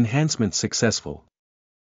 Enhancement successful.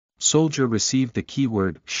 Soldier received the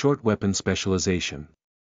keyword Short Weapon Specialization.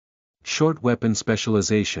 Short Weapon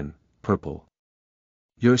Specialization, purple.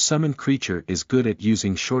 Your summoned creature is good at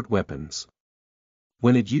using short weapons.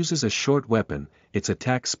 When it uses a short weapon, its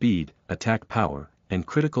attack speed, attack power, and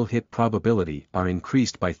critical hit probability are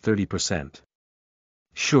increased by 30%.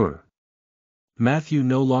 Sure. Matthew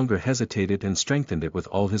no longer hesitated and strengthened it with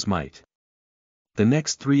all his might. The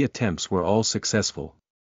next 3 attempts were all successful.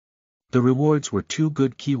 The rewards were 2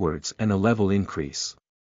 good keywords and a level increase.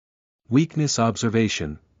 Weakness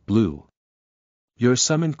observation, blue. Your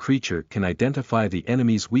summoned creature can identify the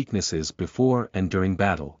enemy's weaknesses before and during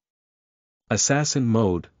battle. Assassin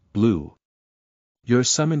mode, blue. Your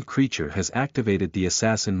summoned creature has activated the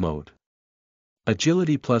assassin mode.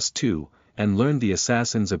 Agility +2, and learned the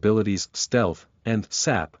assassin's abilities Stealth and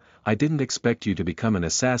Sap. I didn't expect you to become an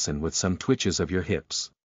assassin with some twitches of your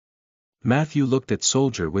hips. Matthew looked at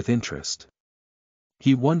Soldier with interest.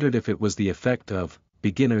 He wondered if it was the effect of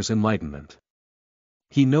Beginner's Enlightenment.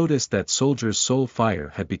 He noticed that Soldier's soul fire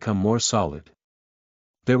had become more solid.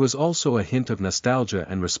 There was also a hint of nostalgia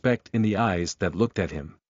and respect in the eyes that looked at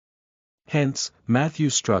him. Hence,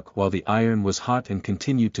 Matthew struck while the iron was hot and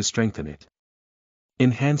continued to strengthen it.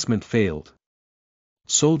 Enhancement failed.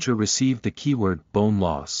 Soldier received the keyword Bone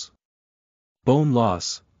Loss. Bone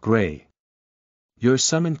Loss, gray. Your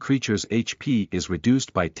summoned creature's HP is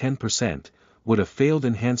reduced by 10%, would a failed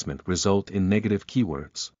enhancement result in negative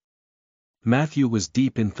keywords? Matthew was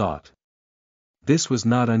deep in thought. This was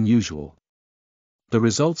not unusual. The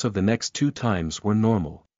results of the next 2 times were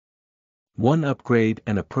normal. 1 upgrade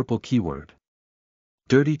and a purple keyword.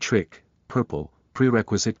 Dirty Trick, purple,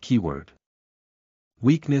 prerequisite keyword.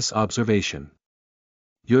 Weakness observation.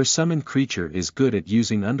 Your summoned creature is good at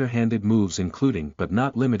using underhanded moves including but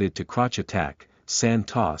not limited to crotch attack, sand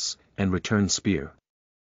toss, and return spear.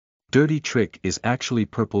 Dirty Trick is actually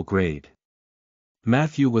purple grade.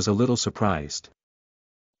 Matthew was a little surprised.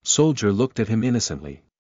 Soldier looked at him innocently.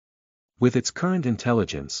 With its current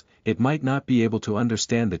intelligence, it might not be able to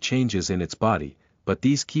understand the changes in its body, but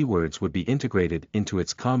these keywords would be integrated into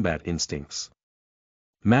its combat instincts.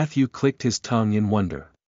 Matthew clicked his tongue in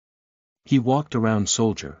wonder. He walked around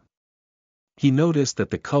Soldier. He noticed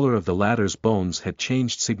that the color of the latter's bones had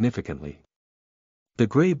changed significantly. The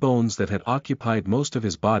gray bones that had occupied most of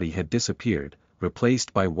his body had disappeared,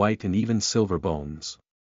 replaced by white and even silver bones.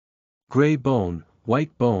 Gray bone,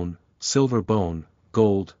 white bone, silver bone,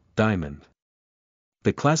 gold, diamond.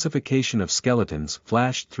 The classification of skeletons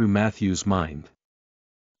flashed through Matthew's mind.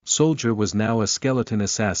 Soldier was now a skeleton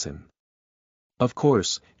assassin. Of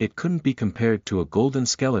course, it couldn't be compared to a golden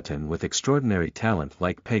skeleton with extraordinary talent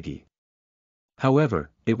like Peggy. However,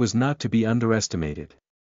 it was not to be underestimated.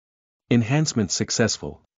 Enhancement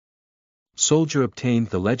successful. Soldier obtained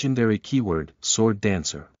the legendary keyword Sword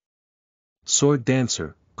Dancer. Sword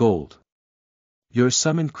Dancer, gold. Your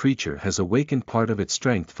summoned creature has awakened part of its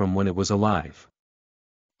strength from when it was alive.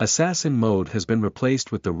 Assassin mode has been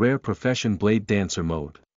replaced with the rare profession Blade Dancer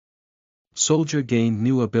mode. Soldier gained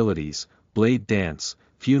new abilities, blade dance,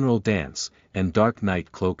 funeral dance, and dark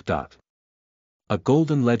night cloak. A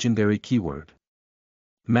golden legendary keyword.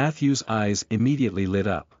 Matthew's eyes immediately lit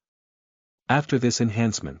up. After this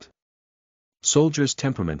enhancement, Soldier's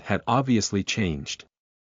temperament had obviously changed.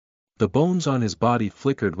 The bones on his body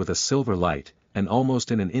flickered with a silver light, and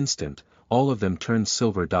almost in an instant, all of them turned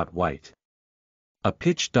silver. White. A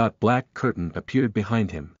pitch-black curtain appeared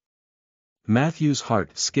behind him. Matthew's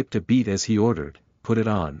heart skipped a beat as he ordered, "Put it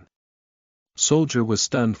on." Soldier was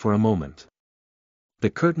stunned for a moment. The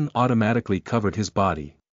curtain automatically covered his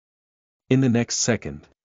body. In the next second,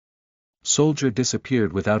 Soldier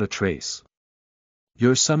disappeared without a trace.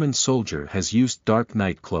 "Your summoned soldier has used Dark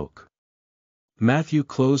Night Cloak." Matthew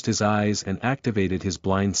closed his eyes and activated his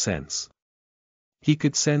blind sense. He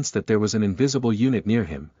could sense that there was an invisible unit near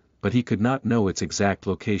him, but he could not know its exact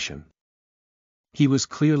location. "He was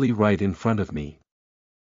clearly right in front of me."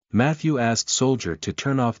 Matthew asked Soldier to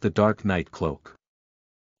turn off the Dark Night Cloak.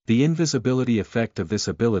 The invisibility effect of this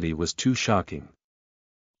ability was too shocking.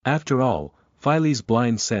 After all, Filey's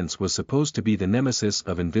blind sense was supposed to be the nemesis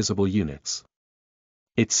of invisible units.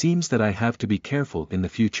 "It seems that I have to be careful in the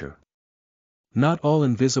future. Not all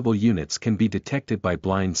invisible units can be detected by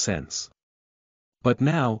blind sense." But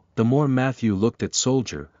now, the more Matthew looked at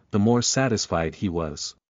Soldier, the more satisfied he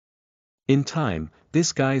was. In time,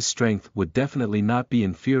 this guy's strength would definitely not be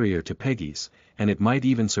inferior to Peggy's, and it might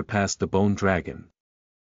even surpass the Bone Dragon.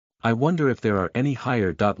 I wonder if there are any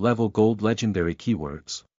higher level gold legendary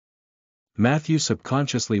keywords. Matthew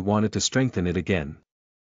subconsciously wanted to strengthen it again.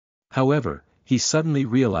 However, he suddenly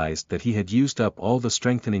realized that he had used up all the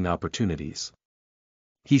strengthening opportunities.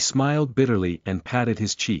 He smiled bitterly and patted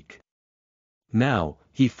his cheek. Now,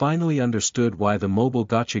 he finally understood why the mobile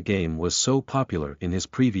gacha game was so popular in his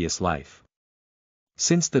previous life.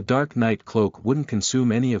 Since the Dark Night Cloak wouldn't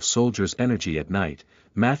consume any of Soldier's energy at night,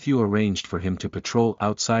 Matthew arranged for him to patrol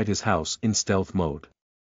outside his house in stealth mode.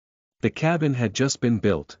 The cabin had just been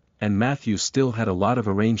built, and Matthew still had a lot of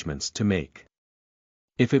arrangements to make.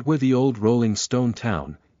 If it were the old Rolling Stone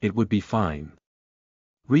town, it would be fine.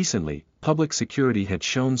 Recently, public security had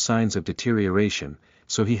shown signs of deterioration,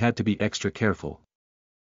 so he had to be extra careful.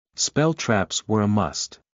 Spell traps were a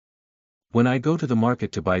must. When I go to the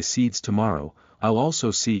market to buy seeds tomorrow, I'll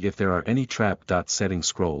also see if there are any trap-setting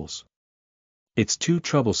scrolls. It's too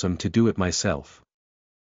troublesome to do it myself.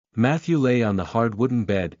 Matthew lay on the hard wooden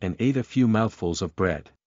bed and ate a few mouthfuls of bread.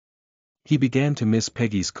 He began to miss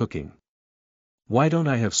Peggy's cooking. Why don't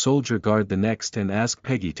I have Soldier guard the next and ask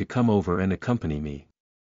Peggy to come over and accompany me?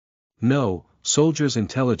 No, Soldier's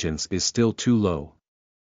intelligence is still too low.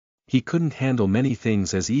 He couldn't handle many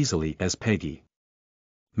things as easily as Peggy.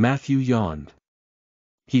 Matthew yawned.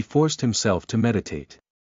 He forced himself to meditate.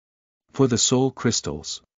 For the soul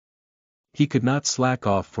crystals. He could not slack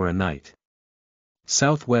off for a night.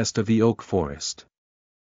 Southwest of the oak forest.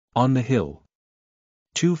 On the hill.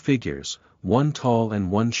 Two figures, one tall and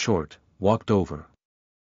one short, walked over.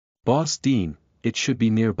 "Boss Dean, it should be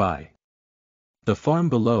nearby. The farm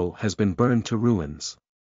below has been burned to ruins.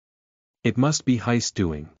 It must be Heist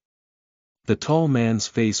doing." The tall man's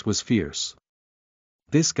face was fierce.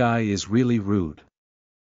 "This guy is really rude.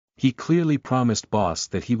 He clearly promised boss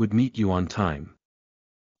that he would meet you on time.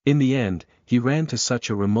 In the end, he ran to such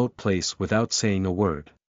a remote place without saying a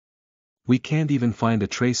word. We can't even find a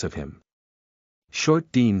trace of him."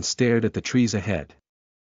 Short Dean stared at the trees ahead.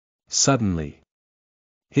 Suddenly,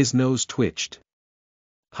 his nose twitched.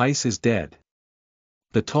 "Heist is dead."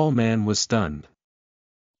 The tall man was stunned.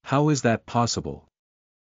 How is that possible?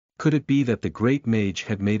 Could it be that the great mage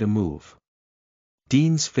had made a move?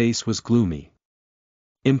 Dean's face was gloomy.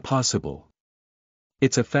 Impossible.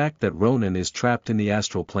 It's a fact that Ronan is trapped in the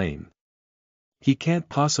astral plane. He can't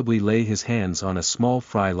possibly lay his hands on a small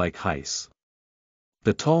fry like Heist.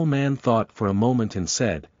 The tall man thought for a moment and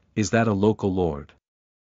said, "Is that a local lord?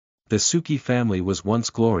 The Suki family was once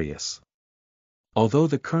glorious. Although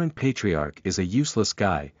the current patriarch is a useless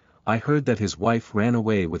guy, I heard that his wife ran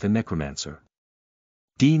away with a necromancer."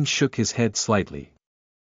 Dean shook his head slightly.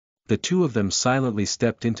 The two of them silently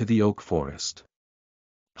stepped into the oak forest.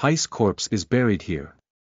 "Heist's corpse is buried here."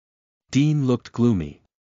 Dean looked gloomy.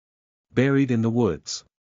 "Buried in the woods?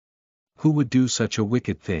 Who would do such a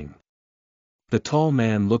wicked thing?" The tall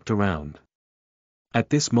man looked around. At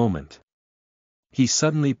this moment, he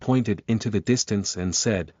suddenly pointed into the distance and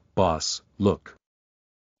said, "Boss, look.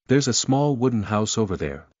 There's a small wooden house over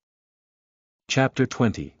there." Chapter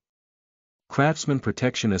 20. Craftsman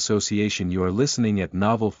Protection Association. You are listening at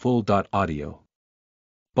novelfull.audio.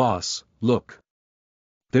 "Boss, look.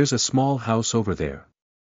 There's a small house over there."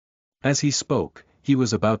 As he spoke, he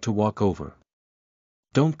was about to walk over.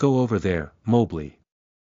 "Don't go over there, Mobley."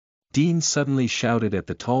 Dean suddenly shouted at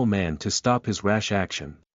the tall man to stop his rash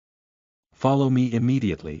action. "Follow me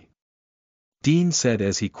immediately," Dean said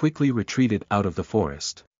as he quickly retreated out of the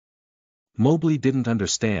forest. Mobley didn't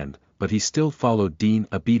understand, but he still followed Dean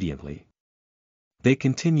obediently. They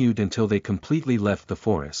continued until they completely left the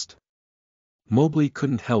forest. Mobley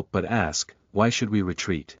couldn't help but ask, "Why should we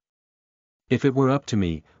retreat? If it were up to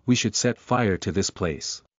me, we should set fire to this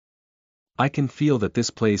place. I can feel that this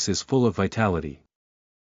place is full of vitality.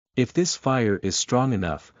 If this fire is strong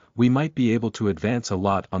enough, we might be able to advance a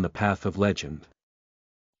lot on the path of legend."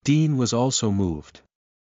 Dean was also moved.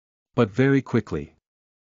 But very quickly.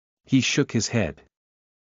 He shook his head.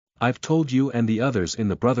 "I've told you and the others in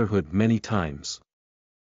the Brotherhood many times.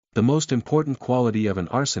 The most important quality of an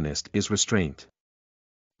arsonist is restraint.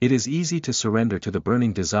 It is easy to surrender to the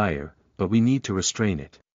burning desire, but we need to restrain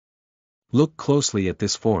it. Look closely at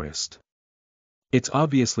this forest. It's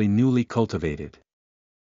obviously newly cultivated.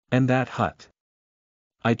 And that hut.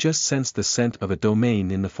 I just sensed the scent of a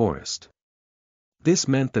domain in the forest. This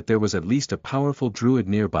meant that there was at least a powerful druid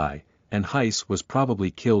nearby, and Heiss was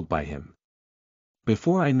probably killed by him.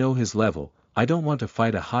 Before I know his level, I don't want to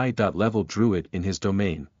fight a high-level druid in his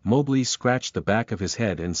domain." Mobley scratched the back of his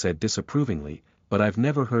head and said disapprovingly, "But I've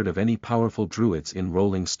never heard of any powerful druids in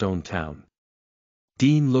Rolling Stone Town."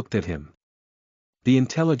 Dean looked at him. "The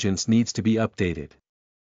intelligence needs to be updated.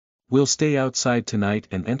 We'll stay outside tonight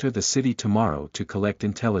and enter the city tomorrow to collect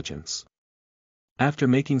intelligence. After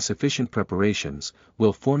making sufficient preparations,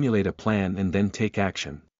 we'll formulate a plan and then take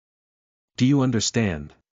action. Do you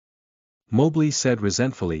understand?" Mobley said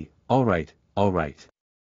resentfully, All right.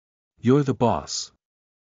 You're the boss.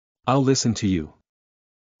 I'll listen to you."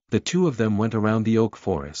 The two of them went around the oak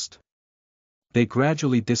forest. They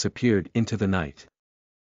gradually disappeared into the night.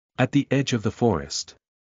 At the edge of the forest,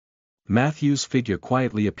 Matthew's figure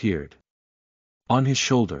quietly appeared. On his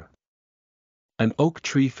shoulder, an oak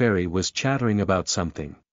tree fairy was chattering about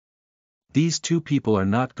something. These two people are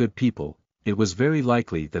not good people. It was very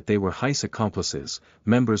likely that they were Heiss accomplices,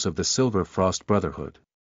 members of the Silver Frost Brotherhood.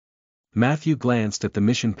 Matthew glanced at the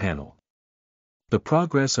mission panel. The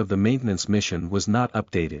progress of the maintenance mission was not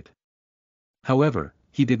updated. However,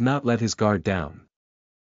 he did not let his guard down.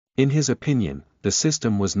 In his opinion, the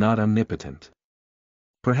system was not omnipotent.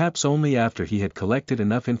 Perhaps only after he had collected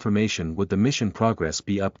enough information would the mission progress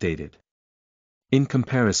be updated. In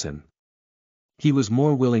comparison, he was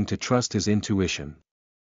more willing to trust his intuition.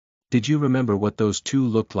 "Did you remember what those two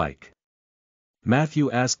looked like?"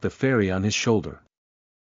 Matthew asked the fairy on his shoulder.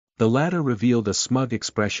 The latter revealed a smug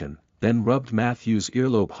expression, then rubbed Matthew's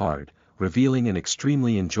earlobe hard, revealing an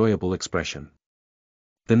extremely enjoyable expression.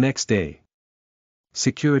 The next day.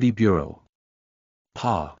 Security Bureau.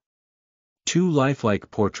 Pa. Two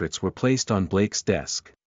lifelike portraits were placed on Blake's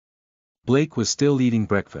desk. Blake was still eating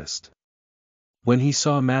breakfast. When he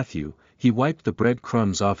saw Matthew, he wiped the bread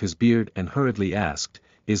crumbs off his beard and hurriedly asked,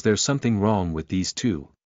 "Is there something wrong with these two?"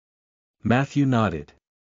 Matthew nodded.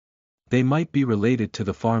 "They might be related to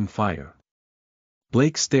the farm fire."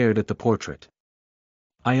 Blake stared at the portrait.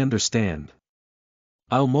 "I understand.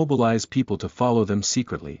 I'll mobilize people to follow them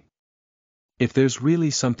secretly. If there's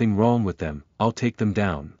really something wrong with them, I'll take them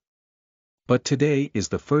down. But today is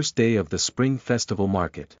the first day of the spring festival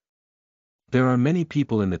market. There are many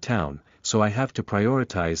people in the town, so I have to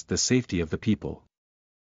prioritize the safety of the people."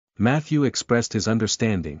 Matthew expressed his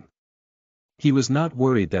understanding. He was not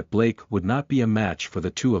worried that Blake would not be a match for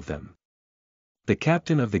the two of them. The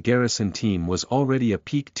captain of the garrison team was already a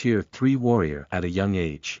peak tier 3 warrior at a young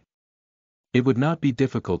age. It would not be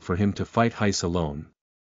difficult for him to fight Heiss alone.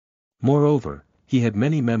 Moreover, he had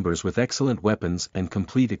many members with excellent weapons and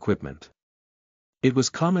complete equipment. It was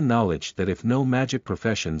common knowledge that if no magic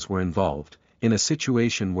professions were involved, in a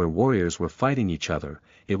situation where warriors were fighting each other,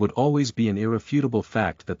 it would always be an irrefutable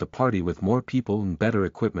fact that the party with more people and better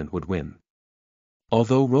equipment would win.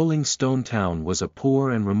 Although Rolling Stone Town was a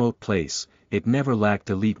poor and remote place, it never lacked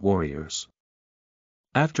elite warriors.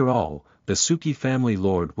 After all, the Suki family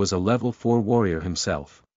lord was a level 4 warrior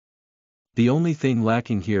himself. The only thing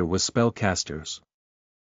lacking here was spellcasters.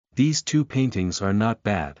 "These two paintings are not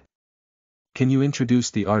bad. Can you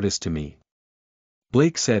introduce the artist to me?"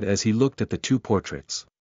 Blake said as he looked at the two portraits.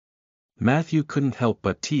 Matthew couldn't help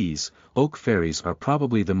but tease, oak fairies are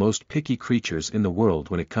probably the most picky creatures in the world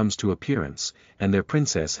when it comes to appearance, and their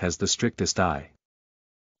princess has the strictest eye.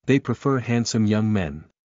 They prefer handsome young men.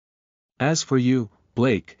 As for you,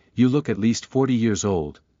 Blake, you look at least 40 years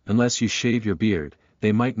old, unless you shave your beard,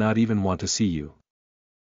 they might not even want to see you.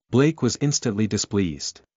 Blake was instantly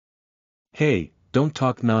displeased. "Hey, don't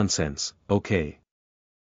talk nonsense, okay?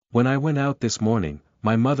 When I went out this morning,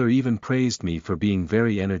 my mother even praised me for being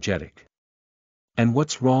very energetic. And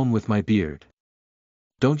what's wrong with my beard?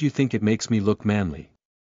 Don't you think it makes me look manly?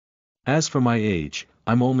 As for my age,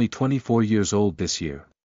 I'm only 24 years old this year.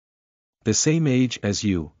 The same age as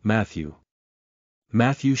you, Matthew.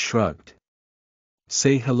 Matthew shrugged.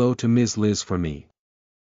 Say hello to Ms. Liz for me.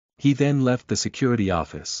 He then left the security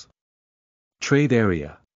office. Trade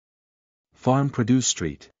area. Farm Produce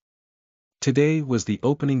Street. Today was the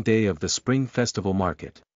opening day of the Spring Festival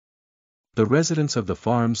Market. The residents of the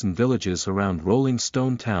farms and villages around Rolling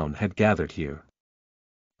Stone Town had gathered here.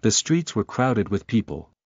 The streets were crowded with people.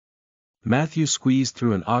 Matthew squeezed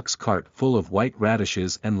through an ox cart full of white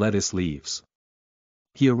radishes and lettuce leaves.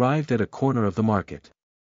 He arrived at a corner of the market.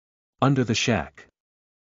 Under the shack.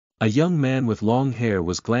 A young man with long hair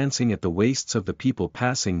was glancing at the waists of the people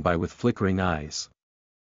passing by with flickering eyes.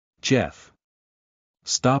 Jeff.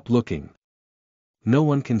 Stop looking. No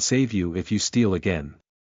one can save you if you steal again.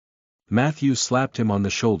 Matthew slapped him on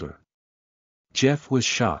the shoulder. Jeff was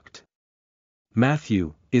shocked.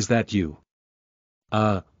 Matthew, is that you?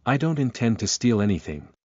 I don't intend to steal anything.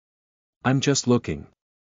 I'm just looking.